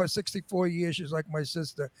Terry. I know her 64 years. She's like my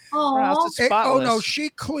sister. House is Oh spotless. no, she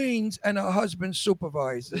cleans and her husband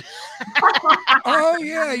supervises. Oh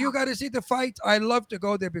yeah, you got to see the fight. I love to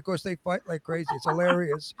go there because they fight like crazy. It's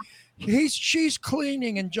hilarious. She's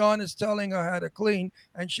cleaning and John is telling her how to clean,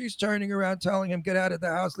 and she's turning around telling him, "Get out of the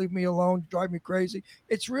house, leave me alone, drive me crazy."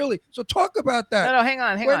 It's really so. Talk about that. No, hang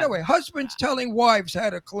on. Wait. Husbands telling wives how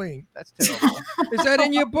to clean. That's terrible. Is that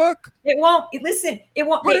in your book? It won't. Listen, it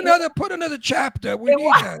won't. Put another chapter. We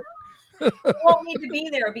need that. It won't need to be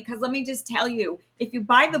there because let me just tell you, if you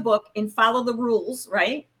buy the book and follow the rules,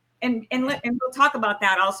 right? And we'll talk about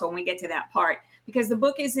that also when we get to that part, because the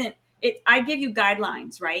book isn't it. I give you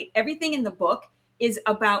guidelines, right? Everything in the book is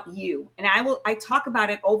about you. And I talk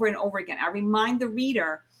about it over and over again. I remind the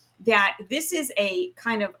reader that this is a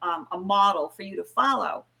kind of a model for you to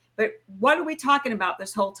follow. But what are we talking about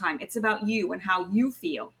this whole time? It's about you and how you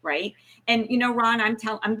feel, right? And you know, Ron,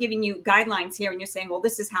 I'm giving you guidelines here, and you're saying, well,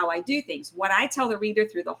 this is how I do things. What I tell the reader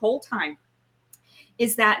through the whole time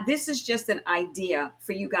is that this is just an idea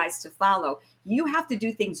for you guys to follow. You have to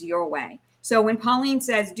do things your way. So when Pauline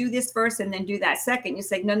says, do this first and then do that second, you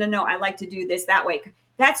say, no, I like to do this that way.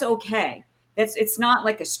 That's okay. It's not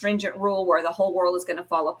like a stringent rule where the whole world is going to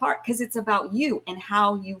fall apart, because it's about you and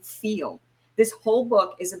how you feel. This whole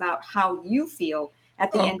book is about how you feel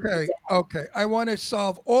at the end of the day. Okay. I want to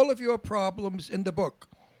solve all of your problems in the book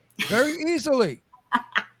very easily.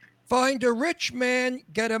 Find a rich man,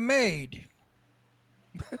 get a maid.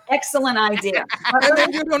 Excellent idea. And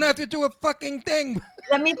then you don't have to do a fucking thing.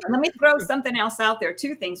 Let me throw something else out there.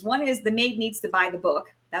 Two things. One is the maid needs to buy the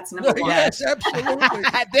book. That's number one. Yes, absolutely.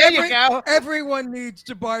 There you go. Everyone needs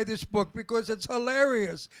to buy this book because it's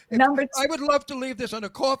hilarious. Number I would love to leave this on a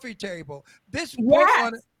coffee table. This book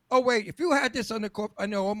Yes. on Oh, wait, if you had this on the court, I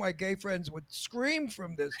know all my gay friends would scream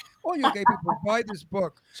from this. All you gay people buy this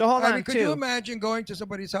book. So hold on, could you imagine going to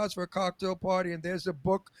somebody's house for a cocktail party and there's a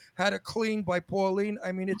book, How to Clean by Pauline?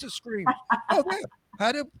 I mean, it's a scream. Oh, yeah.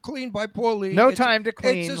 How to Clean by Pauline. No time to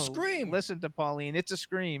clean. It's a scream. Listen to Pauline. It's a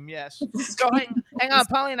scream. Yes. So hang on,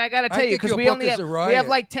 Pauline. I got to tell you, think because your we book only is have a we riot. have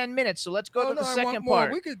like 10 minutes. So let's go to the I want second more.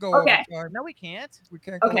 part. We could go Okay. over time. No, we can't. We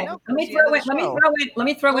can't go Okay, over. let me That's the throw end in. of the Let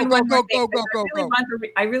me throw in one more thing. Go.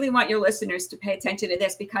 I really want your listeners to pay attention to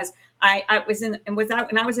this, because I was in when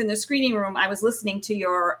I was in the screening room, I was listening to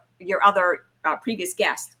your other previous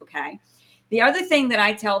guest. Okay. The other thing that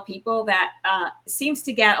I tell people that seems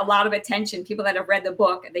to get a lot of attention, people that have read the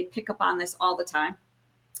book, they pick up on this all the time,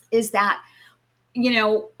 is that, you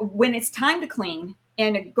know, when it's time to clean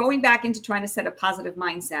and going back into trying to set a positive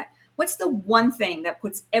mindset, what's the one thing that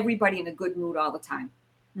puts everybody in a good mood all the time?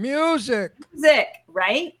 Music. Music,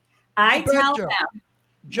 right? I tell Betcha. them,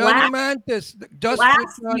 Johnny Mantis. Dust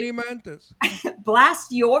blast with Johnny Mantis.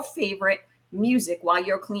 blast your favorite music while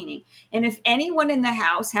you're cleaning. And if anyone in the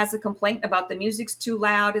house has a complaint about the music's too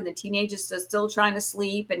loud and the teenagers are still trying to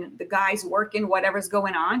sleep and the guy's working, whatever's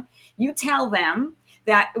going on, you tell them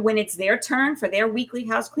that when it's their turn for their weekly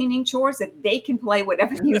house cleaning chores, that they can play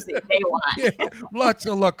whatever music they want. Yeah, lots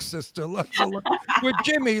of luck, sister. Lots of luck. With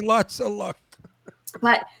Jimmy, lots of luck.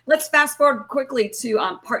 But let's fast forward quickly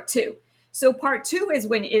to part two. So part two is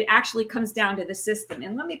when it actually comes down to the system.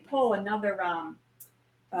 And let me pull another,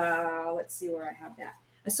 let's see where I have that.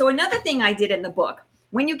 So another thing I did in the book,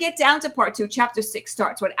 when you get down to part two, chapter 6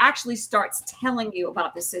 starts, what actually starts telling you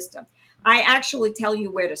about the system. I actually tell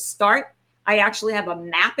you where to start. I actually have a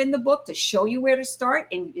map in the book to show you where to start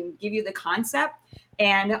and give you the concept.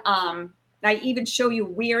 And I even show you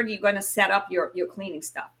where you're going to set up your cleaning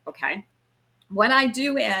stuff. Okay. What I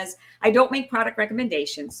do is I don't make product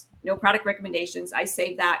recommendations. No product recommendations. I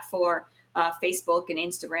save that for Facebook and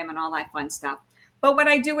Instagram and all that fun stuff. But what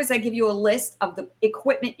I do is I give you a list of the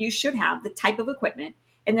equipment you should have, the type of equipment,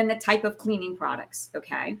 and then the type of cleaning products.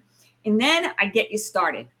 Okay. And then I get you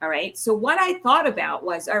started. All right. So what I thought about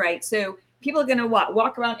was, all right, so people are going to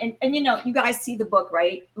walk around and, you know, you guys see the book,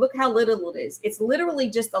 right? Look how little it is. It's literally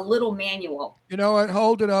just a little manual. You know what?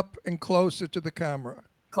 Hold it up and closer to the camera.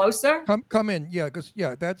 Closer? Come in. Yeah, because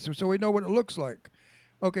that's so we know what it looks like.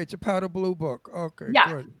 Okay, it's a powder blue book. Okay, Yeah.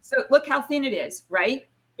 good. So look how thin it is, right?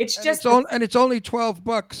 It's And just it's only $12,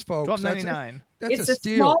 folks. $12.99. That's it's a a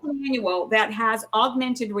steal. small manual that has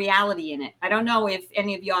augmented reality in it. I don't know if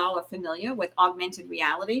any of y'all are familiar with augmented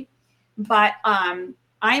reality, but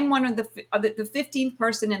I'm one of the 15th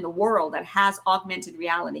person in the world that has augmented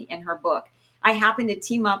reality in her book. I happened to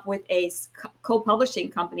team up with a co-publishing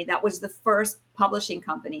company that was the first publishing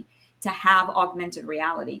company to have augmented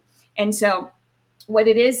reality. And so what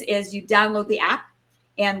it is you download the app,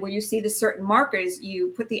 and where you see the certain markers, you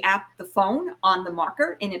put the phone on the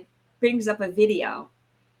marker, and it brings up a video,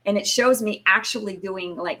 and it shows me actually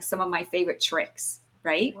doing like some of my favorite tricks.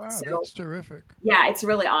 Right? Wow, So, that's terrific. yeah, it's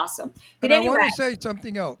really awesome. But And I anyway, want to say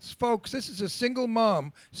something else. Folks, this is a single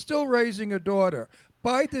mom still raising a daughter.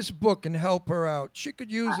 Buy this book and help her out. She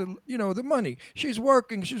could use, the money. She's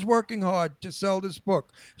working hard to sell this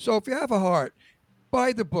book. So if you have a heart,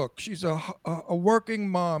 buy the book. She's a working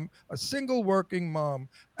mom, a single working mom,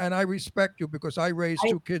 and I respect you because I raised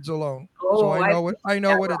 2 kids alone. So I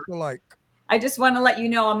know what it's like. I just want to let you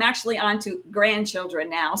know I'm actually on to grandchildren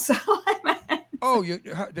now. So Oh,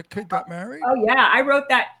 the kid got married? oh yeah, I wrote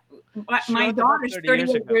that. She My wrote the book daughter's 30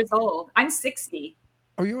 years 38 ago. years old. I'm 60.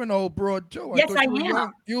 Oh, you're an old broad too. Yes, thought I you were am.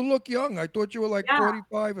 young. You look young. I thought you were like Yeah.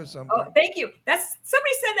 45 or something. Oh, thank you. That's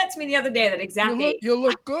somebody said that to me the other day. That exact age, You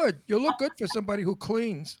look good. You look good for somebody who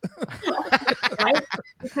cleans. right?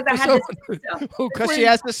 Because I had Someone this system. who Because she cleans-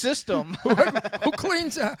 has the system. who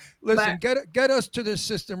cleans. Listen, get us to this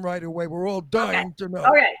system right away. We're all dying to know.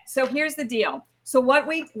 Okay, so here's the deal. So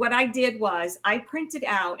what I did was I printed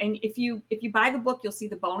out, and if you buy the book, you'll see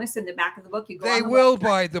the bonus in the back of the book. You go. They on the will website.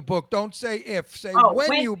 buy the book. Don't say if. Say Oh,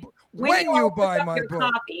 when when all you pick buy up my your book.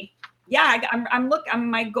 copy. Yeah,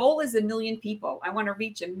 my goal is 1 million people. I want to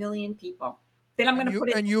reach 1 million people. Then I'm going to put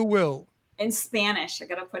it And you will. in Spanish. I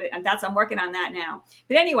got to put it, and I'm working on that now.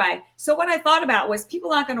 But anyway, so what I thought about was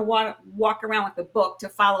people aren't going to want to walk around with the book to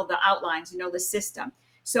follow the outlines, the system.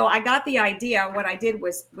 So I got the idea. What I did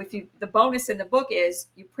was, the bonus in the book is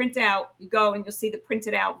you print out, you go and you'll see the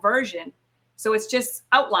printed out version. So it's just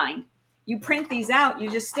outline. You print these out,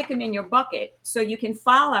 you just stick them in your bucket so you can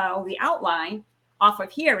follow the outline off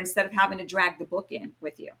of here instead of having to drag the book in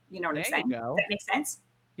with you. You know what I'm saying? There you go. That makes sense?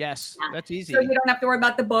 Yes, Yeah. that's easy. So you don't have to worry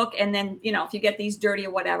about the book. And then, if you get these dirty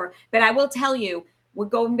or whatever. But I will tell you, we're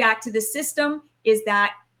going back to the system is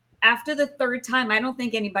that after the third time, I don't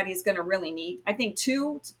think anybody is going to really need, I think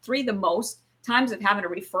 2 to 3 the most times of having to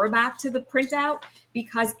refer back to the printout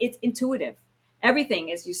because it's intuitive. Everything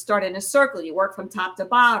is you start in a circle, you work from top to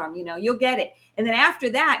bottom, you'll get it. And then after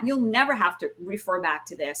that, you'll never have to refer back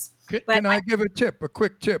to this. Can I give a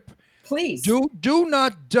quick tip? Please. Do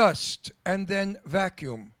not dust and then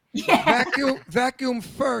vacuum. Yeah. Vacuum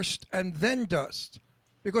first and then dust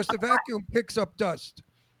because the vacuum picks up dust.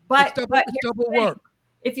 But it's here's double the thing. work.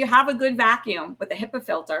 If you have a good vacuum with a HEPA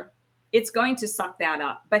filter, it's going to suck that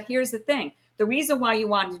up. But here's the thing. The reason why you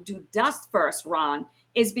want to do dust first, Ron,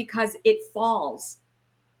 is because it falls.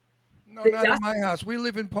 No, The not in dust- my house. We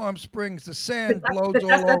live in Palm Springs. The sand The blows dust all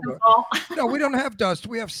doesn't over. fall. No, we don't have dust.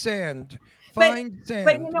 We have sand. But- Fine sand.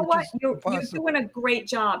 But you know which what? is You're impossible. doing a great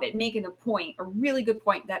job at making a point, a really good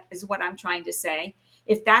point. That is what I'm trying to say.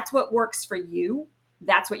 If that's what works for you,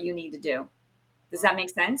 that's what you need to do. Does that make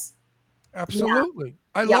sense? Absolutely.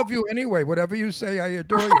 I Yeah. love you anyway. Whatever you say, I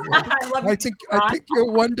adore you. I love you too, Ron. I think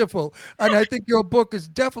you're wonderful, and I think your book has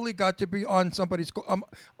definitely got to be on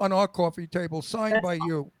on our coffee table, signed That's by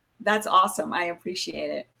you. That's awesome. I appreciate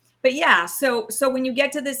it. But yeah, so when you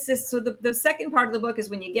get to this, so the second part of the book is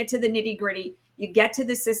when you get to the nitty gritty, you get to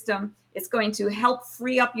the system. It's going to help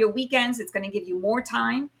free up your weekends. It's going to give you more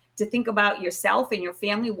time to think about yourself and your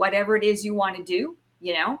family, whatever it is you want to do,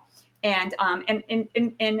 And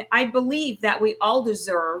I believe that we all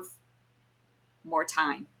deserve more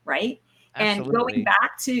time, right? And Absolutely. going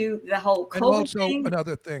back to the whole And COVID also thing,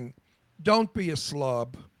 another thing, don't be a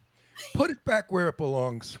slob. Put it back where it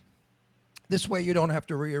belongs. This way you don't have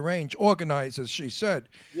to rearrange, organize, as she said.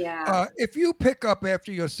 yeah. If you pick up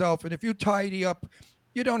after yourself and if you tidy up,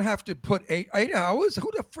 you don't have to put 8 hours.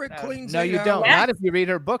 Who the frick cleans No, 8 you hours? don't. Yes. Not if you read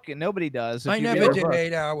her book, and nobody does. if I you read never her did book.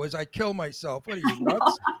 8 hours. I kill myself. What are you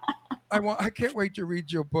nuts? I can't wait to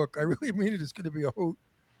read your book. I really mean it. It's going to be a hoot.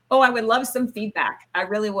 Oh, I would love some feedback. I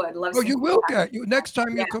really would love. Oh, some you will feedback. get you next time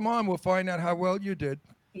you Yeah. come on. We'll find out how well you did,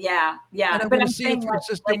 Yeah, yeah. and I'm But going I'm to see if saying your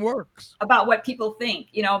system works. about what people think,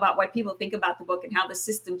 about what people think about the book and how the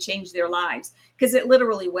system changed their lives, because it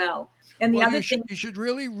literally will. And the Well, other you thing, should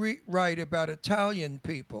really write about Italian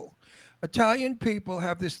people. Italian people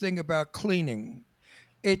have this thing about cleaning.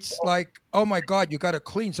 It's like, oh my God, you got to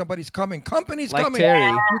clean. Somebody's coming. Company's Like coming. Terry.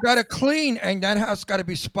 You got to clean, and that house got to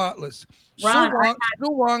be spotless. Ron,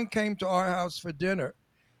 Sue Wong came to our house for dinner,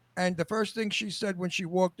 and the first thing she said when she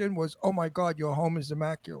walked in was, "Oh my God, your home is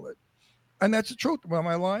immaculate." And that's the truth. Am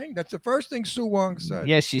I lying? That's the first thing Sue Wong said.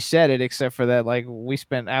 Yes, she said it, except for that, like, we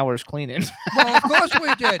spent hours cleaning. Well, of course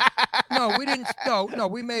we did. No, we didn't. No,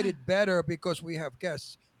 we made it better because we have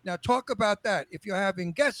guests. Now talk about that. If you're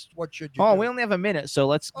having guests, what should you Oh, do? we only have a minute, so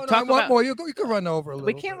let's Oh, no, I talk want about. more. You can run over a little.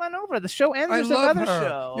 We can't bit. run over. The show ends. I There's love another her.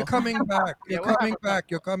 show. You're coming back. Yeah, You're we'll coming have a- back.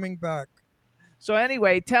 You're coming back. So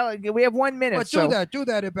anyway, we have 1 minute. But so do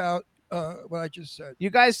that about what I just said. you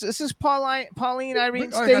guys, this is Pauline Irene I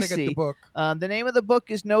gotta get the Stacey. book. The name of the book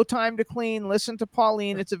is No Time to Clean. Listen to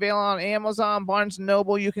Pauline. It's available on Amazon, Barnes &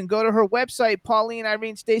 Noble. You can go to her website,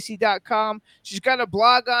 PaulineIreneStacey.com. She's got a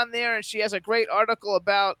blog on there, and she has a great article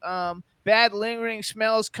about bad lingering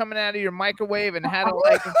smells coming out of your microwave and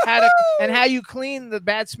how you clean the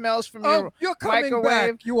bad smells from your Oh, you're coming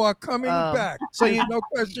microwave. back. You are coming back. so There's you- no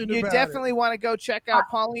question You about definitely want to go check out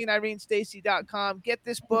PaulineIreneStacey.com. Get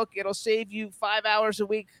this book. It'll save you 5 hours a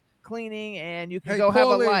week cleaning, and you can Hey, go have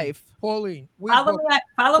a Pauline. life. Pauline, we follow book- me,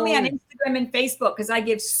 follow me on Pauline. Instagram and Facebook because I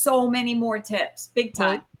give so many more tips, big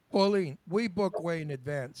time. Pauline, we book way in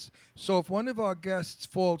advance. So if one of our guests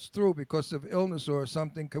falls through because of illness or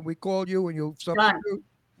something, can we call you and you'll substitute?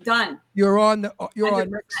 Done. You're on the you're our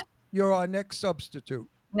 100%. next substitute.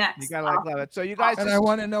 Next. You gotta love it. So you guys, And I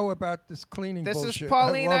want to know about this cleaning this bullshit. is I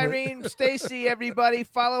Pauline love it. Irene Stacey. Everybody,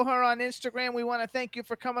 follow her on Instagram. We want to thank you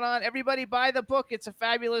for coming on. Everybody, buy the book. It's a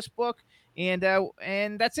fabulous book, and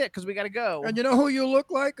that's it because we got to go. And you know who you look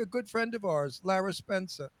like? A good friend of ours, Lara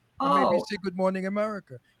Spencer. Or Oh. maybe say Good Morning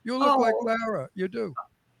America. You look like Oh. Lara. You do.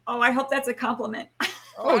 Oh, I hope that's a compliment.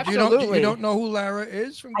 Oh, do you absolutely. don't know who Lara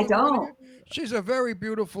is from I Good Morning? don't. She's a very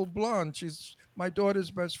beautiful blonde. She's my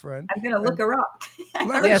daughter's best friend. I'm gonna look her up.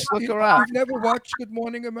 Lara, Yes, look her up. You've never watched Good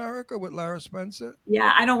Morning America with Lara Spencer?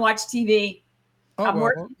 Yeah, I don't watch TV. Oh, I'm well,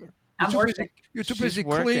 working. I'm working. You're too She's busy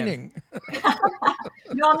working. cleaning.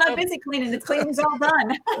 No, I'm not busy cleaning. The cleaning's all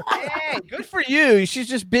done. Hey, good for you. She's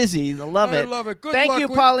just busy. I love I it. love it. Good Thank luck you,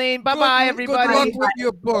 with- Pauline. Bye bye, Good everybody. luck with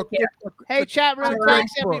your book. Take care. Hey, chat room. All right.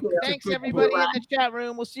 Thanks Good everybody book. in the chat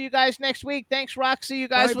room. We'll see you guys next week. Thanks, Roxy. You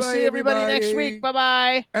guys will Bye-bye, see everybody next everybody. week. Bye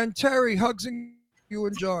bye. And Terry, hugs and you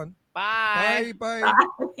and John. Bye. Bye. Bye.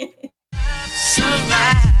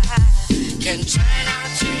 Can turn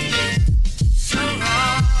out to be so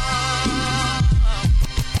wrong.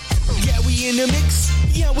 Yeah, we in the mix.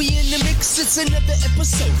 Yeah, we in the mix. It's another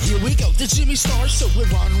episode. Here we go. The Jimmy Star Show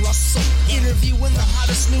with Ron Russell. Interviewing the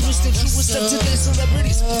hottest, newest, and truest of today's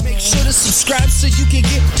celebrities. Make sure to subscribe so you can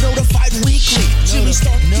get notified weekly. Jimmy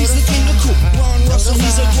Star, he's the king of cool. Ron Russell,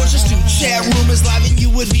 he's a gorgeous dude. Chat room is live and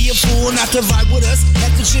you would be a fool not to vibe with us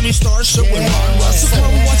at the Jimmy Star Show with Ron Russell.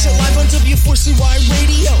 Come watch it live on W4CY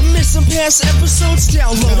Radio. Miss some past episodes?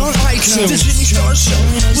 Download on iTunes. The Jimmy Star Show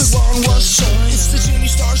with Ron Russell. It's the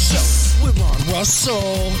Jimmy Star Show with Ron Russell.